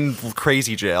and in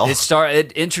crazy jail.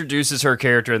 it introduces her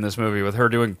character in this movie with her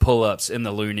doing pull-ups in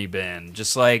the loony bin,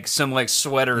 just like some like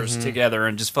sweaters together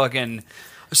and just fucking.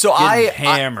 So getting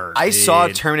hammered, I saw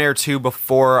dude. Terminator 2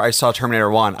 before I saw Terminator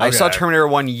 1. I saw Okay. Terminator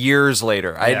 1 years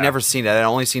later. I Yeah. had never seen it. I'd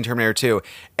only seen Terminator 2.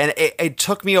 And it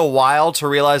took me a while to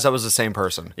realize I was the same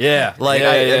person. Yeah. Like,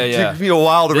 Yeah, it yeah. took me a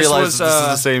while to This realize was, that this is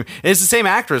the same. And it's the same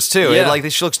actress, too. Yeah. Like,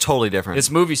 she looks totally different.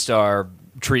 It's movie star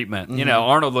treatment. You know,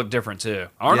 Arnold looked different too.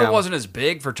 Arnold Yeah. wasn't as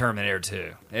big for Terminator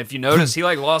 2. If you notice, he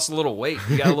like lost a little weight.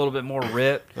 He got a little bit more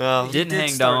ripped. Didn't Did hang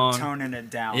start down. toning it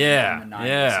down. Yeah, in the 90s,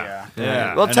 yeah,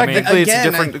 yeah. Well, And I mean- technically, Again, it's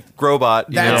a different robot.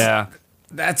 You know? That's- Yeah.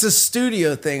 That's a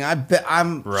studio thing.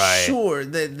 I'm Right. sure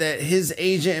that his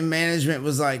agent and management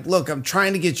was like, look, I'm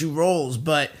trying to get you roles,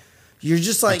 but you're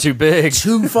just like too big.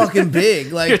 too fucking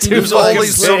big. Like You're too There's people fucking always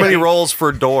just so big. many roles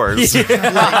for doors.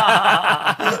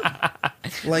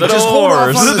 like The just hold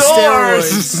off doors. on The the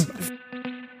doors. steroids.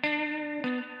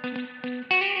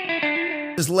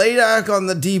 Just lay back on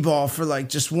the D-ball for like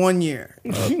just 1 year.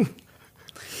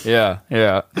 Yeah,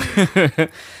 yeah.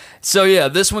 So yeah,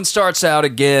 this one starts out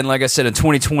again, like I said, in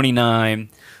 2029.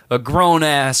 a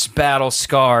grown-ass,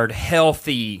 battle-scarred,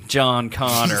 healthy John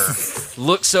Connor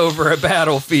looks over a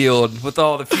battlefield with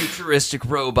all the futuristic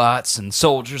robots and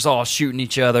soldiers all shooting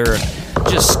each other and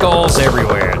just skulls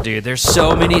everywhere, dude. There's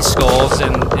so many skulls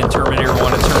in Terminator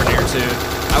 1 and Terminator 2.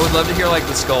 I would love to hear, like,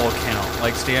 the skull count.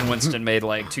 Like, Stan Winston made,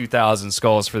 like, 2,000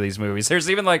 skulls for these movies. There's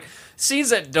even, like, scenes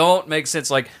that don't make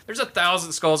sense. Like, there's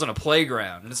 1,000 skulls in a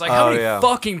playground. And it's like, how many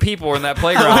fucking people were in that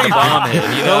playground when the bomb hit?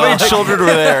 You know? How many children were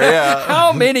there? Yeah.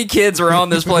 How many kids were on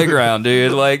this playground,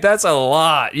 dude? Like, that's a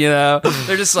lot, you know?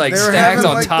 They're just, like, They were stacked having,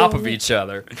 on like, top of each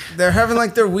other. They're having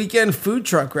like their weekend food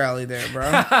truck rally there, bro.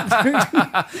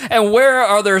 And where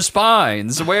are their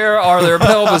spines? Where are their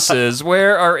pelvises?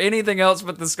 Where are anything else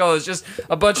but the skull? It's just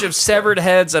a bunch of severed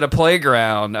heads at a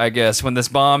playground, I guess, when this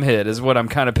bomb hit, is what I'm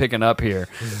kind of picking up here.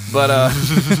 But,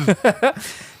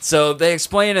 so they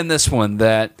explain in this one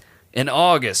that in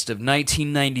August of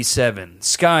 1997,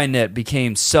 Skynet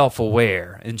became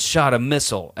self-aware and shot a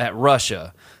missile at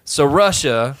Russia. So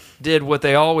Russia did what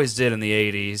they always did in the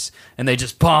 80s, and they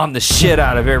just bombed the shit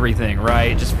out of everything,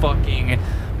 right? Just fucking,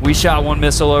 we shot one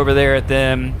missile over there at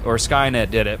them, or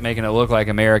Skynet did it, making it look like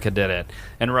America did it,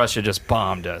 and Russia just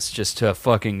bombed us just to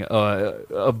fucking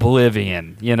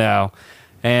oblivion, you know?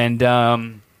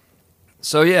 And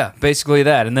so yeah, basically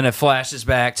that. And then it flashes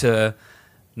back to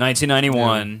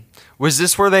 1991. Was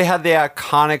this where they had the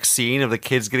iconic scene of the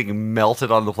kids getting melted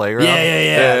on the playground?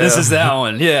 Yeah. This is that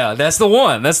one. Yeah, that's the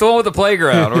one. That's the one with the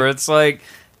playground where it's like,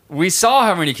 we saw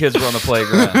how many kids were on the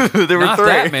playground. There were Not 3.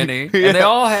 that many. And they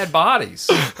all had bodies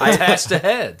attached to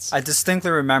heads. I distinctly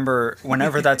remember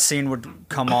whenever that scene would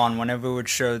come on, whenever it would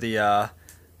show the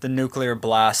nuclear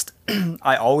blast,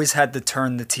 I always had to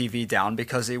turn the TV down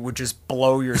because it would just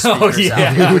blow your speakers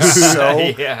out. It was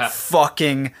so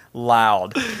fucking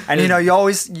loud. And you know,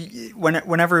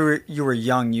 whenever you were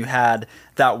young, you had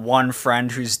that one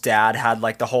friend whose dad had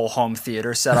like the whole home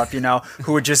theater set up, you know,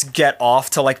 who would just get off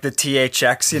to like the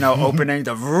THX, you know, opening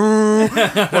the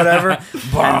whatever.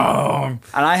 And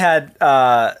I had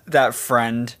that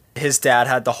friend. His dad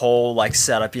had the whole like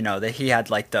setup, you know, that he had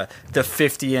like the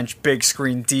 50-inch big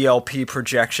screen DLP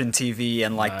projection TV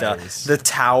and like the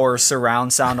tower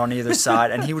surround sound on either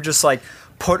side, and he would just like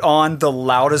put on the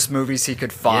loudest movies he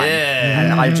could find.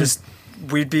 And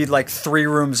we'd be like 3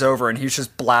 rooms over, and he's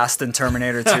just blasting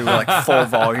Terminator 2 like full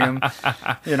volume.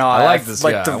 You know, I like this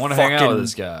guy. I want to hang out with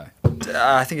this guy.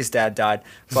 I think his dad died,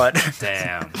 but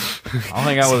damn, I'll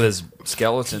hang out with his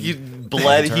skeleton. He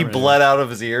bled out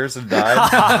of his ears and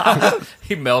died.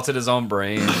 He melted his own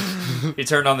brain. He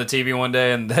turned on the TV one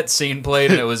day, and that scene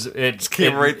played, and it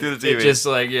came right through the TV. It just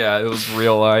like, yeah, it was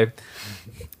real life.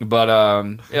 But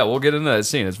yeah, we'll get into that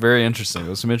scene. It's very interesting.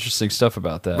 There's some interesting stuff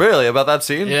about that. Really? About that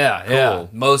scene? Yeah, cool. yeah.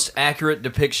 Most accurate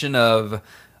depiction of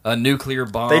a nuclear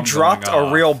bomb. They dropped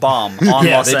a real bomb on Los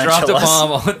Angeles. They dropped a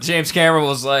bomb. James Cameron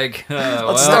was like,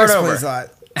 let's start over.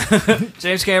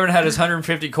 James Cameron had his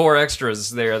 150 core extras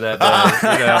there that day.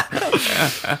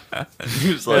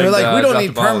 He was They're like, we don't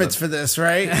need permits for this,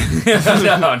 right?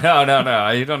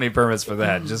 No. You don't need permits for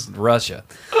that. Just Russia.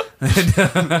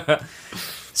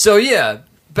 So yeah,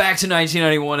 back to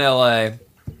 1991 LA.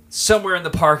 Somewhere in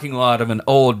the parking lot of an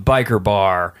old biker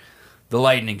bar, the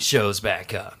lightning shows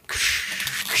back up.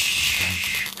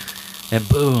 And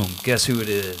boom, guess who it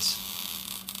is?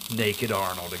 Naked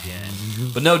Arnold again.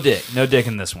 But no dick. No dick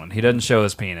in this one. He doesn't show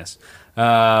his penis.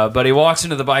 But he walks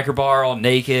into the biker bar all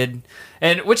naked.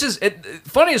 And which is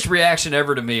funniest reaction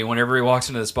ever to me whenever he walks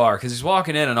into this bar. Because he's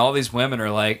walking in and all these women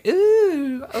are like,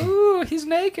 ooh, he's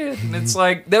naked. And it's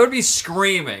like, they would be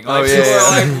screaming. Like, people are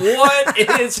like, what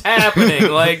is happening?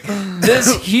 Like,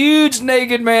 this huge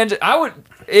naked man. I would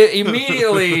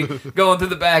immediately going through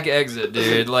the back exit,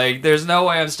 dude. Like, there's no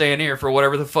way I'm staying here for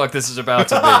whatever the fuck this is about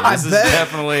to be. This is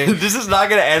definitely... This is not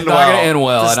going to end well. Not going to end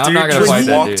well, and I'm not going to fight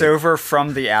that dude. Walked over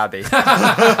from the Abbey.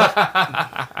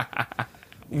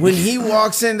 When he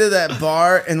walks into that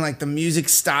bar and like the music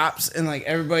stops and like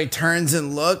everybody turns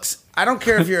and looks, I don't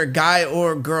care if you're a guy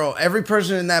or a girl. Every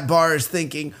person in that bar is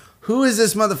thinking, who is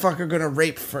this motherfucker gonna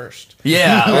rape first?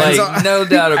 Yeah, like no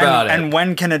doubt about it. And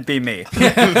when can it be me?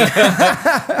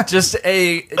 just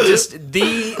the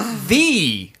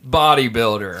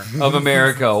bodybuilder of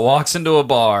America walks into a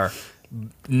bar,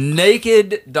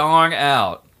 naked, dong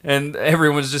out. And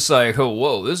everyone's just like, oh,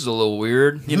 whoa, this is a little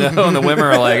weird, you know? And the women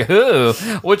are like, who?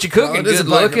 What you cooking? Good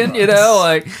looking, you know?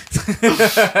 Like,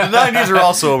 the 90s are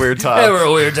also a weird time. They were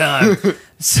a weird time.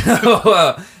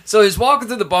 So So he's walking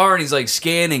through the bar and he's like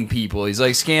scanning people. He's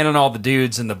like scanning all the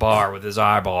dudes in the bar with his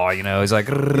eyeball. You know, he's like,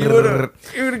 You would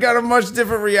have got a much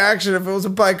different reaction if it was a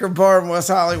biker bar in West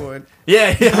Hollywood.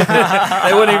 yeah.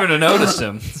 They wouldn't even have noticed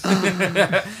him.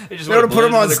 They just They would have put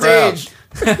him on blended into the crowd.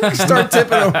 stage. Start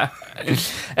tipping him.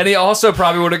 And he also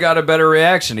probably would have got a better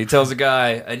reaction. He tells the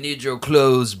guy, I need your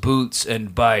clothes, boots,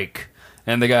 and bike.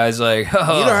 And the guy's like,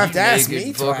 oh, You don't have to ask naked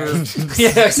me fucker.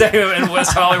 Yeah, exactly. In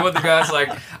West Hollywood, the guy's like,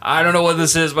 I don't know what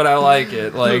this is, but I like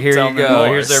it. Like, here Tell you me go. more.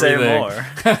 Here's Say everything.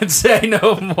 more. Say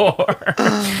no more.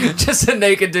 Just a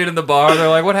naked dude in the bar. They're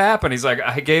like, what happened? He's like,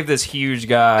 I gave this huge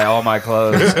guy all my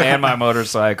clothes and my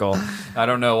motorcycle. I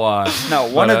don't know why. No,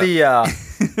 one of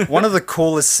the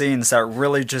coolest scenes that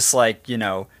really just like, you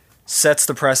know, sets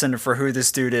the precedent for who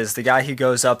this dude is. The guy he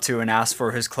goes up to and asks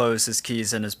for his clothes, his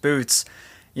keys, and his boots.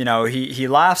 You know, he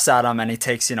laughs at him and he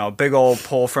takes, you know, a big old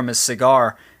pull from his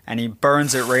cigar and he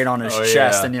burns it right on his chest.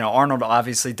 yeah. And, you know, Arnold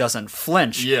obviously doesn't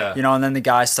flinch. Yeah. You know, and then the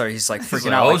guy he's like freaking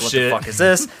like, out, "Oh, like, what shit." the fuck is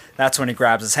this? That's when he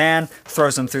grabs his hand,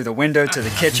 throws him through the window to the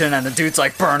kitchen, and the dude's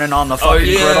like burning on the Oh, fucking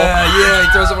yeah, griddle. yeah.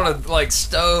 He throws him on a, like,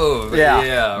 stove. Yeah.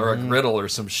 Yeah, or a griddle or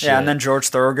some shit. Yeah, and then George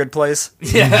Thorogood plays.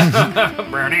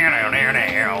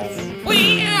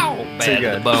 Bad to the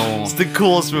good. bone. It's the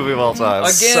coolest movie of all time.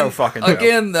 Again, So fucking dope.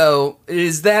 again, though,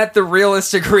 is that the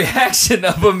realistic reaction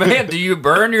of a man? Do you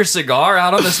burn your cigar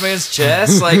out on this man's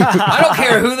chest? Like, I don't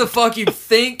care who the fuck you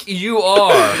think you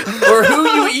are or who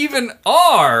you even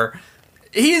are.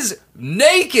 He's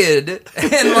naked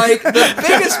and like the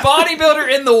biggest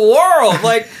bodybuilder in the world.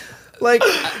 Like,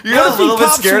 You're not a little bit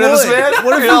scared of this man?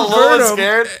 What if You're not a you little bit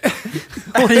burn him? scared?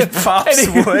 When he pops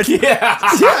wood. yeah,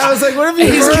 I was like, what if you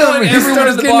he's burn him killing and he everyone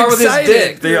starts in the getting bar with his excited?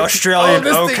 dick. The Australian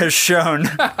this oak thing- has shown.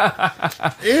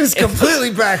 It was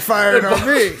completely backfiring on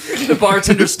me. The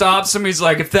bartender stops him. He's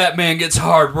like, if that man gets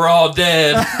hard, we're all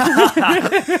dead.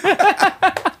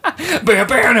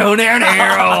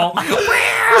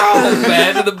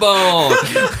 Bad to the bone.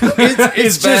 It's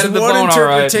He's bad just to the one bone, all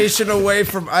right. interpretation away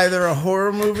from either a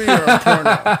horror movie or a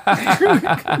porno.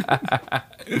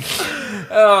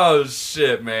 Oh,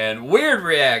 shit, man. Weird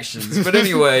reactions. But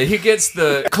anyway, he gets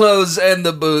the clothes and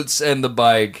the boots and the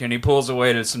bike, and he pulls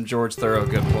away to some George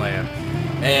Thorogood plan.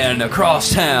 And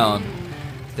across town,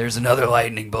 there's another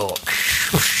lightning bolt.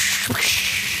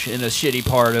 In a shitty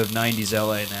part of 90s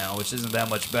LA now, which isn't that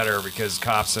much better because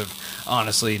cops have,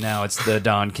 honestly, now it's the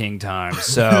Don King time.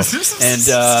 So, and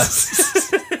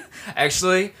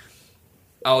actually,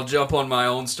 I'll jump on my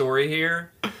own story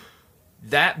here.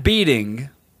 That beating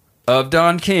of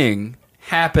Don King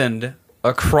happened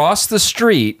across the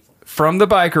street from the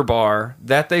biker bar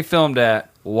that they filmed at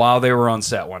while they were on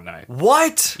set one night.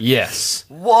 What? Yes.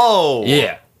 Whoa.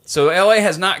 Yeah. So LA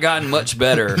has not gotten much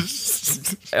better.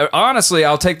 Honestly,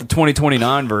 I'll take the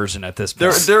 2029 version at this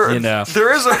point. There you know.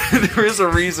 there is a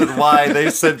reason why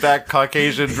they sent back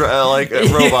Caucasian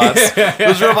robots.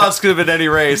 Those robots could have been any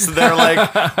race. And they're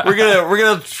like, we're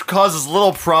gonna cause as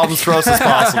little problems for us as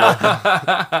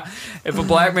possible. If a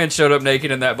black man showed up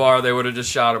naked in that bar, they would have just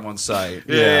shot him on sight.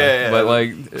 Yeah. But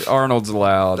like Arnold's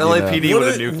allowed. LAPD would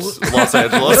have nuked Los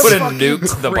Angeles. Would've Fucking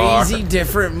nuked the bar. Crazy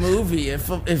different movie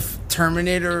if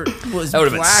Terminator was That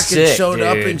would've been black sick, and showed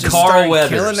up dude. and just Carl started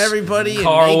Weathers. killing everybody.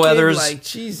 Carl and naked, Weathers. like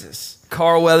Jesus.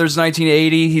 Carl Weathers,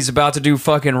 1980. He's about to do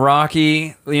fucking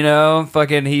Rocky. You know,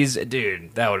 fucking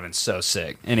dude. That would have been so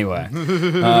sick. Anyway,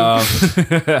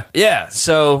 yeah.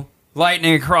 So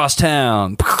lightning across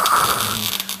town.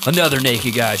 Another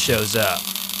naked guy shows up.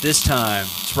 This time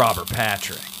it's Robert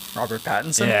Patrick. Robert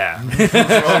Pattinson? Yeah.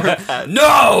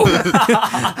 No!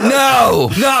 No!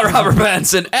 Not Robert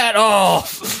Pattinson at all.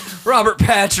 Robert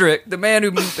Patrick, the man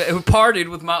who partied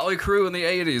with Motley Crue in the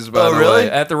 80s, by the really? way,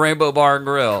 at the Rainbow Bar and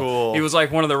Grill. Cool. He was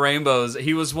like one of the rainbows.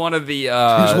 He was one of the... He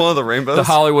was one of the rainbows? The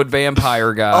Hollywood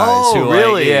vampire guys. Oh, who, like,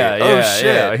 really? Yeah, Oh, yeah, shit,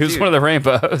 yeah. He was dude. one of the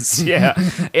rainbows. Yeah.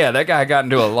 Yeah, that guy got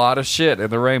into a lot of shit in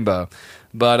the rainbow.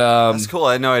 But That's cool.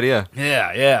 I had no idea.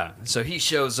 yeah, yeah. So he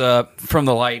shows up from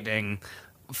the lightning,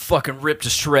 fucking ripped to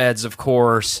shreds, of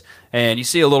course, and you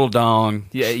see a little dong.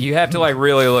 Yeah, you have to like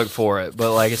really look for it,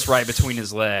 but like it's right between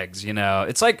his legs, you know.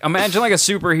 It's like imagine like a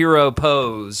superhero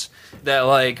pose that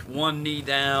like one knee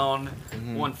down,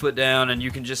 one foot down, and you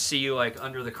can just see like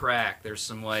under the crack there's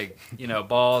some like, you know,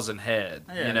 balls and head.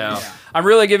 Yeah, you know. yeah. I'm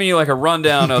really giving you like a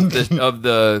rundown of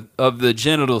the of the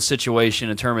genital situation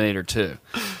in Terminator 2.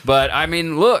 But I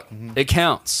mean, look, it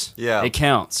counts. Yeah. It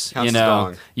counts. Counts you as know,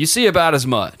 dong. you see about as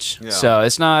much. Yeah. So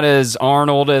it's not as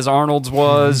Arnold's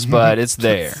was, but it's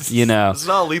there. You know, It's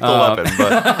not a lethal weapon,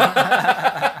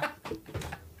 but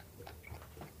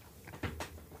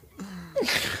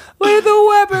lethal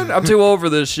weapon. I'm too over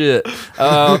this shit.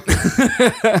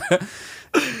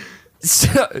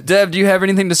 So, Dev, do you have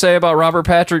anything to say about Robert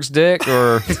Patrick's dick,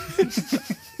 or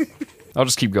I'll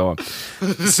just keep going?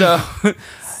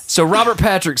 So Robert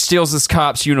Patrick steals this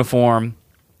cop's uniform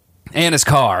and his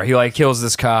car. He like kills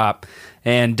this cop,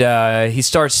 and he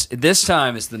starts. This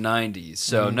time it's the '90s,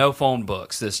 so no phone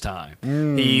books this time.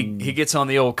 He gets on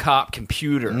the old cop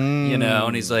computer,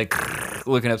 and he's like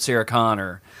looking up Sarah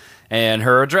Connor. And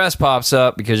her address pops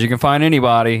up because you can find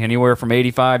anybody anywhere from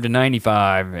 85 to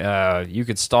 95. You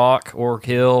could stalk or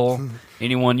kill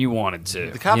anyone you wanted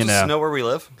to. The cops just know where we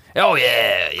live? Oh,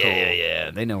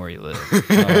 yeah. They know where you live.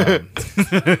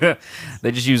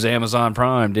 They just use Amazon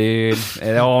Prime, dude.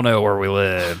 They all know where we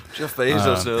live. Jeff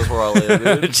Bezos knows where I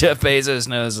live, dude. Jeff Bezos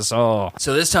knows us all.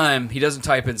 So this time, he doesn't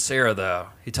type in Sarah, though.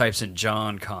 He types in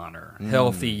John Connor.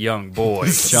 Healthy young boy,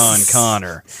 John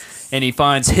Connor. And he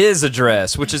finds his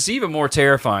address, which is even more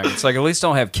terrifying. It's like, at least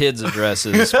don't have kids'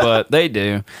 addresses, but they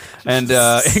do. And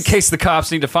in case the cops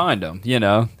need to find them,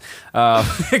 in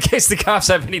case the cops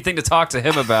have anything to talk to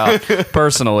him about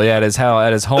personally at his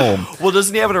home. Well,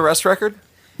 doesn't he have an arrest record?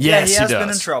 Yes, he has does. been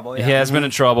in trouble. Yeah. He has been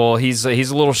in trouble. He's a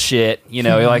little shit. He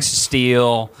likes to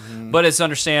steal, but it's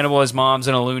understandable. His mom's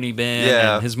in a loony bin.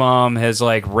 Yeah. And his mom has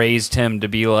like raised him to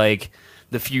be like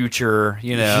the future.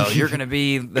 You're gonna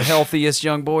be the healthiest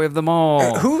young boy of them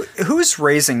all. Who's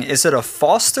raising? Is it a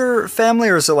foster family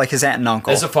or is it like his aunt and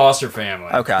uncle? It's a foster family.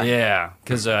 Okay. Yeah,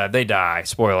 because they die.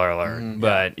 Spoiler alert.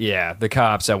 But yeah, the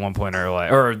cops at one point are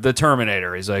like, or the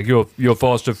Terminator. He's like, your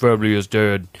foster family is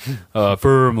dead.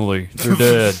 Firmly, they're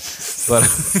dead.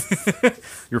 But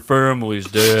your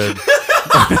family's dead.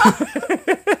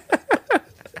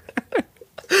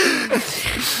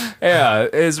 Yeah,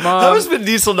 his mom. How has Vin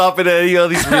Diesel not been in any of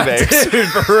these remakes? Dude,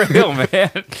 for real, man.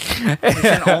 He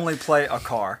can only play a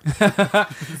car.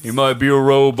 You might be a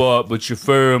robot, but your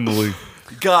family.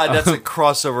 God, that's a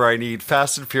crossover I need.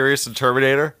 Fast and Furious and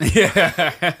Terminator.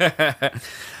 Yeah.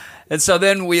 And so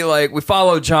then we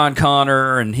follow John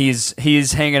Connor, and he's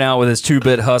hanging out with his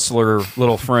 2-bit hustler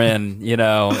little friend,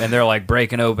 and they're like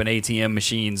breaking open ATM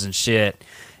machines and shit.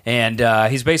 And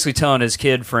he's basically telling his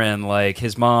kid friend, like,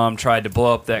 his mom tried to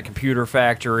blow up that computer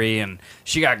factory, and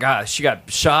she got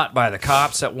shot by the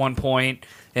cops at one point,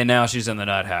 and now she's in the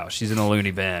nut house. She's in the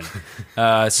loony bin.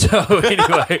 So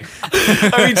anyway,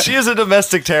 I mean, she is a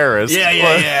domestic terrorist.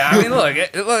 Yeah. I mean, look,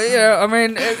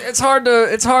 it's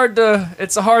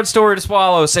a hard story to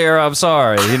swallow, Sarah. I'm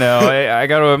sorry. I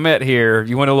got to admit here,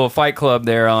 you went a little Fight Club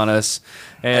there on us.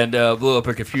 And blew up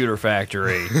a computer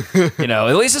factory.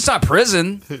 At least it's not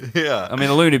prison. Yeah. I mean,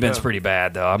 the loony bin's pretty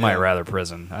bad, though. I might rather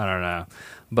prison. I don't know.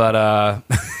 But,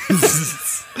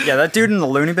 yeah, that dude in the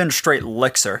loony bin straight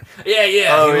licks her. Yeah.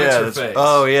 Oh, he licks yeah. her face.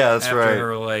 Oh, yeah, that's after right. her,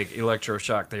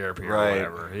 electroshock therapy or Right.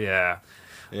 whatever. Yeah.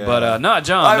 Yeah. But, not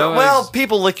John.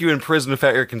 People lick you in prison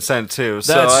without your consent, too.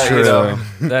 So That's true. You know.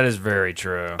 That is very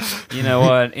true. You know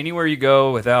what? Anywhere you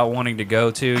go without wanting to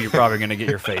go to, you're probably going to get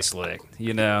your face licked,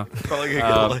 Probably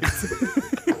gonna get licked.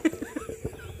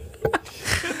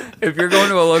 If you're going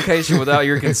to a location without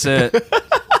your consent,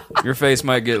 your face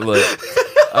might get licked.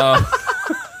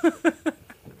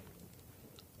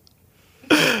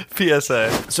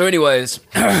 PSA. So anyways,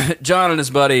 John and his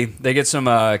buddy, they get some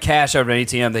cash out of an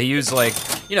ATM. They use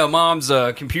mom's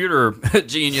computer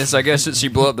genius, I guess, since she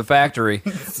blew up the factory.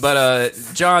 But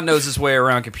John knows his way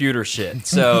around computer shit.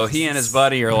 So he and his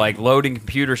buddy are loading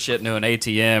computer shit into an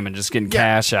ATM and just getting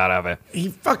cash out of it. He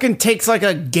fucking takes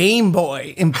a Game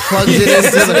Boy and plugs it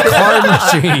into the card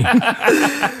machine.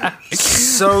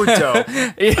 So dope.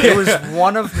 It was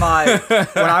one of my,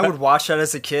 when I would watch that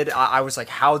as a kid, I was like,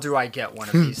 how do I get one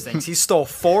of these things? He stole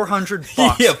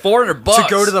 $400 Yeah, $400 to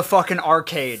go to the fucking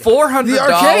arcade.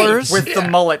 $400 with the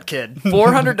mullet kid.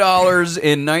 $400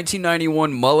 in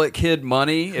 1991 mullet kid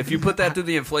money. If you put that through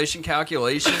the inflation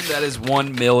calculation, that is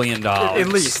 $1 million. At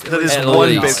least. That is At one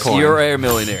least. Bitcoin. You're a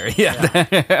millionaire.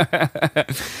 Yeah.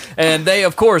 And they,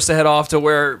 of course, head off to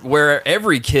where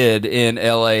every kid in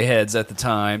LA heads at the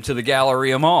time, to the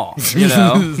Galleria Mall.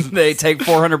 They take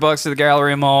 $400 to the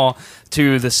Galleria Mall,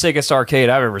 to the sickest arcade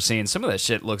I've ever seen. Some of that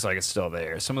shit looks like it's still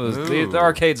there. Some of those the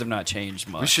arcades have not changed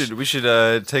much. We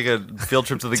should take a field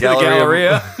trip to the to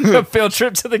Galleria. the Galleria. A field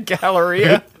trip to the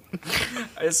Galleria.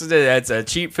 It's a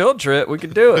cheap field trip. We can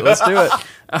do it. Let's do it.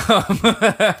 I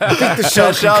think the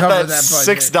show Shout can out cover that that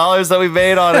budget. $6 that we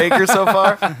made on Acre so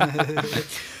far.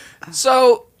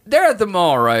 So they're at the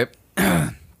mall, right?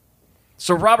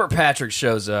 So Robert Patrick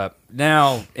shows up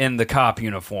now in the cop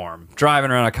uniform, driving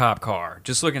around a cop car,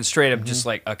 just looking straight up, just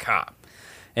like a cop.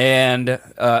 And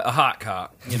a hot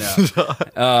cop, and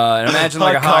imagine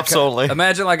like Hot a hot cops only.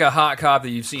 Imagine like a hot cop that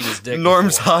you've seen his dick.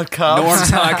 Norm's before. hot cops. Norm's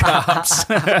hot cops.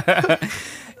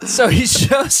 So he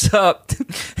shows up.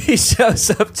 He shows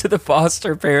up to the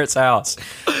foster parents' house,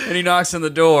 and he knocks on the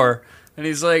door, and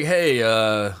he's like, "Hey,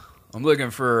 I'm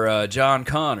looking for John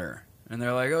Connor." And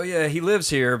they're like, "Oh yeah, he lives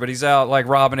here, but he's out like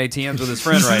robbing ATMs with his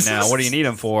friend right now. What do you need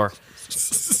him for?"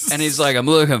 And he's like, "I'm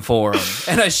looking for him."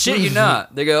 And I shit you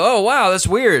not, they go, "Oh wow, that's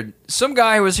weird. Some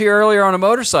guy was here earlier on a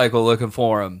motorcycle looking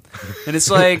for him." And it's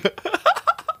like,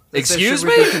 excuse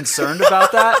me? Should we be concerned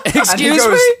about that? Excuse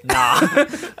goes, me? Nah.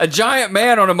 A giant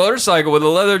man on a motorcycle with a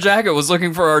leather jacket was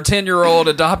looking for our 10-year-old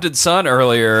adopted son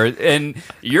earlier, and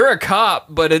you're a cop,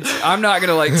 but I'm not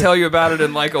gonna like tell you about it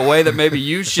in like a way that maybe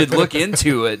you should look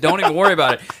into it. Don't even worry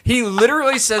about it. He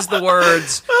literally says the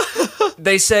words.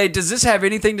 They say, "Does this have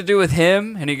anything to do with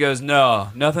him?" And he goes, "No,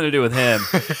 nothing to do with him.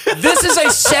 This is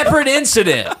a separate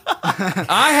incident.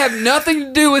 I have nothing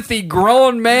to do with the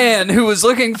grown man who was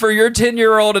looking for your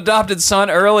 10-year-old adopted son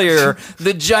earlier,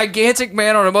 the gigantic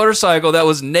man on a motorcycle that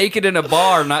was naked in a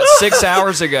bar not 6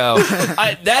 hours ago.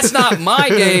 That's not my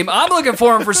game. I'm looking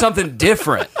for him for something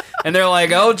different." And they're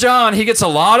like, "Oh, John, he gets a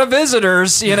lot of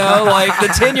visitors, you know, like the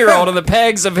 10-year-old on the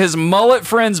pegs of his mullet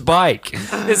friend's bike."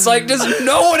 It's like, does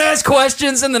no one ask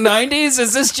questions in the 90s?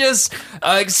 Is this just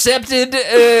accepted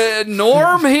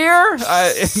norm here?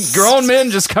 Grown men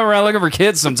just come around looking for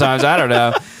kids sometimes. I don't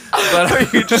know. But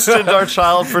Are you just in our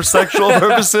child for sexual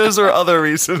purposes or other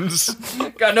reasons?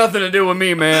 got nothing to do with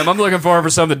me, ma'am. I'm looking for him for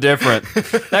something different.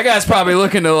 That guy's probably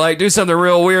looking to like do something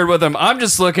real weird with him. I'm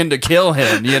just looking to kill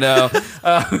him, you know.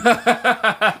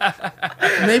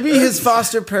 Maybe his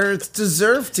foster parents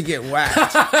deserve to get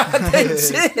whacked. They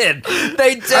did.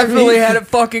 They definitely had it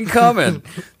fucking coming.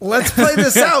 Let's play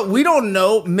this out. We don't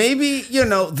know. Maybe, you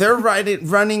know, they're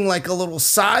running like a little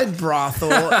side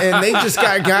brothel and they just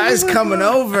got guys coming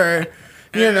over,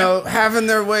 you know, having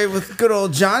their way with good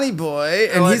old Johnny Boy.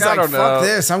 And Like, he's I like, don't fuck know.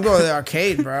 this. I'm going to the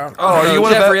arcade, bro. Oh, are you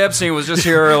one Jeffrey of Epstein was just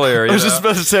here earlier. I was just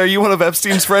about to say, are you one of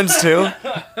Epstein's friends too?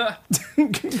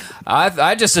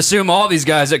 I just assume all these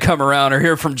guys that come around are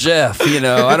here from Jeff. You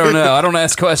know, I don't know. I don't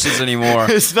ask questions anymore.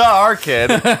 It's not our kid.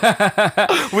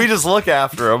 We just look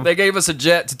after him. They gave us a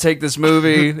jet to take this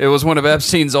movie. It was one of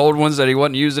Epstein's old ones that he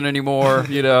wasn't using anymore.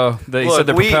 You know, they Look, said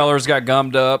the propellers got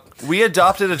gummed up. We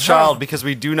adopted a child because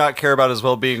we do not care about his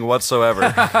well-being whatsoever.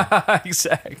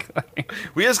 Exactly.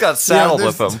 We just got saddled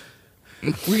with there's- him.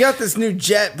 We got this new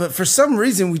jet, but for some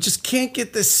reason, we just can't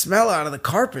get this smell out of the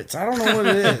carpets. I don't know what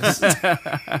it is.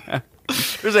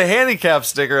 There's a handicap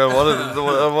sticker on one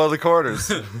of the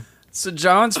corners. So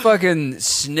John's fucking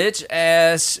snitch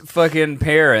ass fucking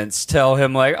parents tell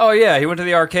him like, "Oh yeah, he went to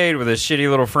the arcade with his shitty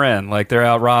little friend. Like they're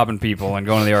out robbing people and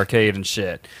going to the arcade and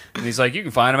shit." And he's like, "You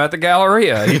can find him at the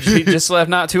Galleria. He just left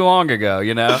not too long ago,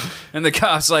 you know." And the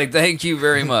cop's like, "Thank you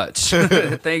very much.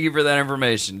 Thank you for that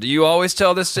information. Do you always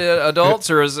tell this to adults,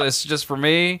 or is this just for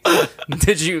me?"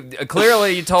 Did you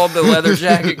clearly you told the leather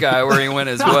jacket guy where he went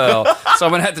as well, so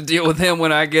I'm gonna have to deal with him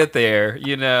when I get there,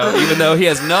 you know, even though he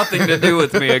has nothing to do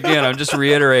with me. Again, I'm just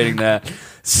reiterating that.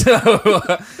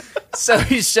 So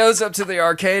he shows up to the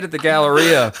arcade at the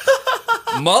Galleria.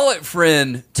 Mullet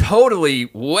Friend totally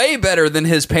way better than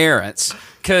his parents.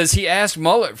 Because he asked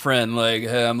Mullet Friend, like,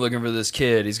 "Hey, I'm looking for this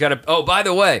kid. He's got a..." Oh, by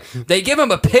the way, they give him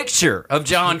a picture of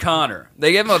John Connor.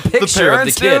 They give him a picture of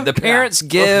the parents kid. do? The parents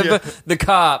give the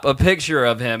cop a picture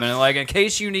of him. And, like, in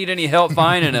case you need any help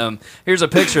finding him, here's a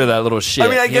picture of that little shit. I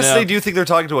mean, I you guess know? they do think they're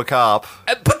talking to a cop.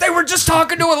 But they were just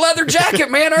talking to a leather jacket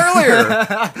man earlier.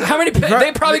 How many...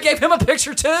 They probably gave him a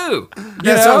picture, too.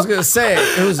 Yes, I was going to say.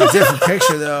 It was a different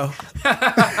picture, though.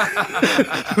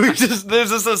 There's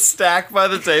just a stack by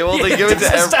the table. They give it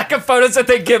to a stack of photos that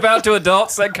they give out to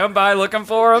adults that come by looking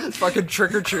for them. Fucking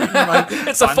trick or treating.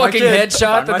 It's a fucking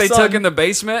headshot that they took in the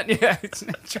basement. Yeah.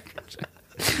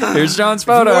 Here's John's If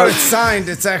you want photo. it signed,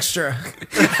 it's extra.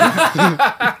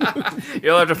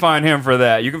 You'll have to find him for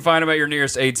that. You can find him at your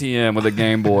nearest ATM with a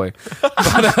Game Boy.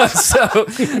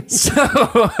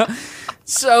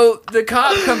 So the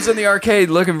cop comes in the arcade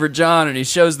looking for John, and he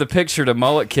shows the picture to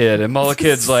Mullet Kid, and Mullet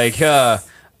Kid's like,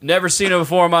 "Never seen him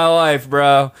before in my life,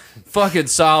 bro. Fucking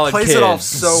solid Plays kid. it off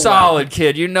so solid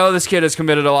kid. You know this kid has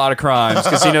committed a lot of crimes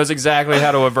because he knows exactly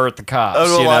how to avert the cops.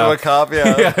 Oh, you a lot know? of a cop,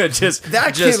 yeah. Yeah, That just-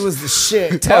 kid was the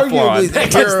shit. Teflon. Arguably the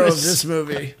That hero was of the this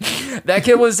movie. That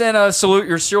kid was in Salute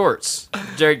Your Shorts.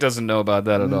 Jake doesn't know about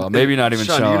that at all. Maybe not even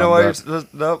Sean, Sean. you know why but- you're...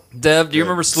 Nope. Dev, do you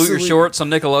remember Salute Your Salute- Shorts on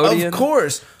Nickelodeon? Of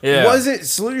course. Yeah. Wasn't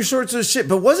Salute Your Shorts was shit,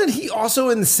 but wasn't he also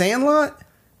in The Sandlot?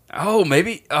 Oh,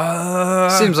 maybe.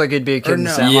 Seems like he'd be a kid in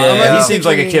no. Sandlot. Yeah, might he be seems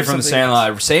like a thinking kid from the something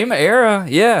Sandlot. Same era.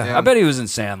 Yeah, I bet he was in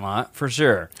Sandlot for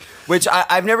sure. Which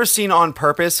I've never seen on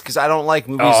purpose because I don't like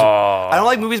movies. Oh. I don't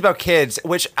like movies about kids.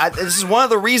 This is one of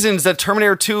the reasons that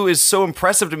Terminator 2 is so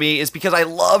impressive to me is because I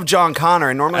love John Connor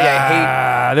and normally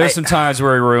I hate. There's some times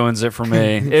where he ruins it for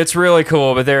me. It's really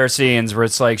cool, but there are scenes where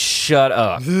it's like, shut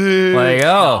up. Like,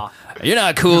 oh, you're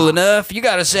not cool enough. You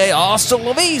got to say hasta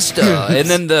la vista. And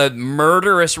then the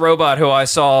murderous robot who I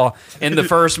saw in the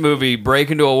first movie break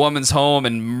into a woman's home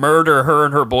and murder her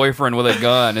and her boyfriend with a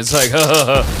gun. It's like,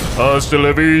 hasta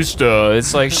la vista.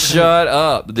 It's like, shut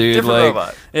up, dude. Different like,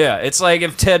 robot. Yeah, it's like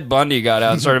if Ted Bundy got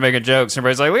out and started making jokes.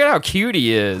 Everybody's like, look at how cute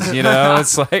he is. You know,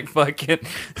 it's like fucking.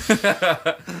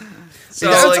 So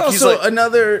That's like, also he's like-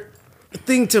 another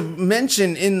thing to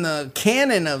mention in the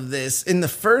canon of this. In the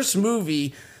first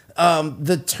movie,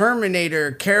 the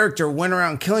Terminator character went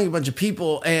around killing a bunch of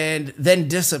people and then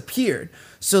disappeared.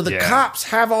 So the Yeah. cops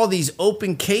have all these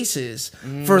open cases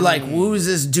for like, who's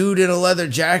this dude in a leather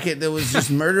jacket that was just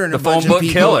murdering a The bunch phone of book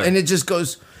people, killer. and it just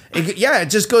goes. It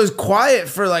just goes quiet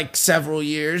for like several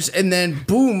years, and then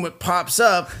boom, it pops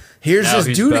up. Here's Now this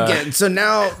he's dude back. again. So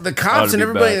now the cops to and be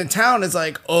everybody back. in the town is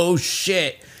like, oh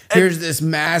shit. Here's this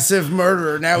massive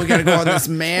murderer. Now we got to go on this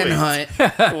manhunt.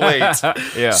 Wait.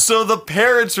 Yeah. So the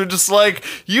parents were just like,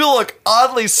 you look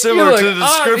oddly similar look to the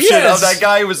odd, description yes. of that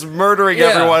guy who was murdering Yeah,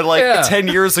 everyone like yeah. 10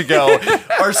 years ago.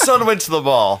 Our son went to the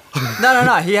mall.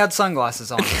 No. He had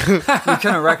sunglasses on. You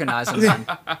couldn't recognize him then.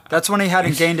 That's when he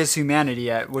hadn't gained his humanity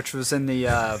yet, which was in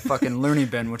the fucking loony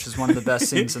bin, which is one of the best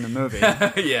scenes in the movie.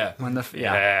 yeah. When the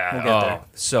Yeah. we'll get there.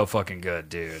 So fucking good,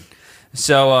 dude.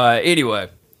 So anyway,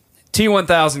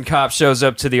 T-1000 cop shows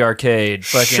up to the arcade.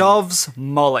 Fucking Shoves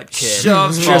mullet kid.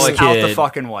 shoves Just Mullet out Kid the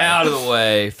fucking way. Out of the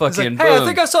way. He's like, Fucking hey, boom. I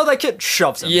think I saw that kid.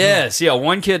 Shoves him. Yes, yeah.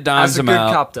 One kid dimes As a him good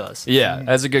out. cop does. Yeah,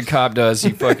 as a good cop does,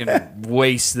 he fucking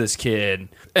wastes this kid.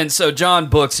 And so John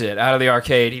books it out of the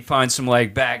arcade. He finds some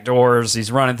like back doors.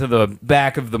 He's running through the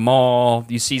back of the mall.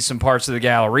 You see some parts of the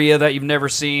Galleria that you've never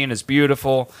seen. It's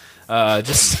beautiful.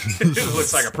 Just it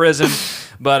looks like a prison.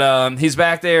 But he's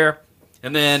back there,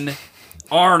 and then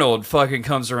Arnold fucking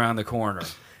comes around the corner.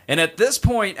 And at this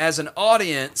point, as an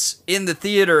audience in the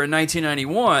theater in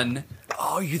 1991,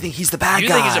 Oh, you think he's the bad you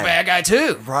guy? think he's a bad guy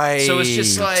too, Right. So it's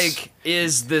just like,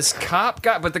 is this cop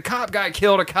guy? But the cop guy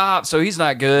killed a cop, so he's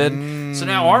not good. So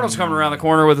now Arnold's coming around the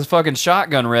corner with his fucking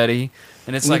shotgun ready,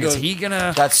 and it's like, is he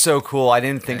gonna? That's so cool. I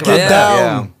didn't think about Get that.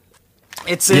 down.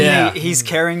 It's in Yeah. he's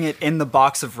carrying it in the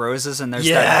box of roses, and there's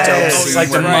Yes. that dope It's scene like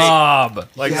the where mob,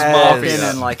 like Yes. the walk mafia. in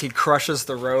and like he crushes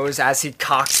the rose as he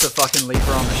cocks the fucking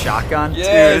lever on the shotgun.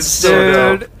 Yes,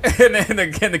 so dude.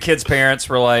 And the kid's parents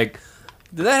were like,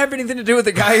 did that have anything to do with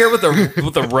the guy here with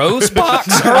the rose box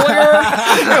earlier?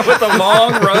 With the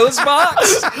long rose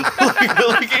box?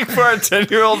 Looking for a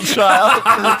 10-year-old child.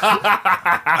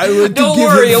 I would Don't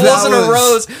worry, it wasn't a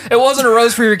rose. It wasn't a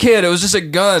rose for your kid. It was just a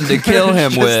gun to kill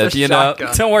him with. a You know,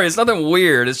 shotgun. don't worry, it's nothing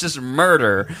weird. It's just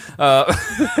murder.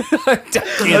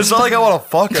 It's not like I want to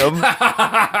fuck him.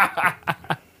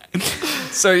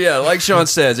 So yeah, like Sean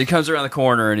says, he comes around the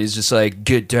corner and he's just like,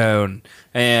 get down.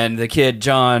 And the kid,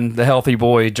 John, the healthy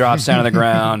boy, drops down on the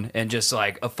ground and just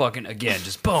like a fucking, again,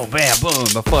 just boom, bam, boom,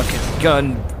 a fucking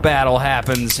gun battle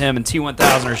happens. Him and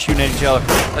T-1000 are shooting at each other.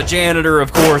 A janitor,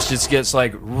 of course, just gets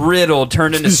like riddled,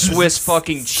 turned into Swiss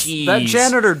fucking cheese. That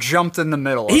janitor jumped in the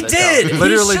middle of He it. did. Though.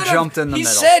 Literally He should've- jumped in the he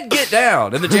middle. said, get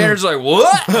down. And the janitor's like,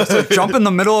 what? Jump in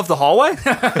the middle of the hallway?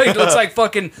 He looks like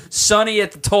fucking Sonny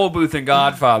at the toll booth in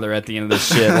Godfather at the end of this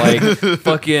shit. Like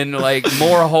fucking like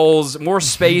more holes, more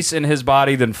space in his body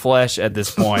than flesh at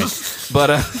this point. But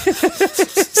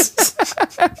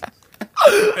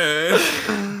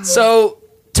so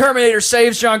Terminator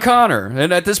saves John Connor,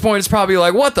 and at this point it's probably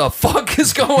like, what the fuck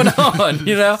is going on,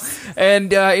 you know?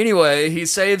 And anyway, he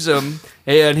saves him.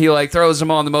 And he like throws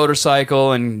him on the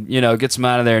motorcycle and, you know, gets him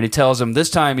out of there. And he tells him this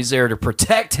time he's there to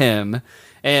protect him.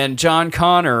 And John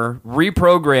Connor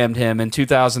reprogrammed him in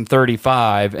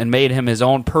 2035 and made him his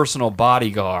own personal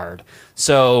bodyguard.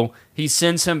 So he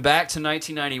sends him back to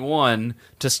 1991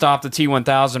 to stop the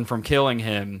T-1000 from killing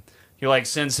him. He like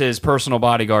sends his personal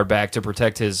bodyguard back to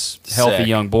protect his healthy Sick.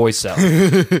 young boy self.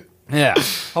 Yeah.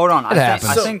 Hold on. I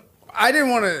happens. think I didn't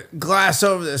want to glass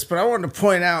over this, but I wanted to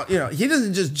point out, you know, he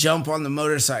doesn't just jump on the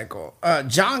motorcycle.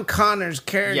 John Connor's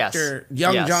character,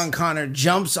 young Yes. John Connor,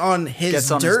 jumps on his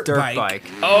gets on dirt his dirt bike. bike.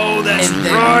 Oh, that's And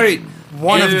then- right.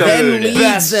 One of Dude. the Then leads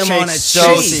best them on a chase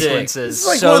chase. sequences. It's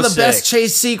like So one of the sick. best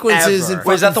chase sequences Ever. in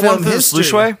Wait, is that the fucking one film through the history.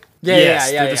 slushway? Yeah,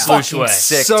 Yes, yeah, through yeah. the slush Fucking way.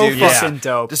 Sick, so dude. Yeah. fucking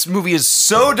dope. This movie is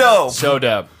so dope. So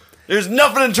dope. There's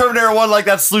nothing in Terminator 1 like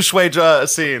that sluice wage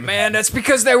scene. Man, that's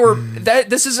because they were.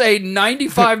 This is a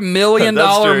 $95 million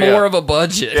That's true, more yeah. of a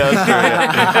budget. Yeah,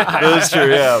 that's true,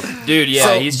 yeah. Dude,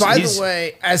 yeah. So, by the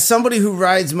way, as somebody who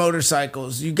rides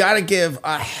motorcycles, you got to give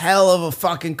a hell of a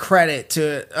fucking credit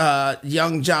to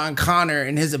young John Connor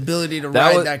and his ability to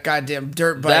ride that goddamn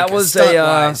dirt bike.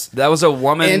 that was a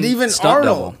woman, and even stunt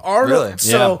Arnold. double. Arnold. Really?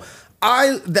 So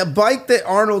the bike that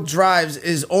Arnold drives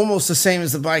is almost the same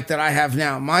as the bike that I have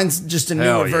now. Mine's just a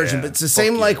Hell newer version, yeah. but it's the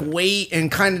same like weight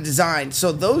and kind of design.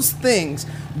 So those things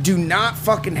do not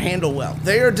fucking handle well.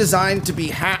 They are designed to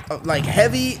be like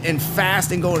heavy and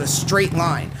fast and go in a straight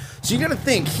line. So you got to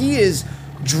think he is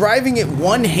driving it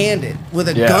one-handed with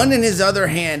a gun in his other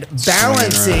hand,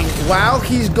 balancing while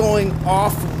he's going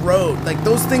off-road. Like,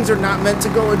 those things are not meant to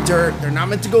go in dirt. They're not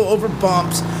meant to go over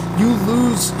bumps. You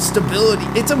lose stability.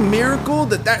 It's a miracle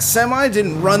that semi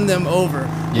didn't run them over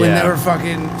when they were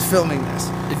fucking filming this.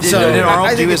 Did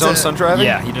Arnold do his own stunt driving?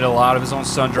 Yeah, he did a lot of his own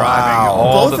stunt driving. Wow.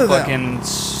 All Both the of them. fucking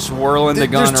swirling the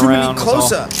gun There's too around. many was all-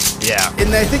 close-ups. Yeah. And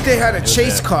I think they had a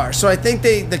chase car. So I think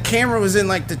the camera was in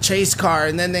like the chase car,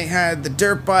 and then they had the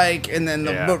dirt bike, and then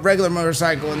the regular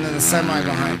motorcycle, and then the semi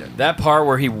behind it. That part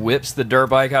where he whips the dirt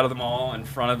bike out of the mall in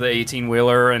front of the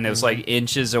 18-wheeler and it was like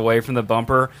inches away from the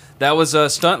bumper, that was a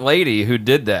stunt lady who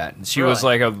did that. She was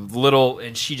like a little,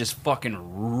 and she just fucking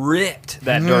ripped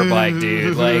that dirt bike,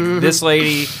 dude. Like, this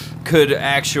lady could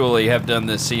actually have done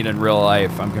this scene in real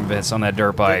life, I'm convinced, on that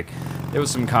dirt bike. There was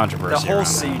some controversy. The whole around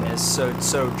scene that. is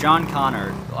so John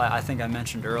Connor, I think I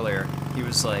mentioned earlier, he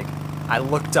was like, I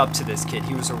looked up to this kid.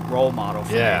 He was a role model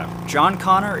for me. John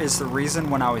Connor is the reason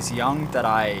when I was young that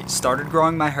I started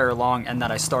growing my hair long and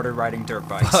that I started riding dirt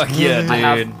bikes. Fuck yeah, dude. I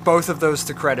have both of those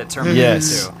to credit Terminator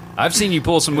Yes. 2. I've seen you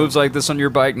pull some moves like this on your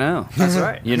bike now. That's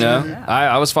right. You know? Yeah.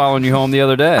 I was following you home the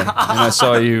other day, and I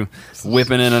saw you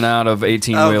whipping in and out of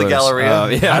 18-wheelers. Out of the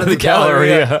Galleria. Out of the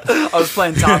Galleria. I was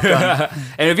playing Top Gun.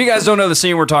 And if you guys don't know the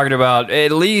scene we're talking about, at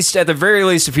the very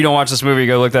least, if you don't watch this movie,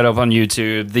 go look that up on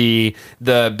YouTube.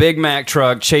 The Big Mac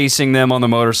truck chasing them on the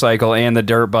motorcycle and the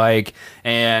dirt bike,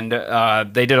 and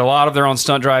they did a lot of their own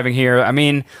stunt driving here. I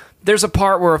mean, there's a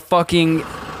part where a fucking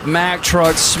Mack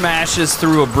truck smashes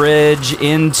through a bridge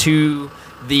into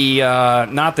the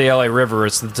not the LA River,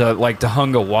 it's the like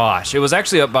Tahunga Wash. It was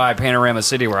actually up by Panorama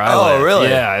City where I live. Oh, really?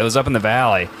 Yeah, it was up in the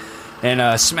valley.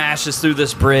 And smashes through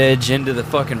this bridge into the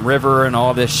fucking river and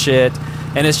all this shit.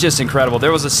 And it's just incredible.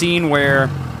 There was a scene where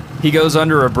he goes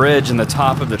under a bridge and the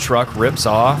top of the truck rips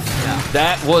off. Yeah.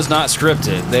 That was not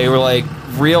scripted. They were like,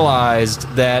 realized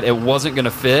that it wasn't going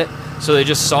to fit. So they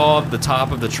just sawed the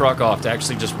top of the truck off to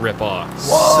actually just rip off.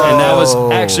 Whoa. And that was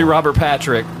actually Robert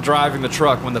Patrick driving the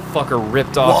truck when the fucker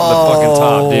ripped off the fucking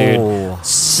top, dude.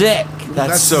 Sick.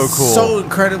 That's so cool. So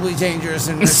incredibly dangerous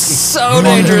and risky. So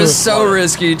dangerous, so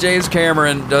risky. James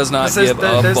Cameron does not give a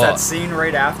There's that fuck. scene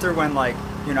right after when, like,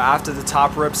 you know, after the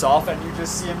top rips off and you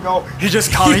just see him go, he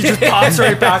just pops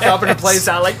right back up and it plays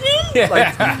out like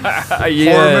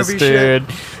yes, movie dude.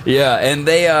 Yeah, and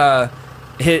they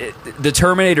the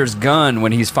Terminator's gun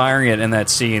when he's firing it in that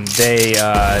scene,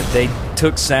 they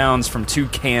took sounds from two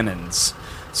cannons.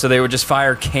 So they would just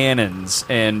fire cannons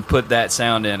and put that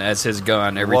sound in as his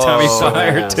gun every time he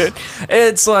fired it.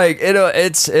 It's like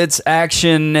it's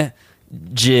action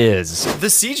jizz. The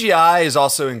CGI is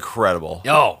also incredible.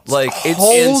 Oh, Like, it's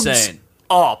holds insane.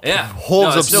 up. Yeah,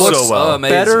 Holds it up still looks so well.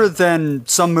 amazing. Better than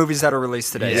some movies that are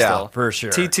released today. Yeah, still. for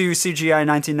sure. T2 CGI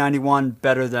 1991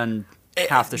 better than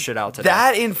half the shit out today.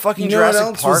 That in fucking You know what Jurassic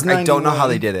else was Park, I don't know how 91?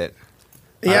 they did it.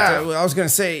 Yeah, I was gonna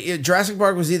say Jurassic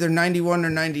Park was either 91 or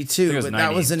 92, was but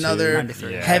that was 92. another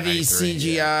 93. Yeah, heavy 93,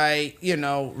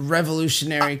 CGI,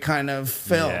 revolutionary kind of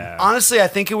film. Yeah. Honestly, I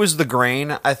think it was the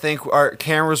grain. I think our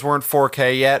cameras weren't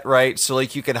 4K yet, right? So,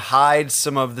 like, you could hide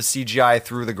some of the CGI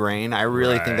through the grain. I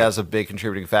really think that was a big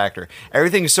contributing factor.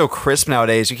 Everything is so crisp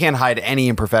nowadays, you can't hide any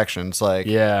imperfections. Like,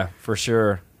 Yeah, for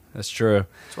sure. That's true.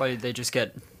 That's why they just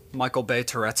get Michael Bay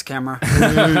Tourette's camera.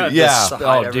 yeah. Just to hide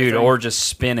Oh, dude, everything. or just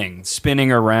spinning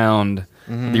around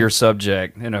your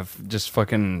subject, just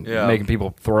fucking Yeah. making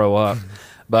people throw up.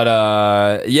 But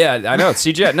yeah, I know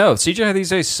CGI. No, CGI these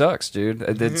days sucks, dude.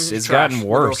 It's Trash. gotten Real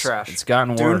worse. trash. It's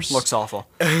gotten Dude, worse. looks awful.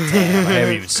 Damn, I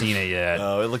haven't even seen it yet.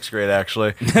 Oh, it looks great,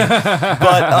 actually.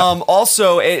 But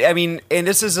also, and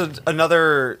this is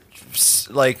another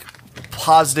like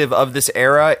positive of this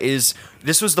era is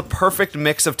this was the perfect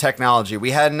mix of technology. We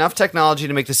had enough technology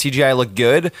to make the CGI look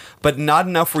good, but not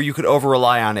enough where you could over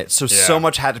rely on it. So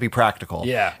much had to be practical.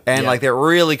 Yeah. and Yeah. like that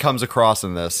really comes across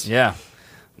in this. Yeah,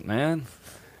 man,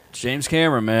 James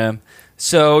Cameron, man.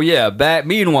 So yeah,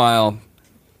 meanwhile,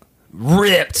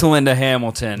 ripped Linda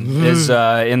Hamilton is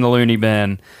in the loony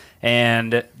bin,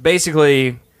 And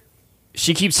basically,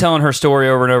 she keeps telling her story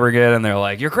over and over again, and they're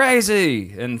like, "You're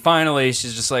crazy." And finally,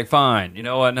 she's just like, "Fine, you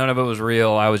know what? None of it was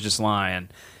real. I was just lying."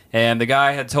 And the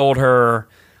guy had told her,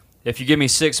 "If you give me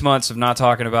 6 months of not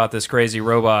talking about this crazy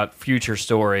robot future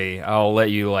story, I'll let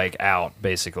you like out,"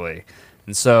 basically.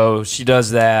 And so she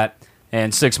does that,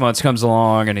 and 6 months comes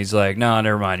along, and he's like, "No,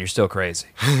 never mind. You're still crazy."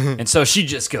 And so she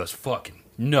just goes fucking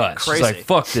nuts. Crazy. She's like,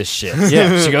 "Fuck this shit."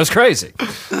 Yeah, she goes crazy.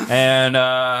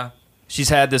 And she's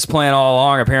had this plan all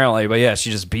along, apparently. But yeah,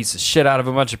 she just beats the shit out of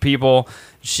a bunch of people.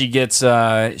 She gets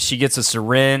a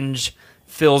syringe,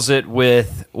 fills it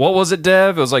with, what was it,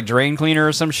 Dev? It was like drain cleaner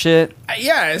or some shit.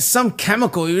 Yeah, it's some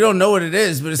chemical. You don't know what it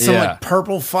is, but it's some Yeah. like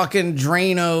purple fucking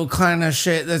Drano kind of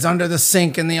shit that's under the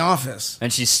sink in the office.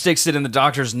 And she sticks it in the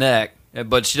doctor's neck,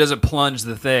 but she doesn't plunge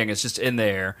the thing. It's just in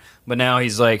there. But now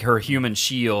he's like her human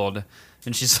shield.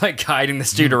 And she's like guiding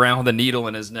this dude around with a needle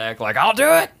in his neck, like, "I'll do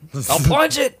it. I'll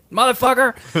plunge it,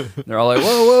 motherfucker." They're all like,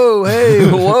 "Whoa, whoa,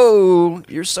 hey, whoa,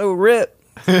 you're so ripped.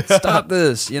 Stop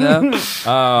this," you know?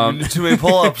 Too many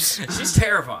pull-ups. She's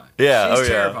terrifying. Yeah, She's oh, yeah.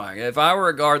 terrifying. If I were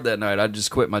a guard that night, I'd just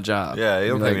quit my job. Yeah, you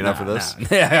don't Be pay me enough for this. Nah.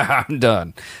 Yeah, I'm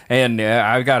done. And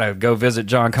I've got to go visit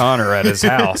John Connor at his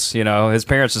house. You know, his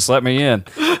parents just let me in.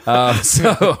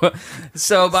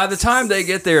 So by the time they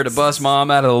get there to bust mom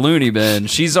out of the loony bin,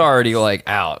 she's already like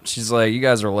out. She's like, "You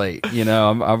guys are late. You know,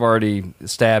 I've already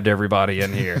stabbed everybody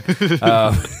in here."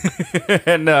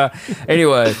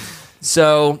 Anyway,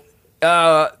 so.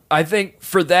 I think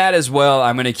for that as well,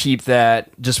 I'm going to keep that.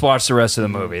 Just watch the rest of the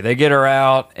movie. They get her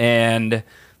out, and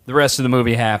the rest of the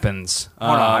movie happens.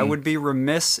 Hold on, I would be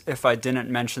remiss if I didn't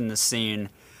mention the scene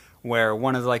where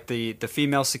one of like the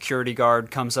female security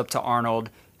guard comes up to Arnold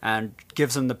and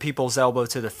gives him the people's elbow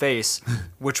to the face,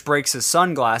 which breaks his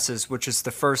sunglasses, which is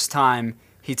the first time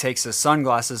he takes his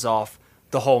sunglasses off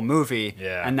the whole movie.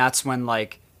 Yeah. And that's when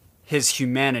like his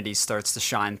humanity starts to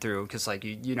shine through, because like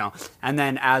you know, and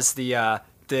then as the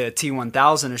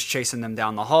T-1000 is chasing them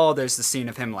down the hall, there's the scene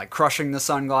of him like crushing the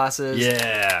sunglasses.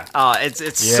 Yeah.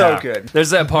 It's so good. There's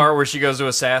that part where she goes to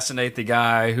assassinate the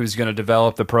guy who's going to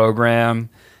develop the program,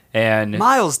 and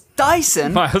Miles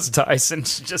Dyson. Miles Dyson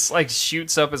just like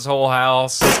shoots up his whole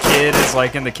house. His kid is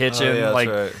like in the kitchen. Oh, yeah, that's like,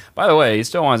 right. by the way, he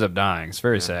still winds up dying. It's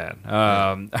very sad.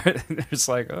 It's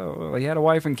like, oh, well, he had a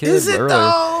wife and kids. Is it earlier.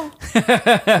 though?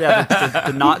 Yeah,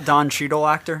 the not Don Cheadle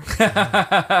actor.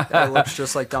 That looks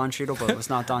just like Don Cheadle, but it was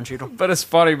not Don Cheadle. But it's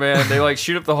funny, man. They like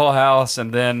shoot up the whole house,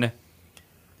 and then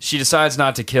she decides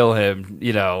not to kill him.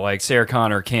 You know, like Sarah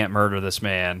Connor can't murder this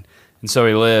man, and so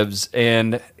he lives.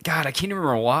 And God, I can't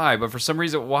remember why, but for some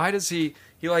reason, why does he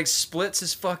like splits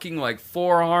his fucking like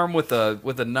forearm with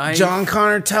a knife? John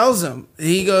Connor tells him.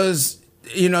 He goes,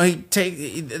 you know,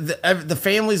 the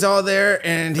family's all there,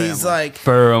 and he's like,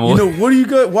 Family. you know, what do you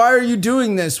go? Why are you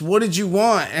doing this? What did you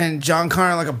want? And John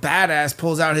Connor, like a badass,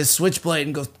 pulls out his switchblade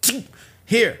and goes,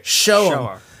 "Here, show him."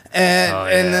 her.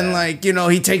 And then like, you know,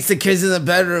 he takes the kids in the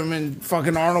bedroom, and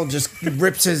fucking Arnold just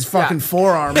rips his fucking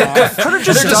forearm off. Could have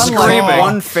just They're done screaming. like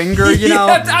one finger, you know.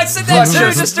 Yeah, I said that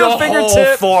too. Just do a the fingertip.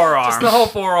 whole forearm. Just the whole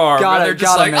forearm. Gotta- And they're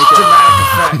just gotta like, make it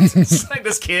dramatic effect. It's like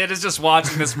this kid is just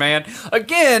watching this man.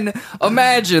 Again,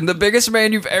 imagine the biggest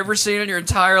man you've ever seen in your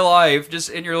entire life, just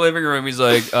in your living room. He's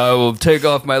like, "I will take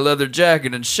off my leather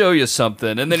jacket and show you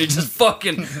something." And then he just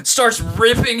fucking starts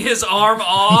ripping his arm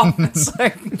off. It's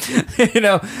like, you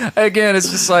know, again, it's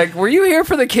just like, were you here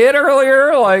for the kid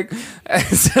earlier? Like,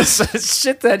 it's just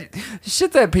shit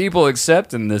that people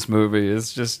accept in this movie.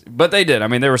 It's just, but they did. I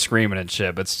mean, they were screaming and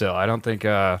shit, but still, I don't think.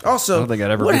 Also, I don't think I'd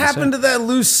ever. what read the happened to same. that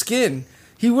loose skin?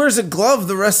 He wears a glove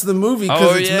the rest of the movie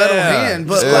because Oh, it's yeah. metal hand.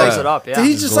 But Yeah. like, Gloves it up, yeah. did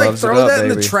he just like Gloves it throw up, that in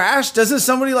the baby. trash? Doesn't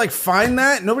somebody like find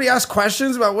that? Nobody asked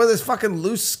questions about where this fucking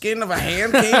loose skin of a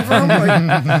hand came from.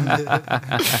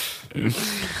 Like,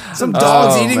 some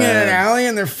dogs eating in an man. alley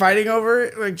and they're fighting over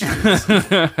it. Like, Jesus.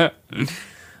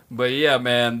 But yeah,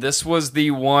 man, this was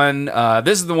the one.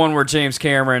 This is the one where James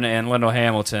Cameron and Lyndall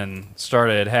Hamilton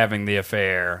started having the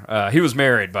affair. He was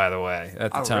married, by the way,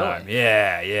 at the Oh, time. really?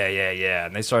 Yeah.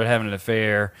 And they started having an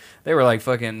affair. They were like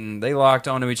fucking. They locked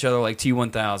onto each other like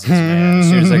T-1000s, man. As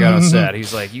soon as they got on set,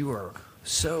 he's like, "You were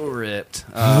so ripped."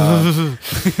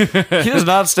 He does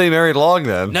not stay married long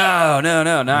then. No.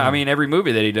 I mean, every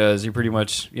movie that he does, he pretty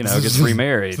much, gets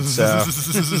remarried. So.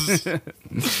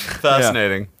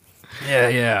 Fascinating.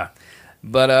 Yeah.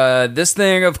 But this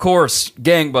thing, of course,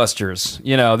 gangbusters.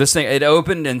 This thing, it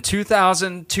opened in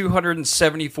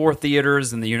 2,274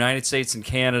 theaters in the United States and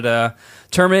Canada.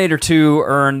 Terminator 2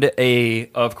 earned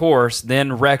of course,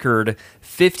 then record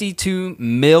 $52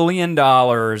 million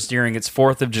during its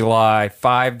 4th of July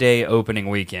 5-day opening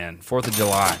weekend. 4th of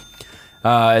July.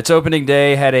 Its opening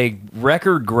day had a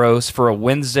record gross for a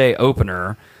Wednesday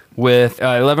opener with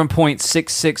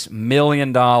 $11.66 million,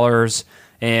 and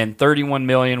 $31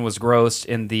 million was grossed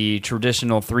in the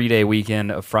traditional 3-day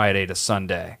weekend of Friday to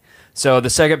Sunday. So the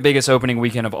second biggest opening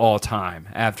weekend of all time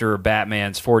after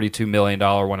Batman's $42 million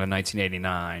one in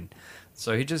 1989.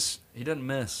 So he doesn't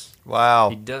miss. Wow.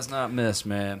 He does not miss,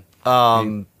 man.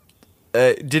 Did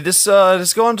this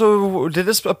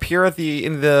appear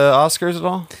in the Oscars at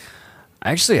all?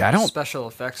 Actually, I don't. Special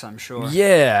effects, I'm sure.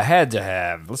 Yeah, had to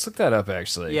have. Let's look that up.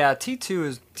 Actually. Yeah,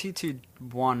 T2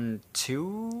 won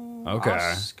 2 Okay.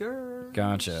 Oscars.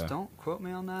 Gotcha. Don't quote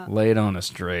me on that. Lay it on us,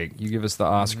 Drake. You give us the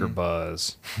Oscar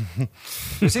buzz.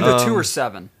 It's either 2 or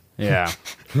 7. Yeah.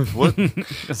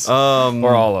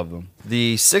 Or all of them.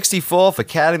 The 64th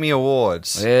Academy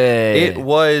Awards. Hey. It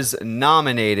was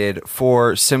nominated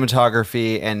for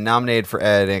cinematography and nominated for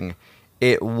editing.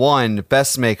 It won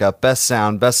Best Makeup, Best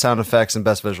Sound, Best Sound Effects, and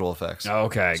Best Visual Effects.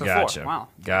 Okay, So gotcha. 4. Wow.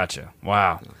 Gotcha.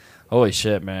 Wow. Holy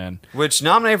shit, man. Which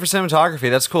nominated for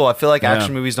cinematography? That's cool. I feel like Yeah.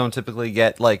 action movies don't typically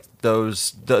get like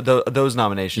those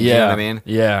nominations. You know what I mean?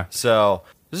 Yeah. So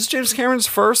this is James Cameron's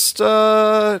first.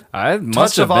 I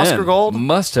must of have been. Oscar gold?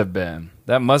 Must have been.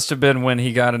 That must have been when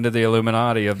he got into the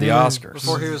Illuminati of the Oscars.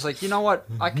 Before he was like, you know what?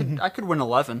 I could win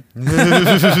 11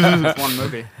 with one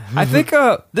movie. I think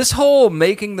this whole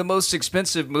making the most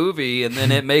expensive movie and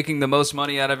then it making the most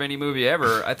money out of any movie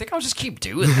ever, I think I'll just keep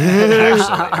doing that,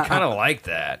 actually. I kind of like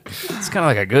that. It's kind of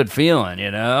like a good feeling,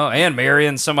 you know? And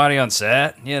marrying somebody on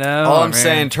set, you know? All I I'm mean-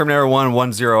 saying, Terminator 1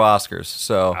 won 0 Oscars.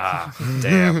 So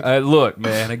Damn. Look,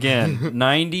 man, again,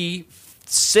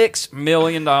 $96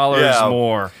 million Yeah.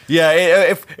 more. yeah,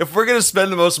 if we're gonna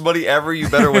spend the most money ever, you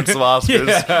better win some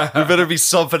Oscars. There better be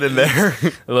something in there.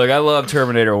 Look, I love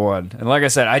Terminator 1. And like I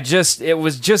said, it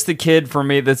was just the kid for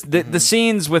me. The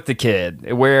scenes with the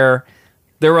kid where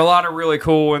there were a lot of really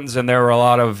cool ones and there were a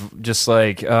lot of just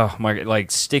like, oh my,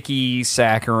 like sticky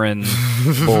saccharine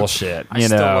bullshit, I you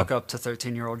still know. look up to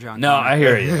 13-year-old John No, Connor. I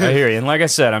hear you. And like I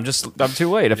said, I'm too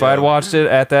late. If I had watched it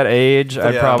at that age,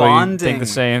 I'd probably Bonding. think the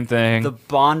same thing. The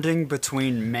bonding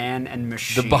between man and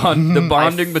machine. The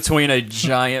bonding between a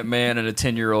giant man and a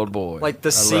 10-year-old boy. Like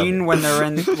the scene when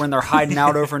they're hiding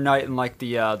out overnight in like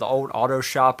the old auto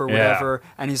shop or Yeah. whatever,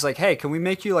 and he's like, "Hey, can we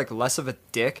make you like less of a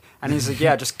dick?" And he's like,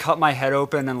 "Yeah, just cut my head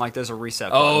open and like there's a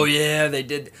reset button." Oh yeah, they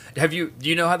did. Do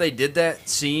you know how they did that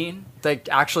scene? They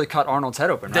actually cut Arnold's head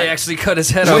open. They Right? actually cut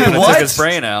his head open and what? took his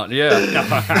brain out. Yeah.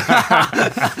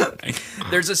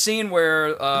 There's a scene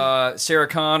where Sarah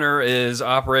Connor is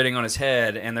operating on his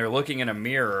head, and they're looking in a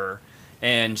mirror,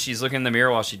 and she's looking in the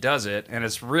mirror while she does it, and it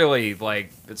looks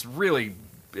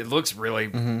really,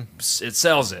 it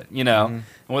sells it, you know. And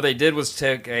what they did was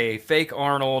take a fake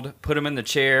Arnold, put him in the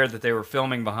chair that they were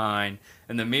filming behind,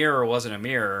 and the mirror wasn't a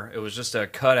mirror; it was just a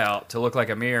cutout to look like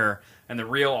a mirror. And the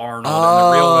real Arnold and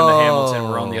the real Linda Hamilton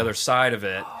were on the other side of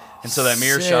it. And so that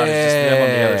mirror shot is just them on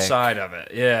the other side of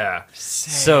it. Yeah.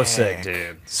 So sick,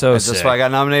 dude. So sick. That's why I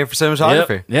got nominated for cinematography.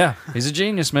 Yep. Yeah. He's a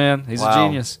genius, man. He's a Wow.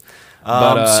 genius.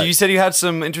 But, So you said you had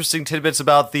some interesting tidbits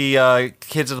about the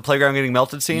kids at the playground getting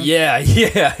melted scene?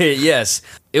 Yes.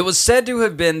 It was said to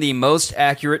have been the most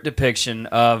accurate depiction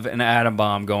of an atom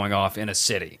bomb going off in a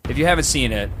city. If you haven't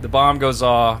seen it, the bomb goes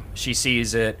off, she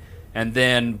sees it, and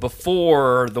then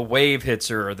before the wave hits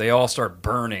her, they all start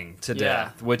burning to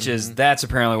death, which is that's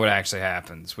apparently what actually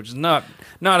happens, which is not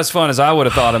as fun as I would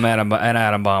have thought an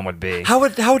atom bomb would be. How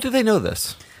did they know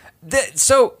this?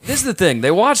 So this is the thing: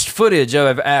 they watched footage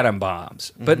of atom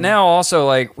bombs, but now also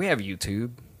like we have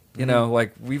YouTube, you know,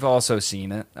 like we've also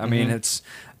seen it. I mean,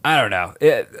 I don't know.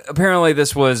 Apparently,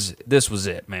 this was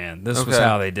it, man. This was Okay.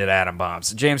 how they did atom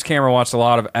bombs. James Cameron watched a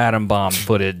lot of atom bomb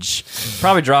footage.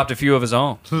 Probably dropped a few of his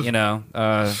own, you know,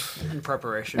 in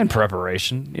preparation. in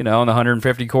preparation, you know, on the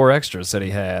 150 core extras that he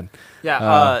had.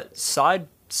 Yeah. Side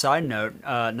note: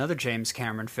 another James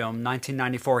Cameron film,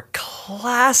 1994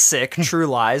 classic, True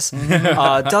Lies,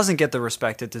 doesn't get the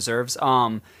respect it deserves.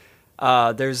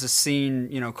 There's a scene,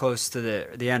 you know, close to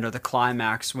the end of the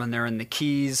climax when they're in the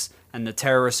Keys and the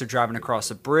terrorists are driving across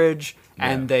a bridge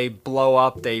and they blow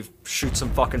up. They shoot some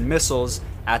fucking missiles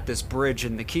at this bridge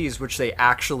in the Keys, which they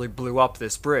actually blew up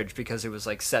this bridge because it was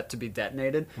like set to be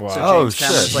detonated. Wow. So Oh, James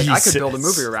Cameron's shit. like, I could build a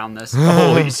Jesus. movie around this.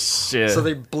 Holy shit! So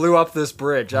they blew up this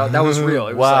bridge. That was real.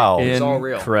 It was Wow. like, it was all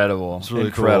real. Incredible. It's really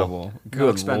incredible. No Good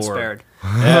expense Lord. spared.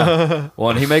 Yeah.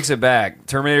 Well, and he makes it back.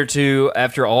 Terminator 2,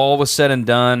 after all was said and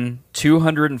done,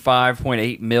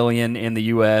 $205.8 million in the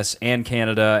U.S. and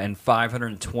Canada, and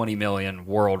 $520 million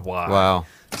worldwide. Wow.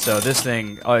 So this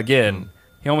thing again,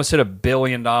 he almost hit $1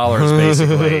 billion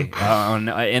basically in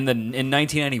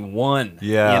 1991.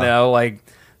 Yeah. You know, like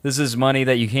is money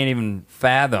that you can't even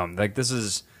fathom. Like this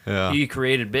is. Yeah. He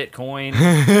created Bitcoin.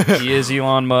 He is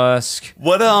Elon Musk.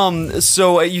 What?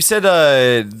 So you said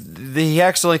he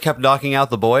accidentally kept knocking out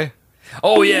the boy.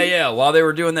 Oh yeah. While they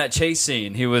were doing that chase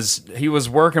scene, he was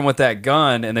working with that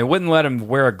gun, and they wouldn't let him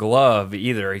wear a glove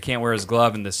either. He can't wear his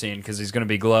glove in the scene because he's going to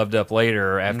be gloved up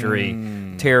later after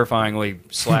he terrifyingly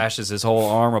slashes his whole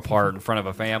arm apart in front of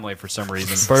a family for some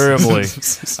reason. Family.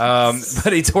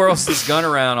 But he twirls this gun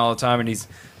around all the time, and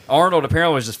Arnold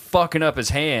apparently was just fucking up his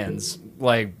hands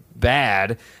like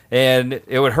bad, and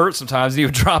it would hurt sometimes. He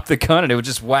would drop the gun and it would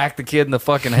just whack the kid in the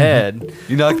fucking head.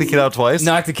 You knocked the kid out twice?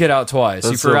 Knocked the kid out twice.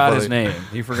 That's He so forgot funny. his name.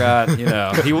 He forgot,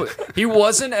 he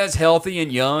wasn't as healthy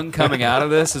and young coming out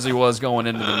of this as he was going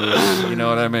into the movie. You know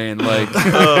what I mean? Like,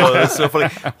 Oh, that's so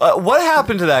funny. What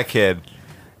happened to that kid?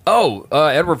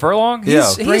 Edward Furlong?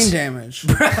 Yeah. Brain damage.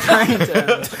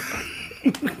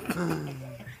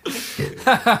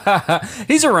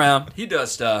 He's around. He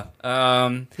does stuff.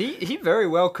 He very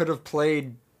well could have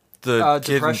played The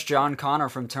kid. depressed John Connor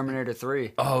from Terminator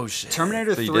 3. Oh shit.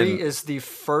 Terminator But he 3 didn't. is the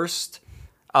first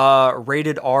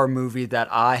rated R movie that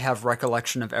I have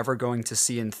recollection of ever going to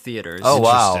see in theaters. Oh,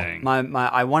 wow. Interesting.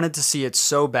 I wanted to see it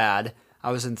so bad.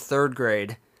 I was in 3rd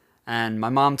grade, and my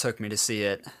mom took me to see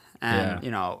it. And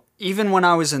even when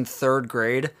I was in 3rd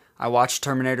grade, I watched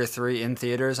Terminator 3 in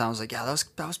theaters, and I was like, yeah,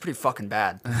 that was pretty fucking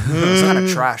bad. It was kind of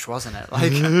trash, wasn't it?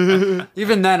 Like,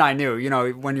 even then I knew,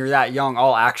 when you're that young,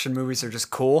 all action movies are just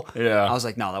cool. Yeah. I was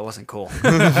like, no, that wasn't cool.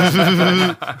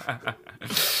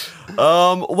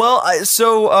 Well,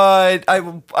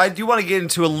 I do want to get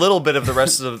into a little bit of the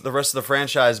rest of the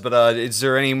franchise, but is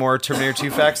there any more Terminator 2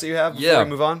 facts that you have before we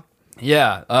move on?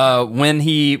 Yeah,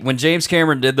 when James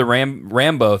Cameron did the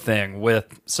Rambo thing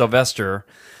with Sylvester,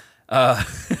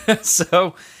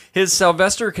 so his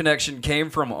Sylvester connection came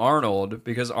from Arnold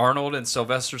because Arnold and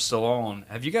Sylvester Stallone.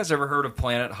 Have you guys ever heard of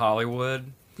Planet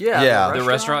Hollywood? Yeah. The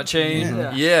restaurant chain.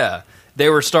 Yeah. Yeah, they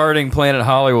were starting Planet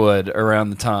Hollywood around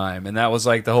the time, and that was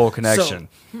like the whole connection.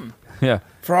 Yeah.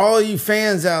 For all you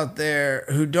fans out there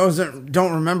who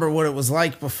don't remember what it was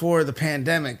like before the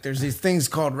pandemic, there's these things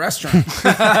called restaurants.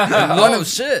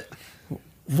 Shit.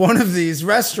 One of these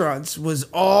restaurants was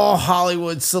all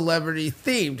Hollywood celebrity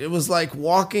themed. It was like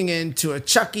walking into a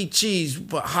Chuck E. Cheese,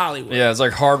 but Hollywood. Yeah, it's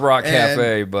like Hard Rock And-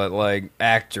 Cafe, but like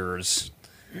actors.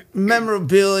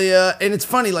 Memorabilia. And it's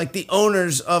funny, like the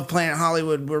owners of Planet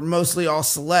Hollywood were mostly all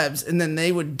celebs, and then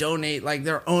they would donate like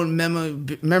their own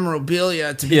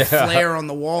memorabilia to be Yeah. flare on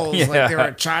the walls, Yeah. like they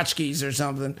were tchotchkes or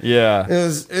something. Yeah.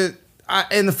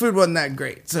 And the food wasn't that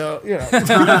great. So, Planet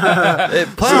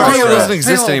Hollywood doesn't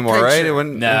exist Paint a anymore, right? picture. It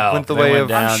went the they way went of.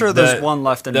 down. I'm sure there's one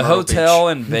left in the Myrtle hotel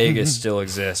Beach. in Vegas still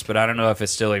exists, but I don't know if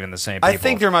it's still even the same people. I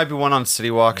think there might be one on City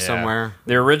Walk Yeah. somewhere.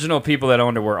 The original people that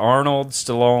owned it were Arnold,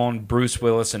 Stallone, Bruce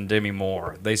Willis, and Demi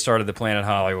Moore. They started the Planet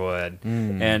Hollywood.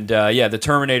 And the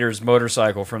Terminator's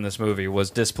motorcycle from this movie was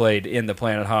displayed in the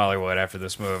Planet Hollywood after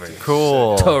this movie.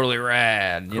 Cool. Totally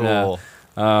rad. You know?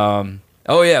 Cool.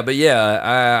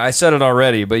 I said it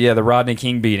already, but yeah, the Rodney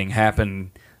King beating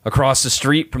happened across the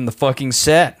street from the fucking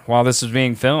set while this was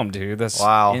being filmed, dude. That's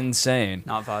insane.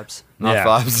 Not vibes. Not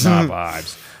vibes. Not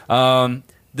vibes.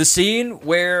 The scene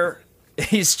where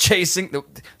he's chasing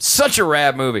such a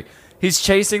rad movie. He's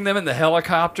chasing them in the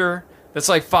helicopter that's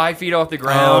like 5 feet off the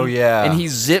ground. Oh, yeah. And he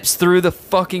zips through the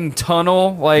fucking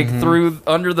tunnel, like through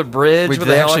under the bridge Wait, with did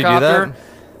the they actually do helicopter. that?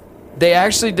 They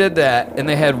actually did that, and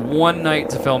they had one night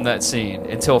to film that scene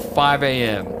until 5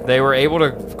 a.m. They were able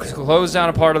to close down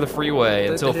a part of the freeway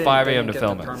until 5 a.m. to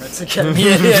film it.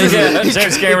 Yeah.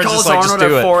 James He Cameron's calls just like, Arnold just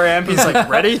do at it. 4 a.m. He's like,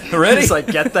 ready? Ready? He's like,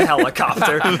 get the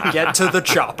helicopter, get to the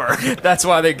chopper. That's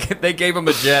why they gave him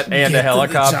a jet and Get a to the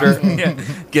helicopter. chopper. Yeah.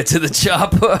 Get to the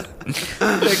chopper.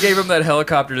 They gave him that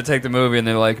helicopter to take the movie, and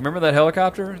they're like, "Remember that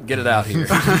helicopter? Get it out here."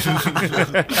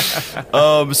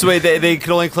 So wait, they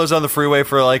could only close down the freeway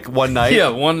for like one night? Yeah,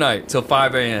 one night till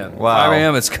 5 a.m. Wow. 5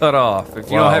 a.m. it's cut off. If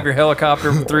you Wow. don't have your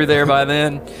helicopter through there by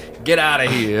then, get out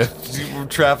of here.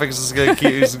 Traffic is just going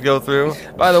to go through.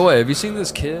 By the way, have you seen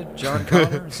this kid, John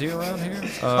Connor? Is he around here?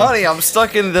 Honey, I'm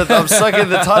stuck in the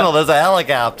tunnel. There's a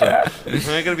helicopter. I'm not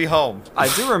going to be home. I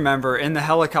do remember in the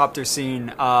helicopter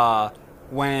scene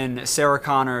when Sarah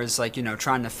Connor is like,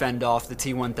 trying to fend off the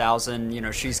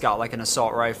T-1000, she's got like an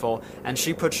assault rifle, and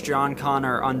she puts John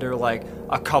Connor under like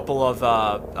a couple of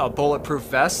a bulletproof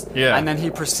vest, Yeah. and then he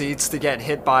proceeds to get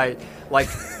hit by like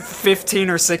 15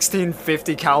 or 16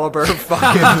 50 caliber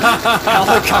fucking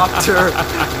helicopter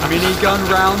minigun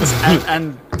rounds,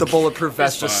 and the bulletproof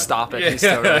vest. Just stop it. He's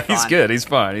totally fine. He's good. He's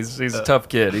fine. He's a tough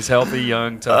kid. He's healthy,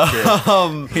 young, tough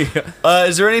kid.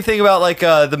 Is there anything about like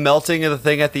the melting of the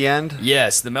thing at the end?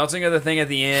 Yes, the melting of the thing at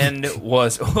the end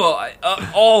was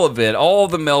all of it. All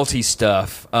the melty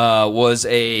stuff was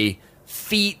a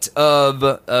feat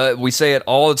of. We say it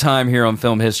all the time here on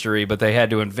Film History, but they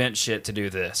had to invent shit to do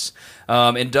this.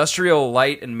 Industrial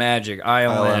Light and Magic,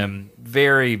 ILM,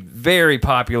 very, very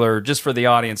popular. Just for the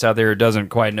audience out there who doesn't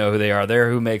quite know who they are,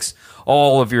 they're who makes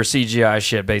all of your CGI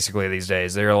shit basically these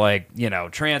days. They're like,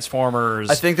 Transformers.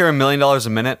 I think they're $1 million a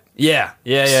minute. Yeah,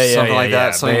 Something like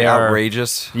that. Something They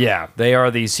outrageous. they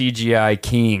are the CGI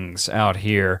kings out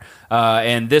here,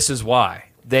 and this is why.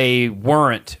 They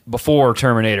weren't before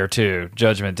Terminator 2,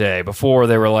 Judgment Day. Before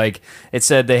they were like, it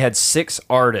said they had 6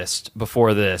 artists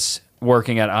before this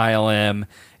working at ILM,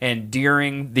 and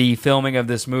during the filming of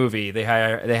this movie, they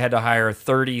had to hire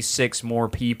 36 more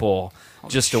people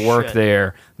just to work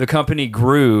there. The company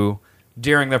grew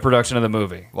during the production of the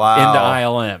movie into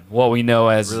ILM, what we know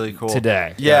as really cool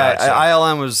today. Yeah, so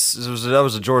ILM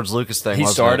was a George Lucas thing. he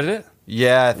wasn't started it.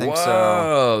 Yeah, I think so.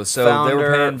 Whoa, so they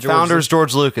were paying founders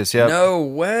George Lucas. Yeah. No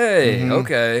way.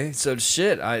 Okay, so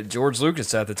George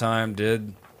Lucas at the time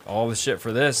did all the shit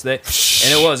for this. It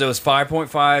was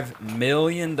 $5.5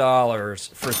 million for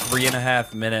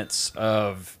 3.5 minutes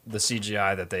of the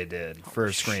CGI that they did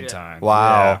for screen time.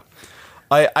 Wow.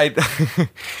 Yeah. I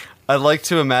I'd like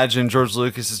to imagine George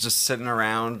Lucas is just sitting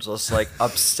around, just like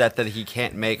upset that he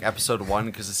can't make episode 1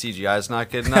 because the CGI is not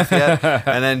good enough yet.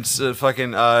 And then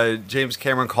James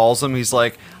Cameron calls him. He's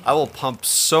like, "I will pump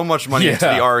so much money into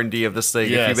the R&D of this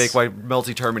thing if you make my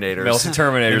Melty Terminators." Melty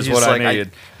Terminator is what I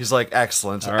need. He's like,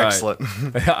 "Excellent, right. excellent."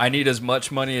 I need as much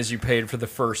money as you paid for the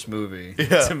first movie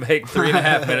to make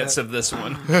 3.5 minutes of this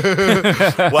one.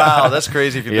 Wow, that's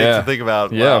crazy if you think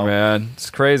about. Yeah, wow. man, it's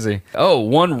crazy. Oh,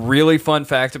 one really fun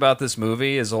fact about this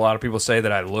movie is a lot of people say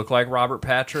that I look like Robert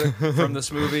Patrick from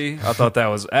this movie. I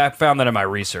found that in my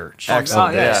research.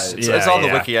 Excellent. Nice. It's on the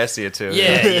wiki. I see it too.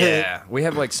 Yeah. We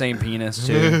have like same penis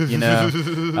too,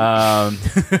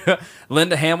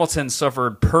 Linda Hamilton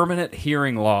suffered permanent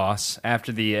hearing loss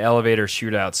after the elevator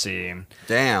shootout scene.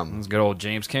 Damn. It was good old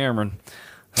James Cameron.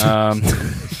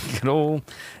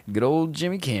 Good old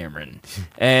Jimmy Cameron.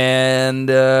 And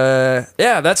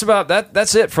that's about that.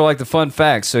 That's it for like the fun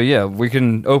facts. So yeah, we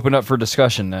can open up for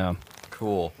discussion now.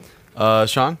 Cool.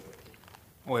 Sean?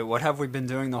 Wait, what have we been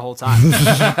doing the whole time?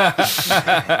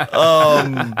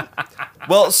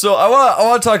 Well, so I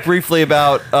want to talk briefly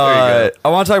about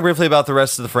the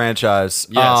rest of the franchise.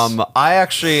 Yes.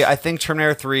 I think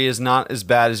Terminator 3 is not as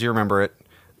bad as you remember it.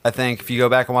 I think if you go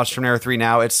back and watch Terminator 3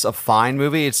 now, it's a fine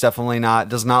movie. It's definitely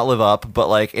does not live up, but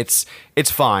like it's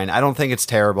fine. I don't think it's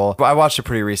terrible. I watched it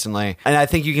pretty recently, and I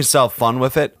think you can still have fun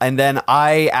with it. And then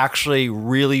I actually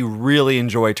really, really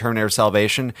enjoy Terminator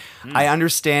Salvation. I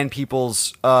understand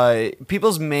people's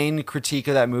main critique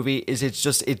of that movie is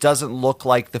it doesn't look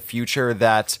like the future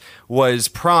that was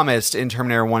promised in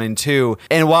Terminator 1 and 2.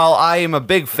 And while I am a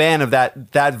big fan of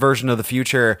that version of the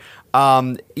future,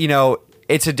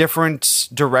 it's a different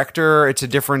director. It's a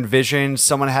different vision.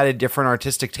 Someone had a different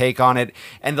artistic take on it.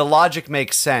 And the logic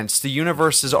makes sense. The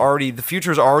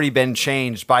future has already been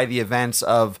changed by the events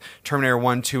of Terminator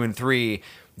 1, 2, and 3.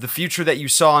 The future that you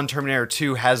saw in Terminator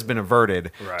 2 has been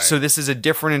averted. Right. So this is a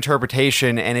different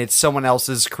interpretation, and it's someone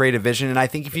else's creative vision. And I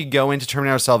think if you go into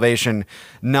Terminator Salvation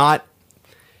not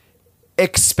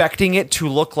expecting it to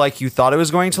look like you thought it was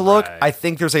going to look, I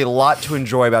think there's a lot to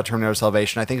enjoy about Terminator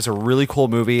Salvation. I think it's a really cool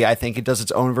movie. I think it does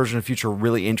its own version of future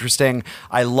really interesting.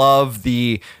 I love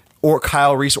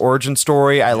Kyle Reese origin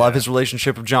story. I love his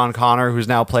relationship with John Connor, who's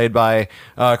now played by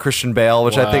Christian Bale,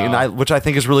 which I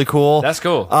think is really cool. That's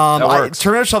cool. That works.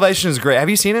 Terminator Salvation is great. Have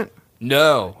you seen it?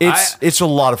 No. It's a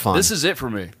lot of fun. This is it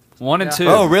for me. 1 and 2.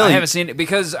 Oh, really? I haven't seen it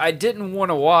because I didn't want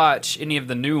to watch any of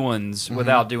the new ones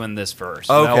without doing this first.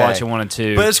 Without watching 1 and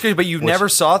 2. But it's good. But you never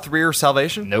saw 3 or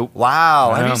Salvation? Nope.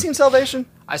 Wow. Have you seen Salvation?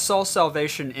 I saw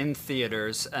Salvation in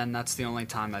theaters, and that's the only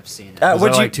time I've seen it. Was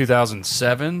that like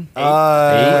 2007?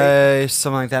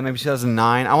 Something like that. Maybe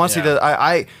 2009. I want to see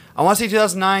I want to say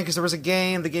 2009 because there was a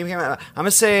game. The game came out. I'm gonna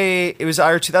say it was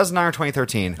either 2009 or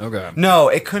 2013. Okay. No,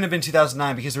 it couldn't have been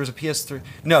 2009 because there was a PS3.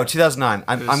 No, 2009.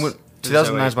 I'm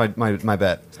 2009 is my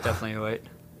bet. It's definitely 08.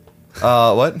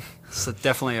 What? It's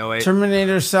definitely 08.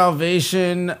 Terminator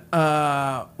Salvation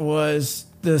was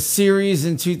the series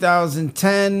in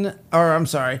 2010, or I'm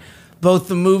sorry, both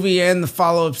the movie and the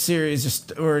follow-up series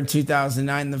were in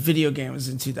 2009. The video game was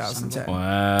in 2010.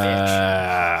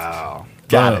 Wow.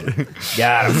 Got him.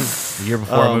 The year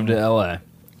before I moved to LA.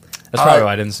 That's probably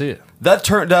why I didn't see it. That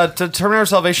the Terminator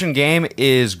Salvation game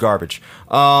is garbage,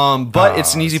 but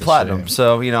it's an easy platinum.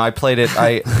 So I played it.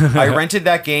 I rented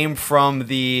that game from from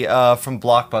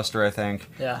Blockbuster, I think,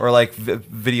 or like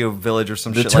Video Village or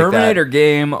some shit like that. The Terminator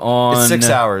game on It's 6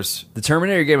 hours. The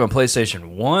Terminator game on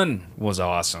PlayStation 1 was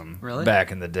awesome. Really?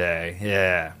 Back in the day,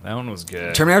 yeah, that one was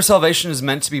good. Terminator Salvation is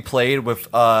meant to be played with.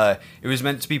 It was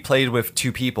meant to be played with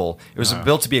 2 people. It was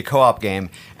built to be a co-op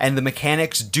game, and the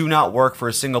mechanics do not work for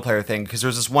a single player thing because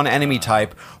there's this one enemy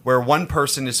type where one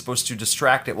person is supposed to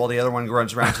distract it while the other one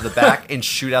runs around to the back and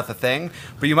shoot out the thing.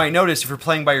 But you might notice if you're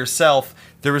playing by yourself,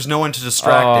 there is no one to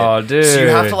distract it. Dude. So you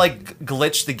have to like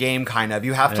glitch the game kind of.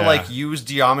 You have to like use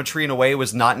geometry in a way it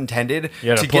was not intended. You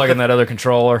had to get plug in that other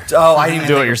controller. Oh, I didn't even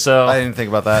do think, it yourself. I didn't think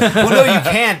about that. Well, no, you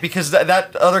can't because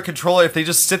that other controller, if they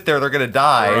just sit there, they're gonna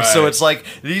die. Right. So it's like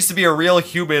it needs to be a real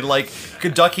human, like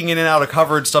ducking in and out of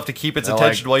cover and stuff to keep its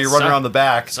attention while you're running around the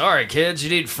back. Sorry, kids, you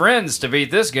need friends to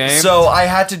beat this game. So I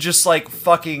had to just like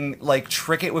fucking like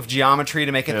trick it with geometry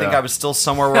to make it think I was still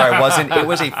somewhere where I wasn't. It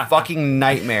was a fucking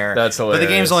nightmare. That's hilarious.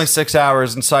 But the game's only 6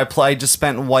 hours, and so I just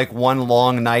spent like one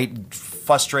long night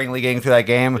frustratingly getting through that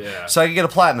game so I could get a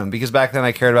platinum because back then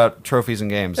I cared about trophies and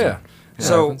games. Yeah.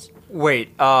 So wait,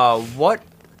 what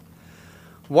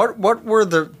were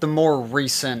the more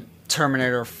recent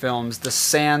Terminator films? The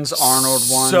Sans Arnold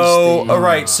ones. So the, all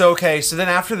right, so so then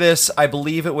after this, I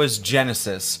believe it was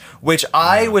Genesis, which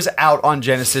I was out on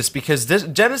Genesis because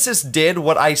Genesis did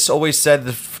what I always said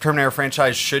the Terminator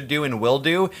franchise should do and will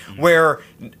do, where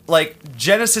like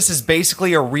Genesis is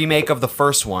basically a remake of the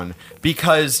first one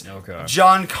because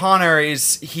John Connor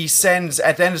sends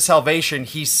at the end of Salvation,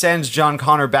 he sends John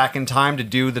Connor back in time to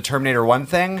do the Terminator 1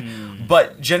 thing,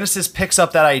 but Genesis picks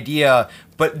up that idea.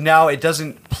 But now it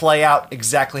doesn't play out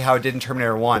exactly how it did in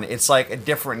Terminator 1. It's like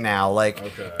different now. Like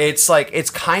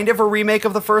it's kind of a remake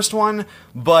of the first one,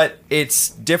 but it's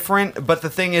different. But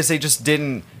the thing is they just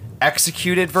didn't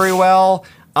execute it very well.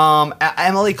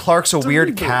 Emily Clark's a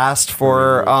weird cast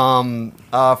for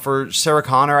Sarah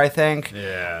Connor, I think.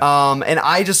 Yeah. And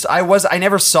I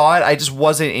never saw it. I just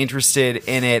wasn't interested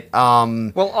in it.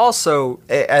 well, also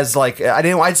As like I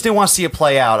just didn't want to see it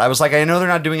play out. I was like, I know they're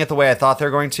not doing it the way I thought they're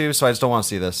going to, so I just don't want to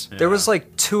see this. there was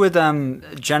like 2 of them,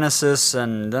 Genesis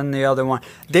and then the other one.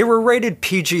 They were rated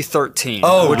PG-13.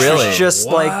 Oh, which really? was just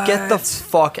like get the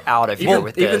fuck out of here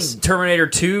with Even this. Terminator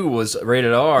 2 was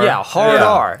rated R. Yeah, hard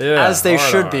R, Yeah, as they hard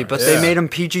should R. be, but Yeah. they made them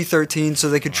PG-13 so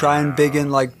they could try and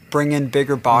bring in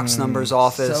bigger box numbers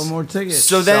off it. Sell more tickets.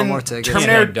 So Sell then more tickets.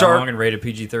 Terminator Dark and rated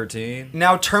PG-13.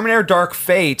 Now, Terminator Dark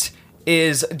Fate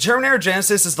is Terminator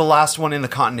Genesis is the last one in the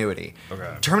continuity.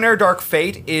 Okay. Terminator Dark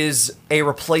Fate is a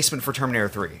replacement for Terminator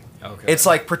 3. Okay. It's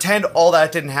like pretend all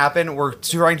that didn't happen. We're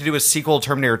trying to do a sequel to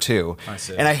Terminator 2. I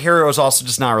see. And I hear it was also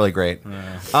just not really great. And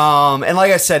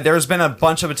like I said, there's been a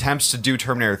bunch of attempts to do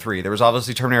Terminator 3. There was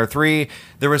obviously Terminator 3.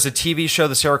 There was a TV show,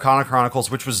 The Sarah Connor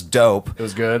Chronicles, which was dope. It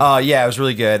was good? Yeah, it was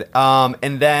really good.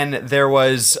 And then there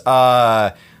was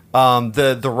the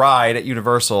ride at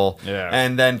Universal,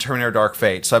 and then Terminator Dark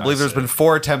Fate. So I believe there's been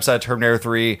 4 attempts at Terminator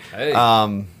 3. Hey,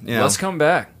 Let's come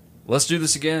back. Let's do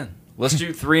this again. Let's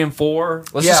do 3 and 4.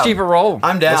 Let's Yeah, just keep it rolling.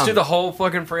 I'm down. Let's do the whole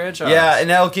fucking franchise. Yeah,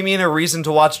 and that'll give me a reason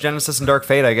to watch Genesis and Dark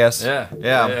Fate, I guess. Yeah.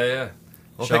 Yeah. Sean,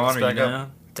 We'll pick are this you back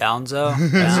up. down?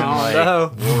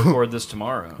 Downzo. We'll record this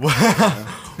tomorrow.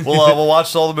 We'll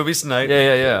watch all the movies tonight.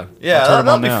 Yeah. Yeah, I'll turn 'em that'll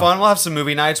on be now. fun. We'll have some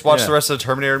movie nights. Watch Yeah. the rest of the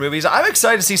Terminator movies. I'm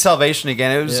excited to see Salvation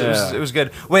again. It was good.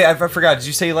 Wait, I forgot. Did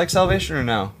you say you like Salvation or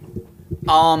no?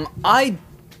 I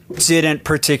didn't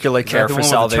particularly care the for one with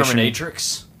the Salvation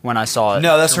Terminatrix? when I saw it.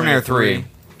 No, that's Terminator 3.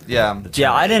 Yeah.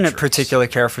 Yeah, I didn't particularly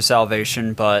care for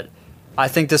Salvation, but I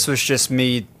think this was just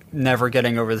me never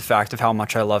getting over the fact of how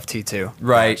much I love T2.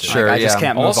 Right. Like, Sure. I just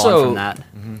can't move Also, on from that.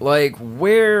 Like,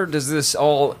 where does this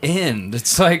all end?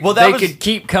 It's like Well, that they was- could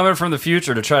keep coming from the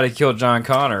future to try to kill John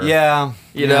Connor. Yeah.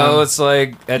 You know, it's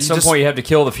like at some just- point you have to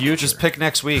kill the future. Just pick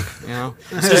next week. You know.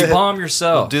 Just bomb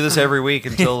yourself. Do this every week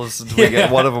until we get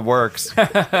one of them works.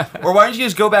 Or why don't you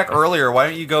just go back earlier? Why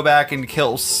don't you go back and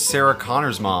kill Sarah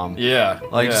Connor's mom? Yeah.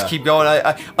 Like, just keep going.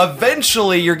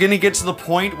 Eventually, you're going to get to the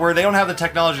point where they don't have the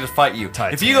technology to fight you.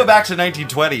 If you go back to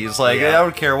 1920s, like, I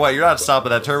don't care what, you're not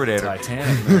stopping that Terminator.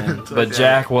 Titanic, man. But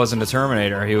Jack wasn't a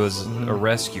Terminator. He was a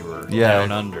rescuer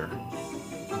down under.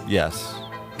 Yes.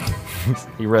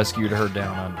 He rescued her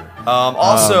down under.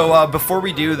 Also, before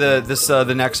we do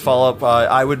the next follow up,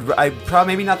 I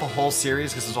probably maybe not the whole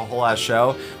series because it's a whole ass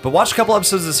show, but watch a couple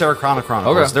episodes of the Sarah Connor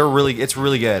Chronicles. Okay. It's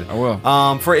really good. I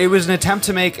will. It was an attempt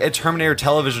to make a Terminator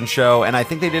television show, and I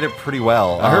think they did it pretty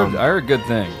well. I heard good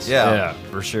things. Yeah.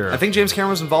 for sure. I think James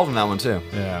Cameron was involved in that one too.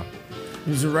 Yeah.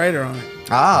 He's a writer on it.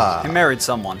 Ah. He married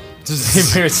someone. He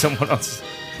married someone else.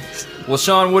 Well,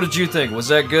 Sean, what did you think? Was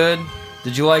that good?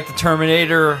 Did you like the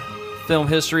Terminator film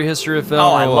history of film?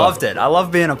 Oh, I loved it. I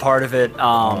love being a part of it.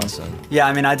 Yeah,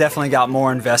 I mean, I definitely got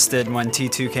more invested when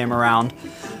T2 came around.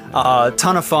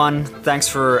 Ton of fun. Thanks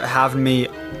for having me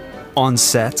on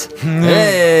set.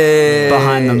 Hey!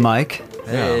 Behind the mic.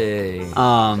 Hey!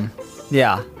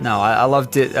 Yeah, no, I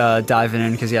loved it diving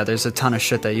in because, yeah, there's a ton of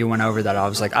shit that you went over that I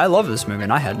was like, I love this movie,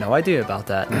 and I had no idea about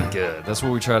that. Good. That's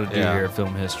what we try to do here at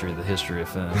Film History, the history of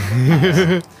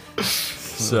film.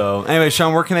 So, anyway,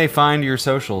 Sean, where can they find your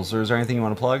socials, or is there anything you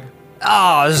want to plug?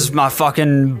 Oh, this is my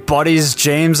fucking buddies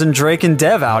James and Drake and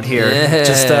Dev out here. Yeah,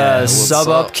 Just what's sub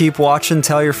up? up, keep watching,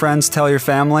 tell your friends, tell your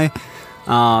family.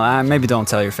 Maybe don't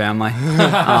tell your family. We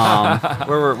talk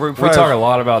a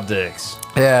lot about dicks.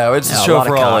 Yeah, it's a Yeah, a show lot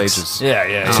for of all cocks. ages.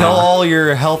 Yeah. Tell all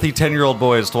your healthy 10-year-old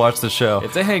boys to watch the show.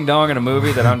 If they hang dong in a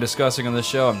movie that I'm discussing on this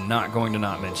show, I'm not going to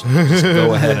not mention it. Just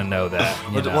go ahead and know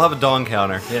that. We'll have a dong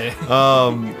counter.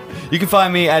 Yeah. You can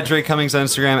find me at Drake Cummings on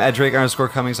Instagram, at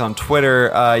Drake_Cummings on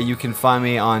Twitter. You can find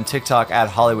me on TikTok at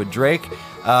Hollywood Drake.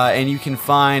 And you can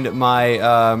find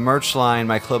my merch line,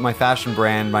 my fashion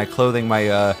brand, my clothing,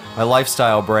 my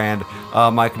lifestyle brand,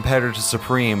 my competitor to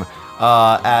Supreme,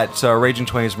 at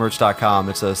Raging20smerch.com.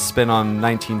 It's a spin on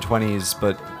 1920s,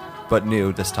 but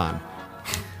new this time.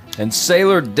 And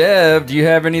Sailor Dev, do you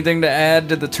have anything to add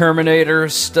to the Terminator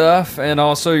stuff and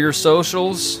also your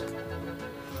socials?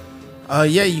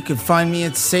 Yeah, you can find me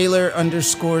at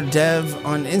Sailor_Dev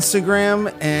on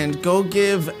Instagram, and go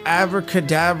give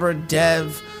Abracadabra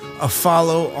Dev a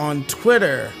follow on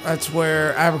Twitter. That's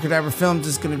where Abracadabra Films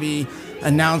is going to be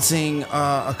announcing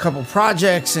a couple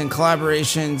projects and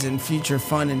collaborations and future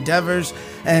fun endeavors.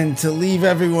 And to leave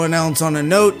everyone else on a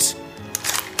note,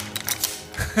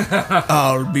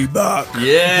 I'll be back.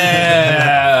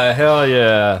 Yeah, hell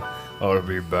yeah. I'll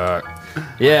be back.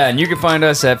 Yeah, and you can find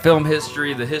us at Film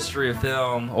History, the history of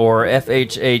film, or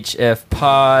FHHF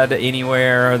Pod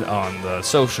anywhere on the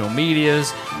social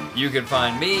medias. You can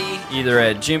find me either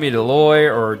at Jimmy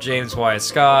Deloy or James Y.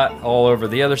 Scott, all over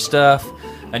the other stuff.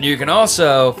 And you can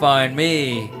also find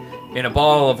me in a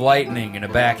ball of lightning in a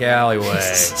back alleyway,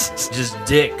 just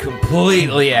dick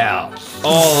completely out,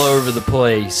 all over the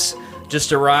place,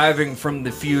 just arriving from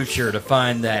the future to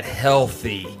find that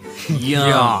healthy,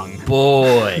 young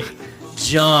boy,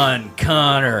 John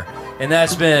Connor. And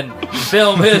that's been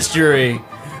Film History,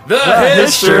 the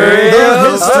history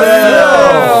of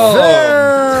film.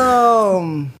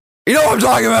 Film. You know what I'm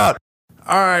talking about!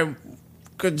 All right,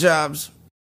 good jobs.